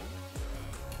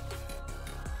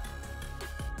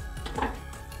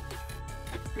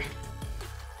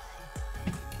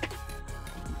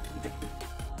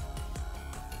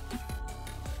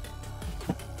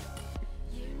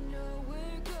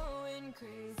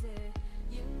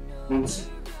 Once.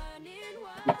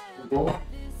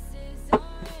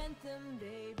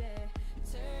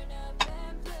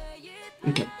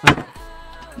 Okay.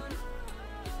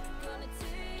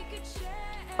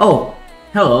 Oh,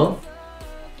 hello.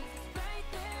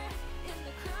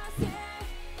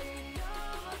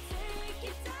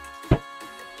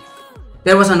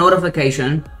 There was a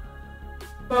notification.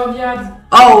 Oh, yeah.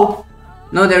 Oh!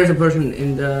 No, there is a person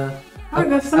in the... Oh,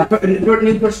 that's a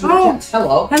new person. Oh.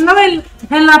 Hello.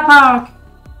 Hello, Park.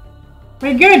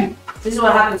 We're good. This is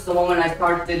what happens the moment I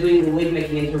start doing the wig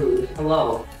making interlude.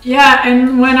 Hello. Yeah,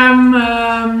 and when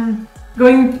I'm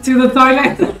going to the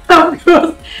toilet, of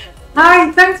course. Hi,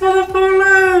 thanks for the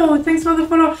follow. Thanks for the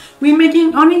follow. We're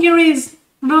making onigiris.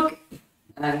 Look.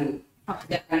 And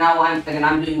now I'm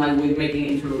doing my wig making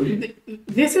interlude.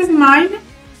 This is mine.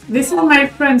 This is my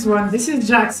friend's one. This is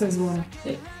Jax's one.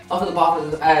 Yeah. Also the box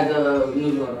is the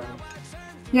newsletter.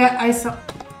 Yeah, I saw.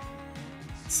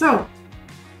 So.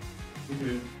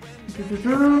 And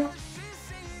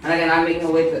again, I'm making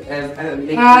a wig.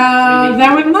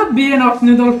 There will not be enough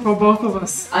noodle for both of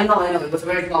us. I know. It was a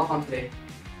very small quantity.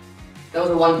 That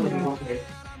was a wonderful quantity.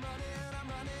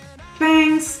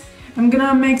 Thanks. I'm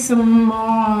gonna make some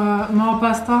more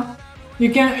pasta. You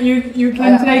can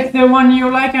take the one you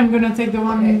like. I'm gonna take the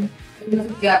one. Okay.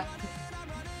 Yeah.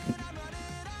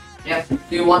 Yeah. Do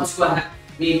you want to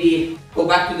maybe go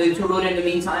back to the interlude in the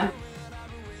meantime?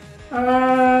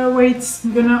 Wait.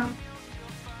 I'm gonna.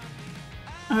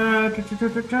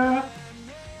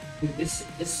 This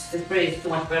spray is too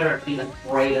much better at being like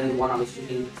spray than the one I was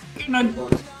shooting.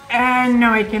 No,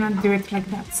 I cannot do it like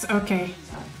that. Okay.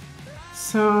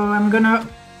 So I'm gonna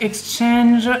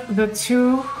exchange the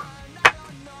two.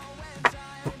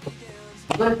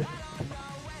 Good.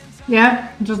 Yeah,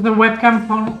 just the webcam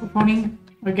phoning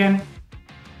again.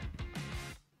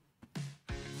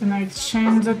 Gonna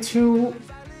exchange the two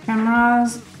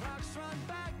cameras.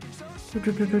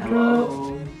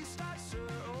 Hello.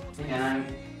 And I'm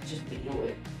just thinking of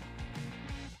it.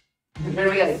 Then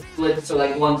we get split, so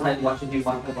like one side watching you,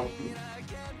 one side watching you.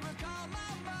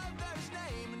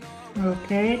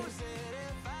 Okay.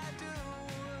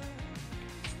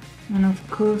 And of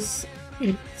course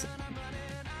it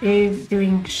is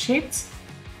doing shit.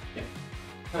 Yeah.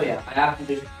 Oh yeah, I have to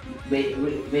just make a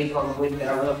wig that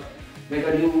I will make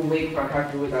a new wig for a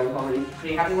character wig I was already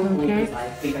pretty happy with, because I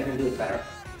think I can do it better.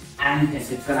 And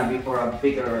it's gonna be for a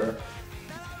bigger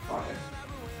project.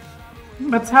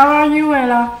 But how are you,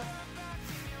 Ella?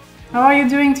 How are you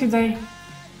doing today?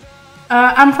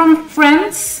 I'm from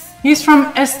France. He's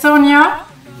from Estonia,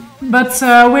 but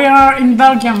we are in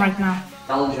Belgium right now.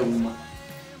 Belgium.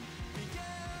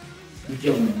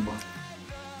 Belgium.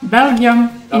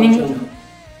 Belgium.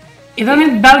 Isn't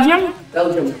it Belgium?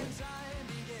 Belgium.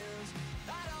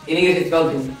 In English, it's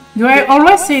Belgium. Do I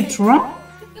always say it wrong?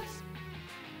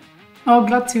 Oh,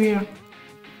 glad to hear.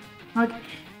 Okay.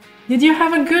 Did you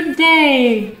have a good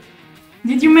day?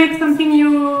 Did you make something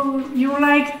you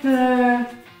liked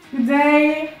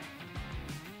today?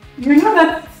 You know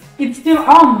that it's still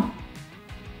on.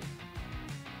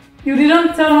 You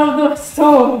didn't turn off the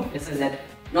stove. This is it.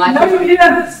 No, I No, you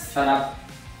didn't. Shut up.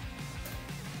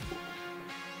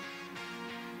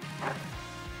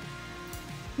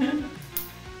 You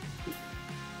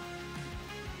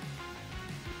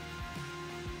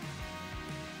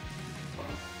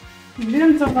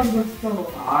didn't turn off the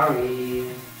stove.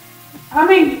 Sorry. I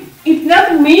mean, it's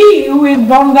not me who will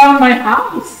burn down my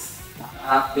house.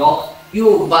 But you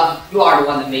are the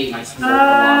one that made my smoke.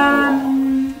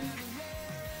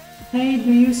 Hey,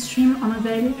 do you stream on a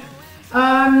daily?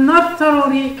 Not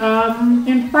totally.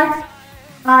 In fact,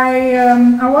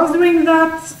 I was doing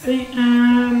that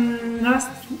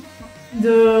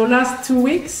the last 2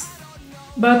 weeks,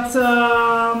 but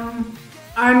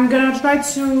I'm gonna try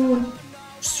to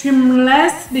stream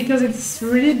less because it's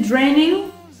really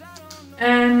draining,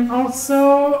 and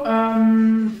also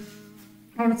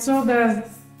there's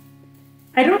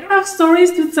I don't have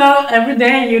stories to tell every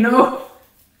day, you know.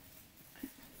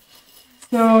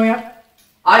 So yeah.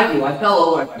 I do. I fell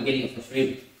over at the beginning of the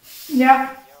stream.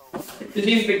 Yeah. The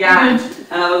stream began,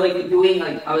 and I was like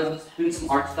I was doing some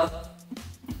art stuff. I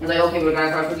was like, okay, we're gonna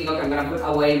start cooking. Okay, I'm gonna put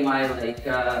away my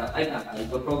iPad, like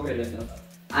GoPro and stuff.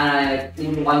 And I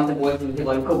even one step away from the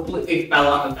table, I completely fell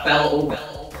off and fell over.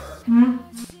 Mm.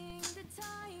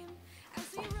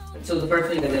 So the first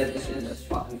thing I did is just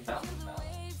fucking fell.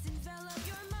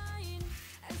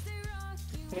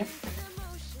 Yeah.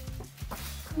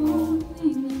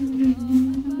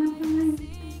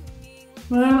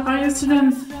 Well, are you a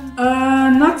student?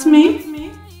 Not me.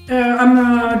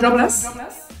 I'm jobless.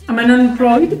 I'm an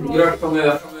unemployed. You're from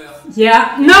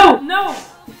Yeah. No.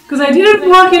 Because I didn't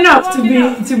work enough to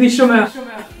be chômeur.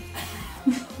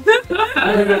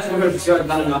 I think that's because you're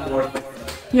not enough work.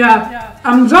 Yeah.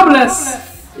 I'm jobless,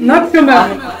 not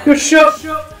chômeur. Because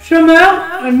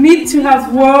chômeur need to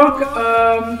have work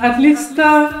at least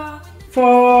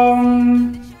for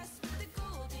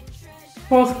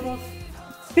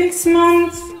 6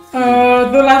 months,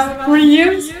 the last 3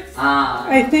 years,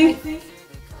 I think.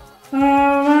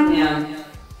 Yeah.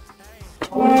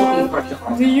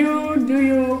 Do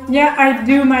you? Yeah, I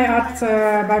do my art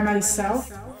by myself.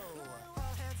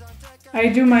 I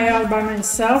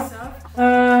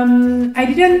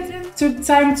didn't took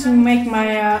time to make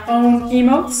my own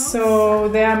emotes, so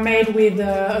they are made with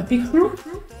a picture.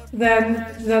 Then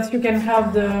that you can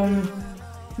have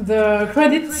the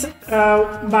credits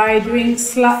by doing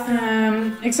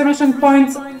exclamation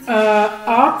point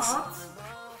art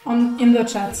in the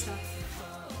chat.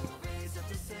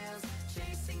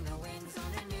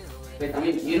 Wait, I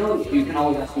mean, you know, you can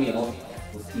always ask me about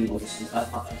emotes.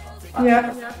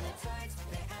 Yeah.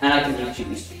 And I can reach you.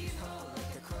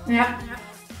 Yeah.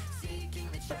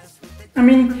 I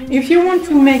mean, if you want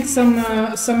to make some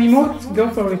emotes, go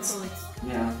for it.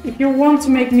 Yeah. If you want to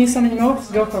make me some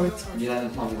emotes, go for it. You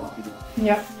haven't told me what to do.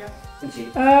 Yeah. Okay.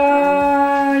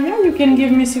 Yeah, you can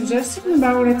give me suggestions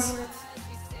about it.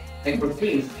 Like for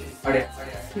free? Are they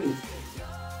free?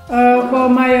 For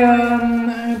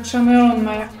my channel on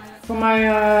my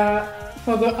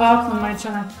for the art on my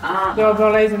channel, the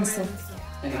overlays and stuff.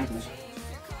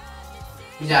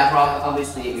 Yeah,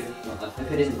 obviously,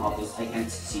 if it isn't obvious, I can't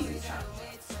see the chat.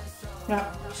 Yeah.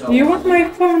 So, Do you want my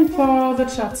phone for the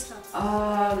chat?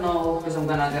 No, because I'm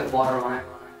gonna get water on it.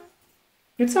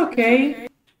 It's okay.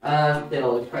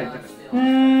 Still, it's right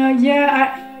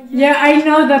Yeah, I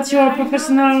know that you're a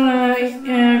professional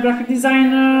graphic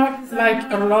designer,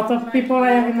 like a lot of people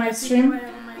I have in my stream.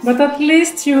 But at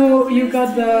least you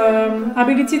got the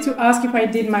ability to ask if I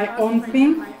did my own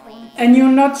thing, and you're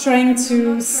not trying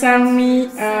to sell me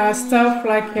stuff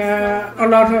like a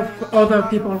lot of other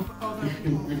people.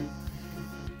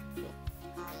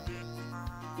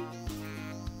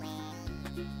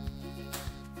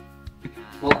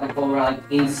 Well, people were like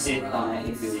insist on it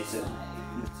if you listen.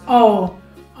 Oh,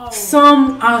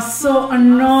 some are so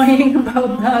annoying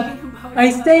about that. I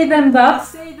say them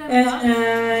that,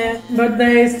 but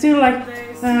they still like,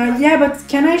 yeah, but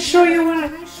can I show you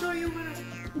what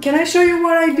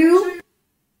I do?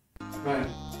 Right.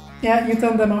 Yeah, you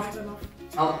turn them off.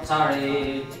 Oh,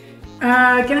 sorry.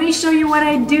 Can I show you what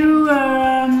I do?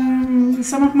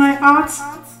 Some of my art?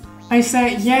 I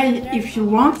say, yeah, if you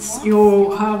want,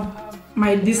 you have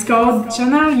my Discord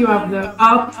channel, you have the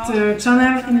art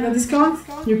channel in the Discord.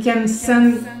 You can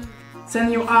send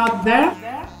your art there.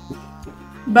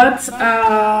 But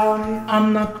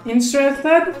I'm not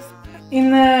interested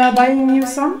in buying you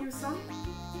some.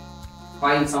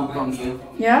 Buying some from you.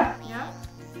 Yeah.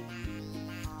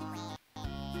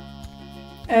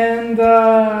 And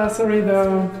sorry,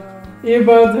 the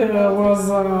earbud was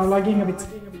lagging a bit.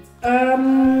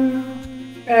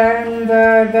 And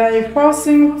they're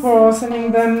forcing for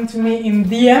sending them to me in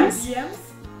DMs.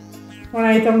 When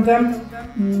I tell them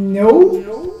no.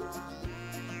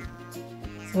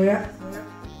 So yeah.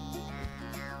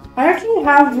 I actually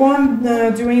have one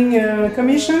doing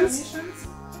commissions.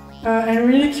 And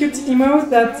really cute emote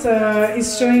that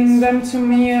is showing them to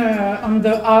me on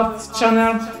the art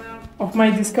channel of my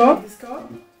Discord.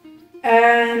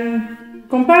 And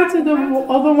compared to the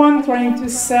other one trying to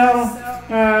sell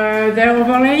their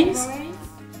overlays,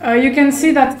 you can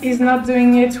see that he's not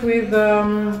doing it with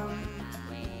the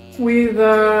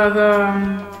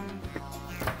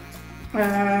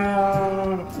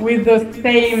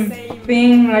same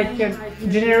thing, like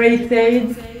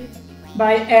generated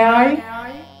by AI.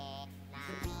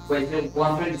 Wait,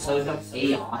 one trying to sell it as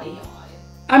AI?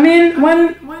 I mean,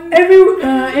 when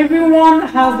everyone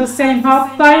has the same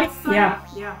art style, yeah.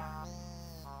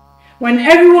 When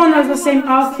everyone has the same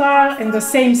art style and the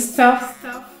same stuff,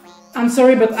 I'm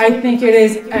sorry, but I think it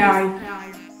is AI.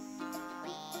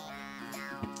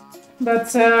 But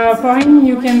for him,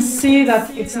 you can see that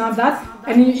it's not that,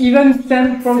 and he even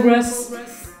sent progress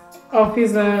of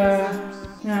his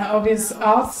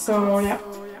art. So yeah,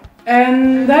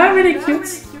 and they're really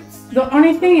cute. The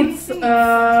only thing it's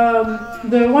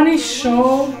the one he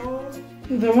showed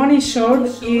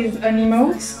is an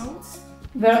emote.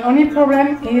 The only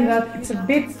problem is that it's a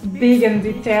bit big and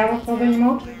detailed for the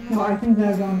emote. No, I think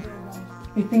they're gone.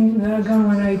 I think they're gone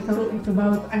when I thought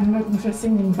about I'm not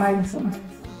interested in buying some.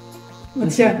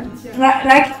 But yeah,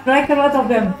 like a lot of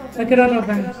them. Like a lot of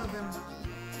them.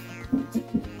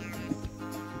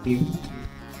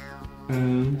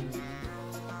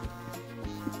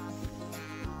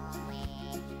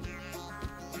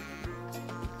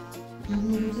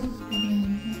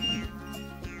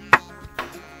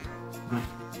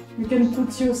 You can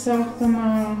put yourself some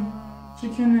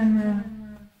chicken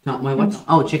and... No, my what?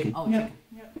 Oh, chicken. Yeah.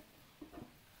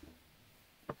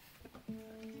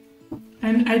 I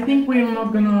And I think we're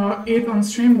not gonna eat on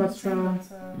stream, but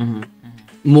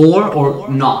More or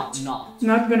not?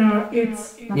 not gonna eat.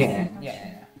 Yeah.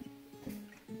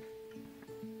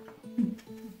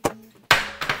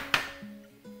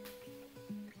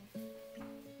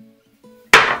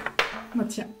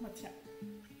 But yeah.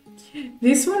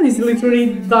 This one is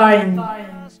literally dying.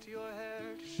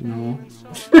 No.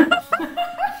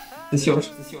 This yours.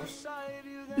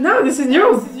 No, this is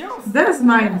yours. That's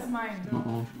mine.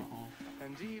 Uh-oh.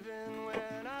 And even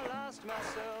when I lost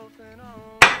myself in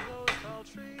all those tall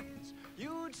trees,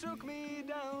 you took me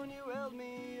down, you held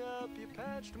me up, you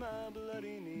patched my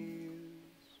bloody knees.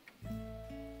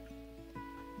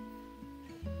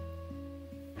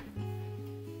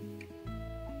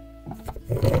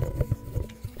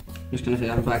 Just gonna say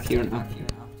I'm back here now.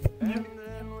 And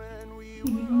then when we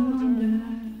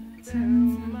walked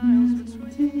 10 miles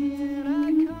between,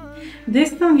 This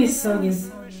song is so good.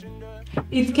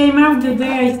 It came out the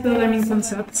day I saw them in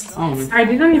concert. Oh. I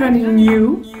didn't even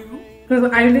knew because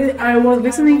I was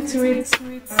listening to it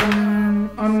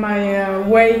on my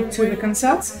way to the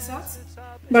concert,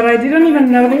 but I didn't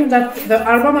even know that the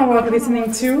album I was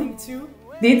listening to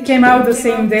did came out the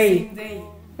same day,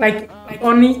 like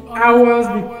only hours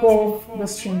before the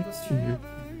stream,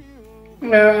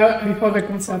 before the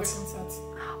concert,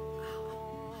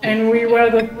 and we were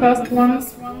the first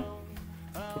ones.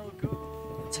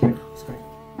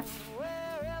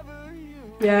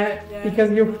 Yeah, because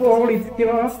your fall is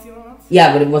still off.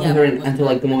 Yeah, but it wasn't heard until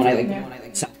like the moment I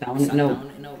like sat down. No,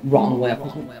 wrong way.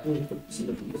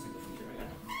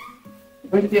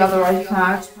 Where's the other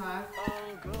iPad?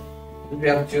 We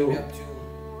have two.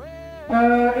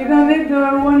 Isn't it the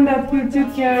one that you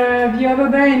took the other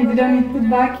day and didn't put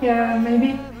back,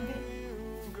 maybe?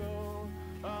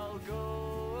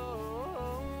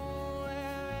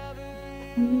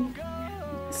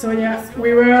 So yeah,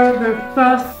 we were the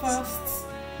first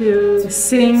to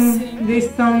sing these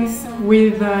songs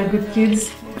with the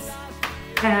kids.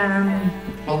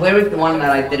 Well, where is the one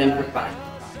that I didn't put back?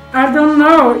 I don't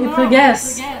know, it's a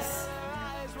guess.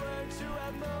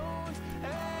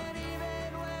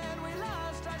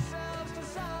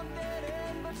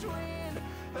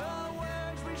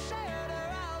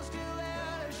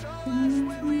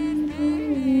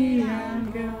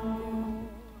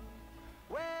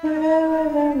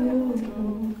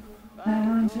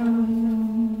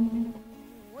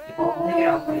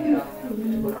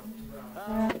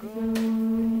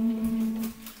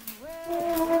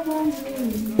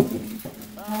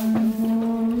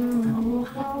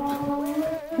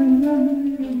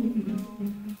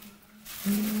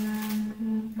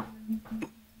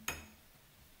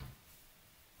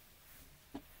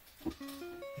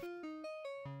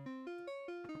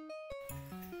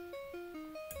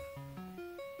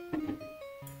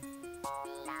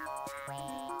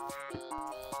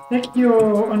 Take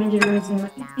your onigiris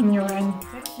in your hand.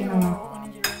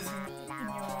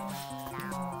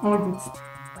 All good.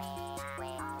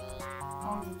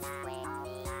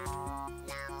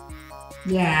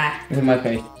 Yeah. Look at my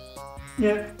face.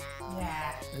 Yeah.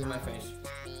 Look at my face.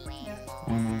 Yeah.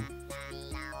 Oh no.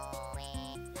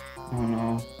 Oh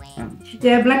no.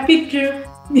 Yeah, black picture.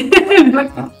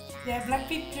 Black. Yeah, black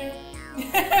picture.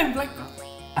 Black.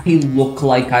 I look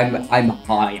like I'm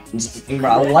high on something,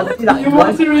 bro. What did I? You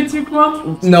want to retake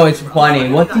one? No, it's funny.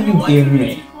 What did you give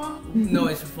me? No,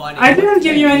 it's funny. I didn't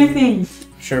give you anything.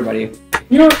 Sure, buddy.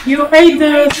 You ate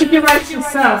the sticky rice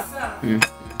yourself.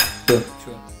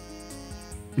 Sure.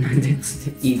 I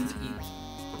didn't eat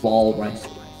ball rice.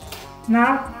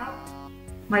 Now,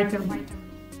 my turn. My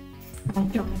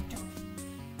turn.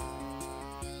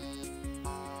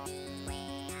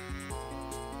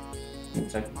 One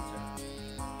second.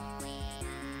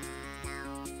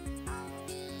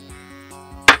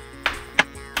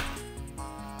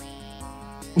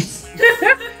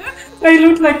 I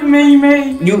look like Mei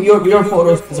Mei. Your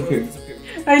photos disappeared.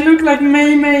 I look like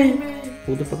Mei Mei.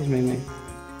 Who the fuck is Mei Mei?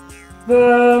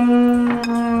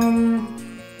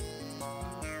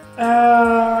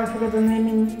 I forgot the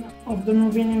name of the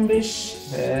movie in English.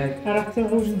 Caractère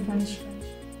rouge in French.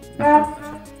 No.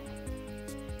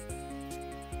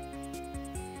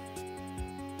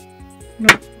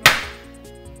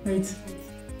 Wait.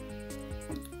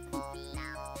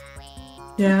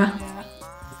 Yeah.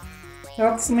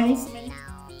 That's me.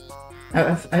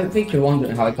 I think you're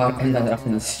wondering how I ended up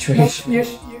in this situation.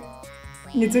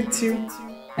 You took two.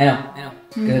 I know.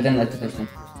 Because I didn't like the first one.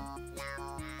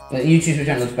 But you choose which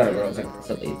one looks better, bro. I was like,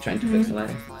 subtly trying to fix the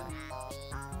lighting.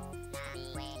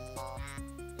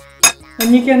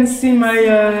 And you can see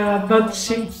my butt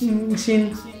chin.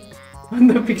 on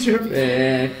the picture.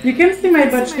 You can see my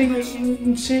butt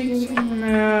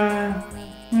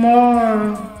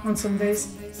more on some days.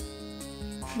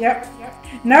 Yep.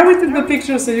 Now we took the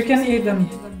picture so you can eat them.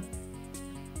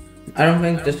 I don't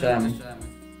think this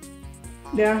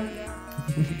Yeah.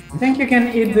 I think you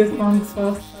can eat this one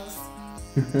first.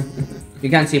 You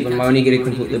can't see, but my onigiri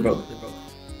completely broke.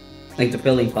 Like the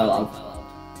filling fell out.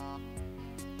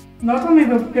 Not only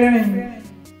the filling,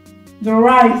 the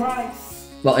rice.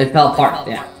 Well, it fell apart,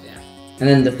 yeah. And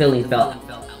then the filling fell out.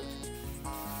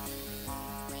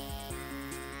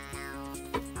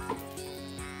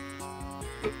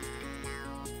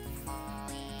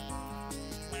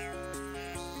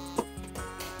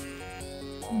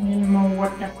 Need more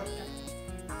water.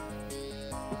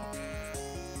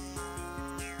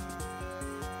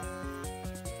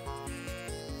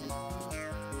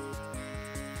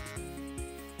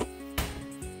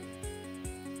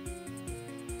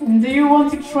 Do you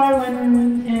want to try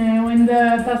when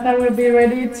the pasta will be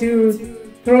ready to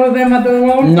throw them at the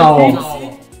wall? No.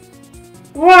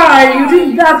 Why? You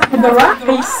did that for the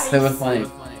rice? That was funny.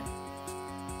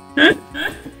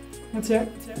 What's that?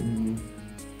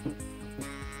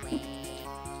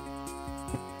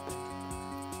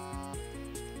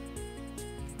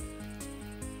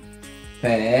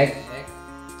 Pick.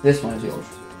 This one is yours.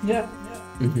 Yeah.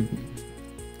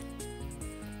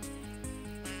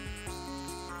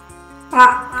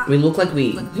 We look like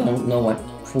we don't know what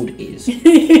food is.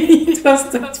 It was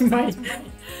stuck to my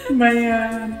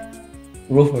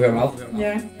Roof of your mouth?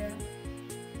 yeah.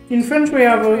 In French we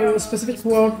have a specific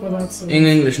word for that. So. In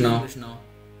English, no.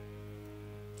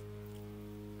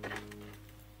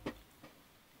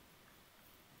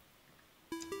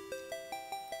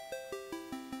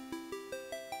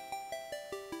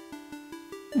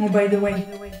 Oh, by the way,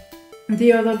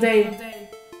 the other day,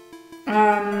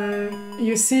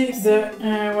 you see the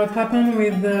what happened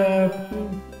with the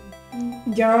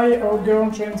guy or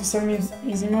girl trying to sell me his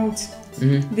emote.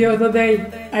 The other day,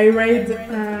 I raid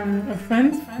a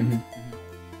friend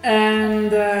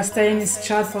and stay in his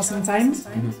chat for some time,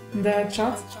 the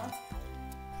chat,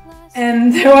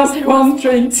 and there was one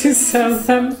trying to sell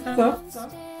some stuff,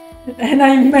 and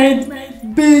I made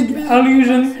big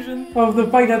allusion of the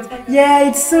fact that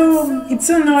it's so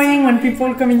annoying when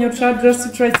people come in your chat just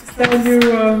to try to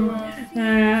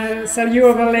sell you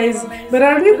overlays, but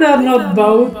at least they're not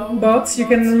bots. You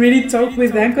can really talk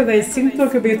with them because they still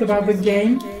talk a bit about the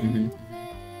game.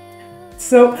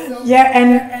 So yeah,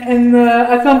 and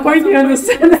at some point you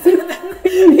understand that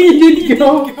he did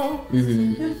go.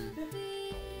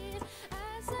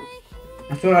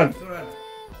 I feel like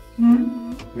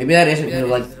maybe that isn't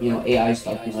like AI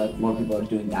stuff. Like more people are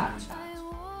doing that.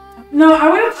 No, I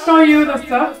will show you the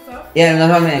stuff. Yeah,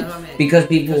 that's what I mean. Because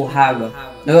people have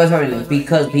that's what I mean.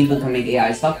 Because people can make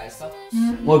AI stuff.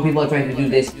 More people are trying to do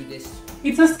this.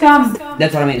 It's a scam.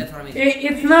 That's what I mean.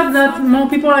 It's not that more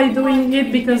people are doing it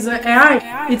because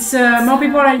AI. It's more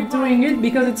people are doing it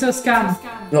because it's a scam.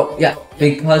 No, yeah,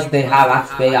 because they have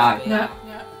actual AI. Yeah.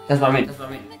 That's what I mean. So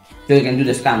they can do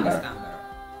the scam better.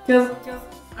 Because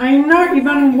I know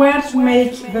even where to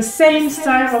make the same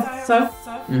style of stuff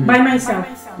by myself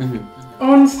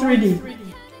on 3D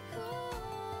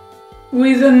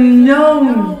with a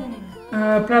known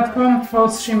platform for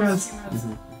streamers.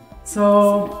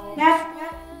 So yeah.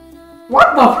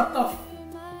 What the?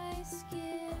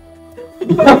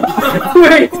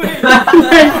 Wait.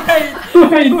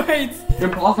 Your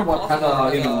possible has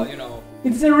a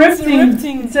It's erupting.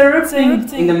 It's erupting.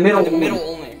 in the middle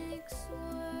only.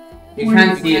 You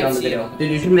can't see it on the video.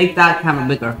 Dude, you should make that camera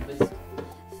bigger.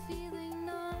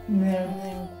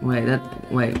 No. Wait,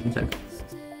 one sec.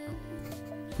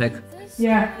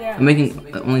 Yeah. I'm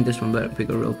making only this one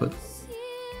bigger real quick.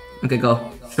 Okay, go.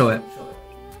 Show it.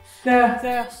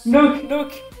 There.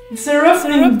 Look. It's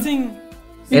erupting.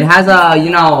 It has a, It's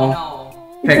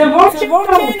a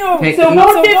volcano. Pick. It's a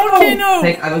volcano.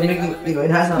 Pick, I was making,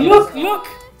 it has a... Look.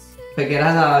 Pick, it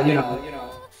has a,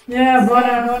 Yeah, but Look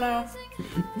at that!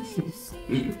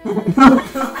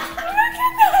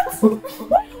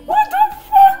 What the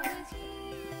fuck?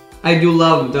 I do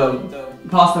love the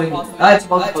pasta. It's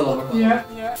possible. Yeah.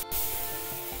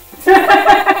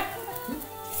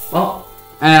 Well,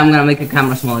 I'm gonna make the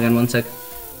camera small again, one sec.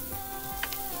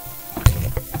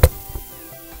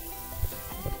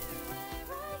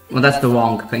 Well, that's the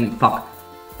wrong thing. Fuck.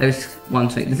 There's one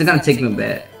thing. This is gonna take me a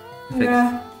bit.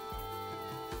 Yeah.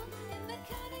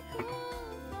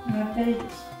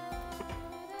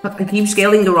 But I keep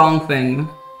scaling the wrong thing.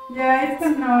 Yeah, it's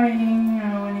annoying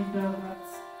when it does that.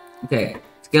 Okay,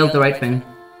 scale the right thing.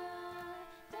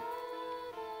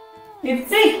 It's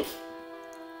thick!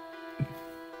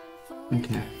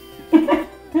 Okay.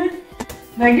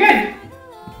 They're good.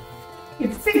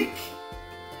 It's thick.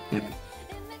 Yep.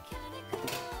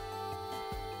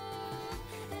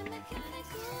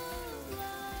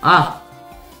 Ah.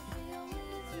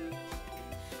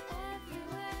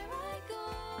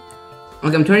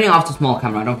 Okay, I'm turning off the small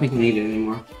camera. I don't think you need it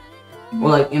anymore. Or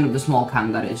like, the small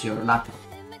cam that is your laptop.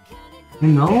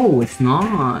 No, it's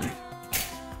not.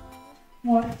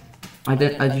 What? I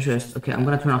just. Okay, I'm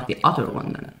gonna turn off the other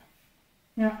one then.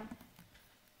 Yeah.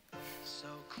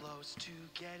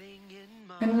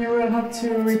 And we will have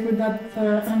to re-put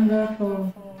that under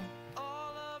for...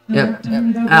 Yep.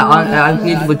 I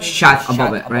need to put chat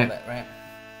above it, right?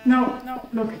 No,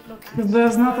 look.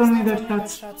 There's not only the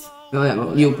chat. Oh yeah,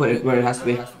 well, you put it where it has to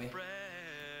be.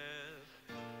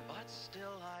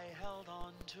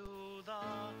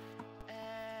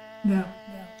 Yeah.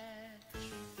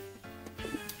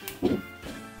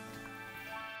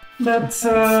 That's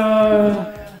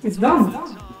it's done.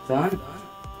 Done?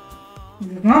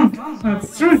 It's done.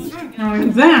 That's true. Now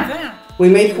it's there. We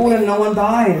made food and no one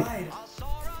died.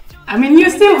 I mean, you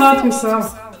still hurt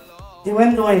yourself.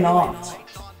 When do I not?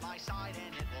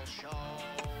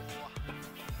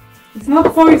 It's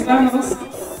not poisonous.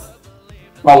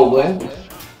 Probably.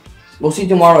 We'll see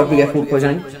tomorrow if we get food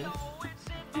poisoning.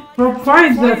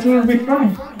 Provided that will be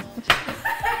fine.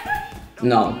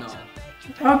 No.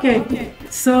 Okay,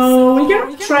 so we're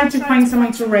gonna try to find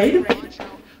someone to raid.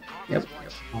 Yep.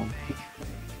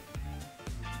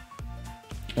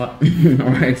 What?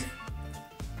 Alright.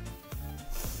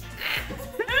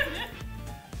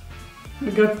 I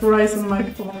got rice on my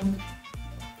phone.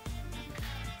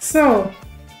 So,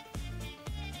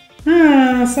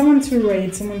 someone to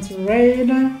raid.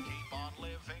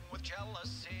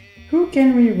 Who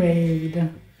can we raid?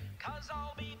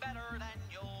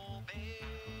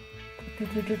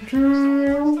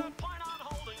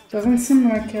 Doesn't seem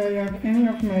like I have any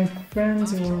of my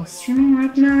friends who are streaming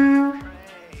right now.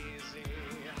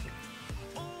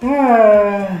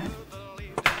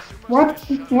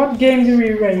 What game do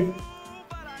we raid?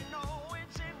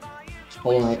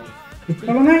 Hollow Knight.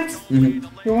 Hollow Knight? Mm-hmm.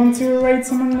 You want to raid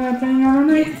someone playing Hollow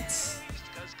Knight? Yes.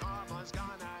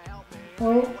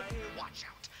 Oh.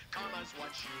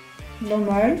 Hollow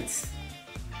Knight.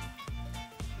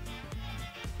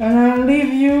 And I'll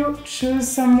leave you choose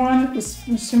someone who's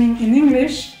streaming in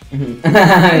English. Mm-hmm.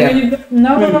 Yeah. With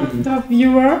not a lot of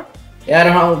viewer. Yeah,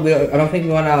 I don't think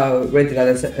we wanna rate the guy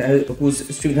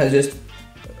whose stream has just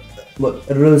what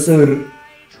Ruzer.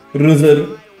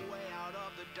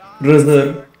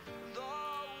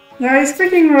 Yeah, he's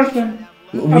speaking Russian.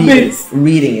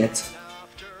 Reading it.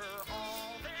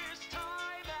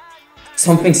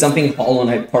 Something Hollow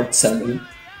Knight Part 7.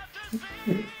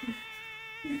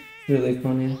 Really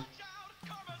funny.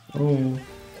 Oh,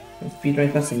 speed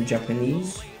right past some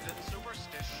Japanese.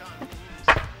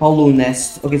 Hollow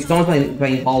Nest. Okay, so someone's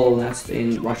playing Hollow Nest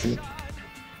in Russian.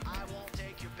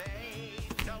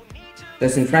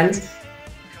 That's in French.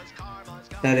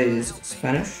 That is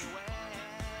Spanish.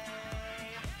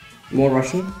 More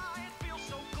Russian.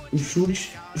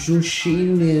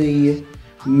 Жучили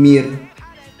мир.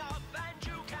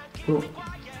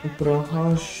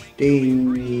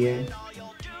 Прохождение.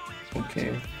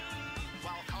 Okay.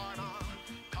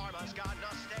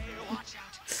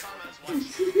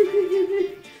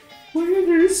 Why are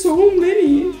there so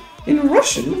many in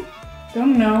Russian?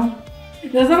 Don't know.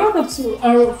 There's a lot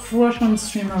of Russian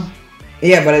streamers.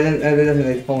 Yeah, but I didn't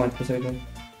like comment specifically.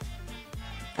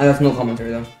 And that's no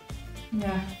commentary though.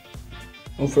 Yeah.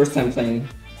 Oh, first time playing.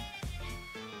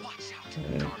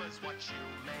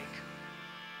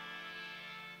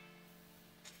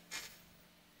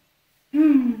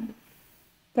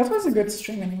 That was a good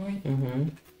stream anyway. Mm-hmm.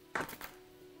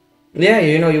 Yeah,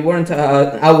 you weren't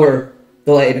an hour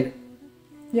delayed.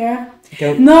 Yeah.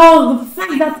 Okay. No, the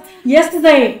fact that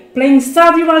yesterday playing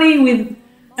Stardew Valley with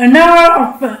an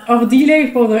hour of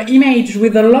delay for the image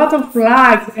with a lot of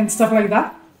lags and stuff like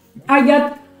that, I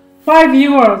got 5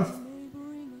 viewers.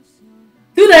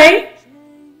 Today,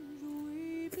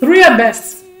 3 at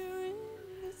best.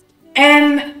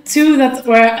 And 2 that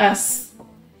were us.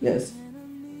 Yes.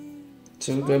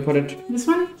 So do I put it? This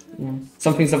one? Yeah.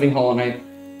 Something Hollow Knight.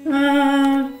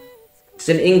 It's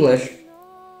in English.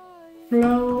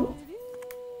 Flow.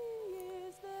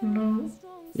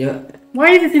 Yeah.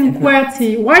 Why is it in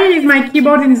QWERTY? Why is my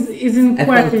keyboard is in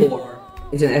QWERTY? FL4.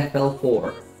 It's an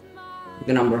FL4.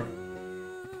 The number.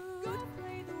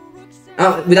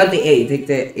 Oh, without the A. Take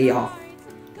the A off.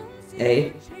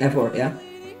 A. F4, yeah.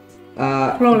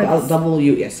 Flawless.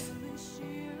 W, yes.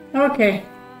 Okay.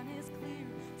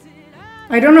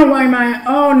 I don't know why my...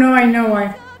 Oh no, I know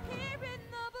why.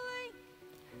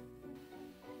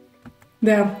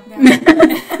 There.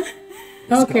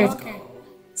 Okay.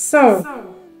 So,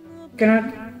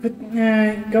 gonna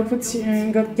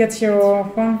go get your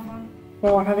phone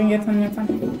for having it on your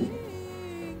phone.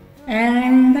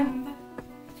 And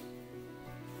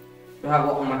I have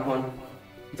what on my phone?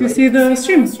 to see the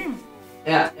stream.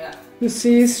 Yeah. To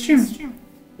see stream.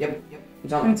 Yep.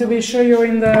 It's on. And to be sure you're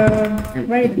in the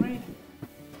raid.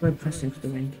 We're pressing the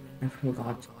ring. I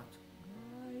forgot.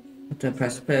 What do I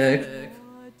press? Pick.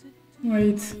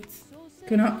 Wait.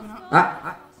 Gonna.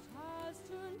 Ah.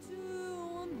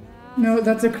 No,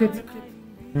 that's a clip.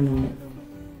 No.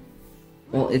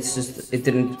 Well, it's just it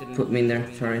didn't put me in there.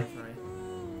 Sorry.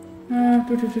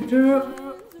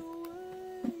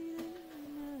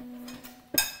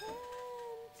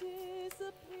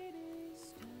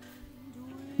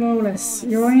 Flawless.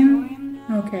 You're in?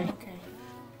 Okay.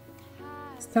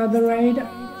 Start the raid.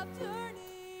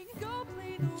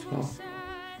 Let's go.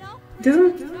 It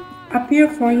doesn't appear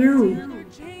for you.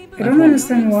 I don't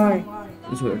understand why.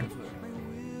 It's weird.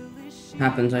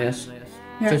 Happens, I guess.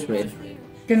 Yeah. Just wait.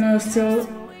 Gonna still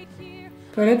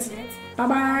put it. Bye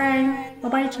bye. Bye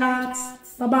bye,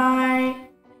 chats. Bye bye.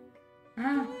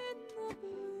 Ah.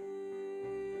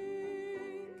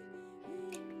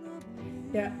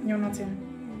 Yeah, you're not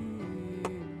in.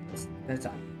 That's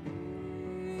up.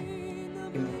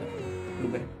 Give me that. A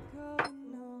little bit.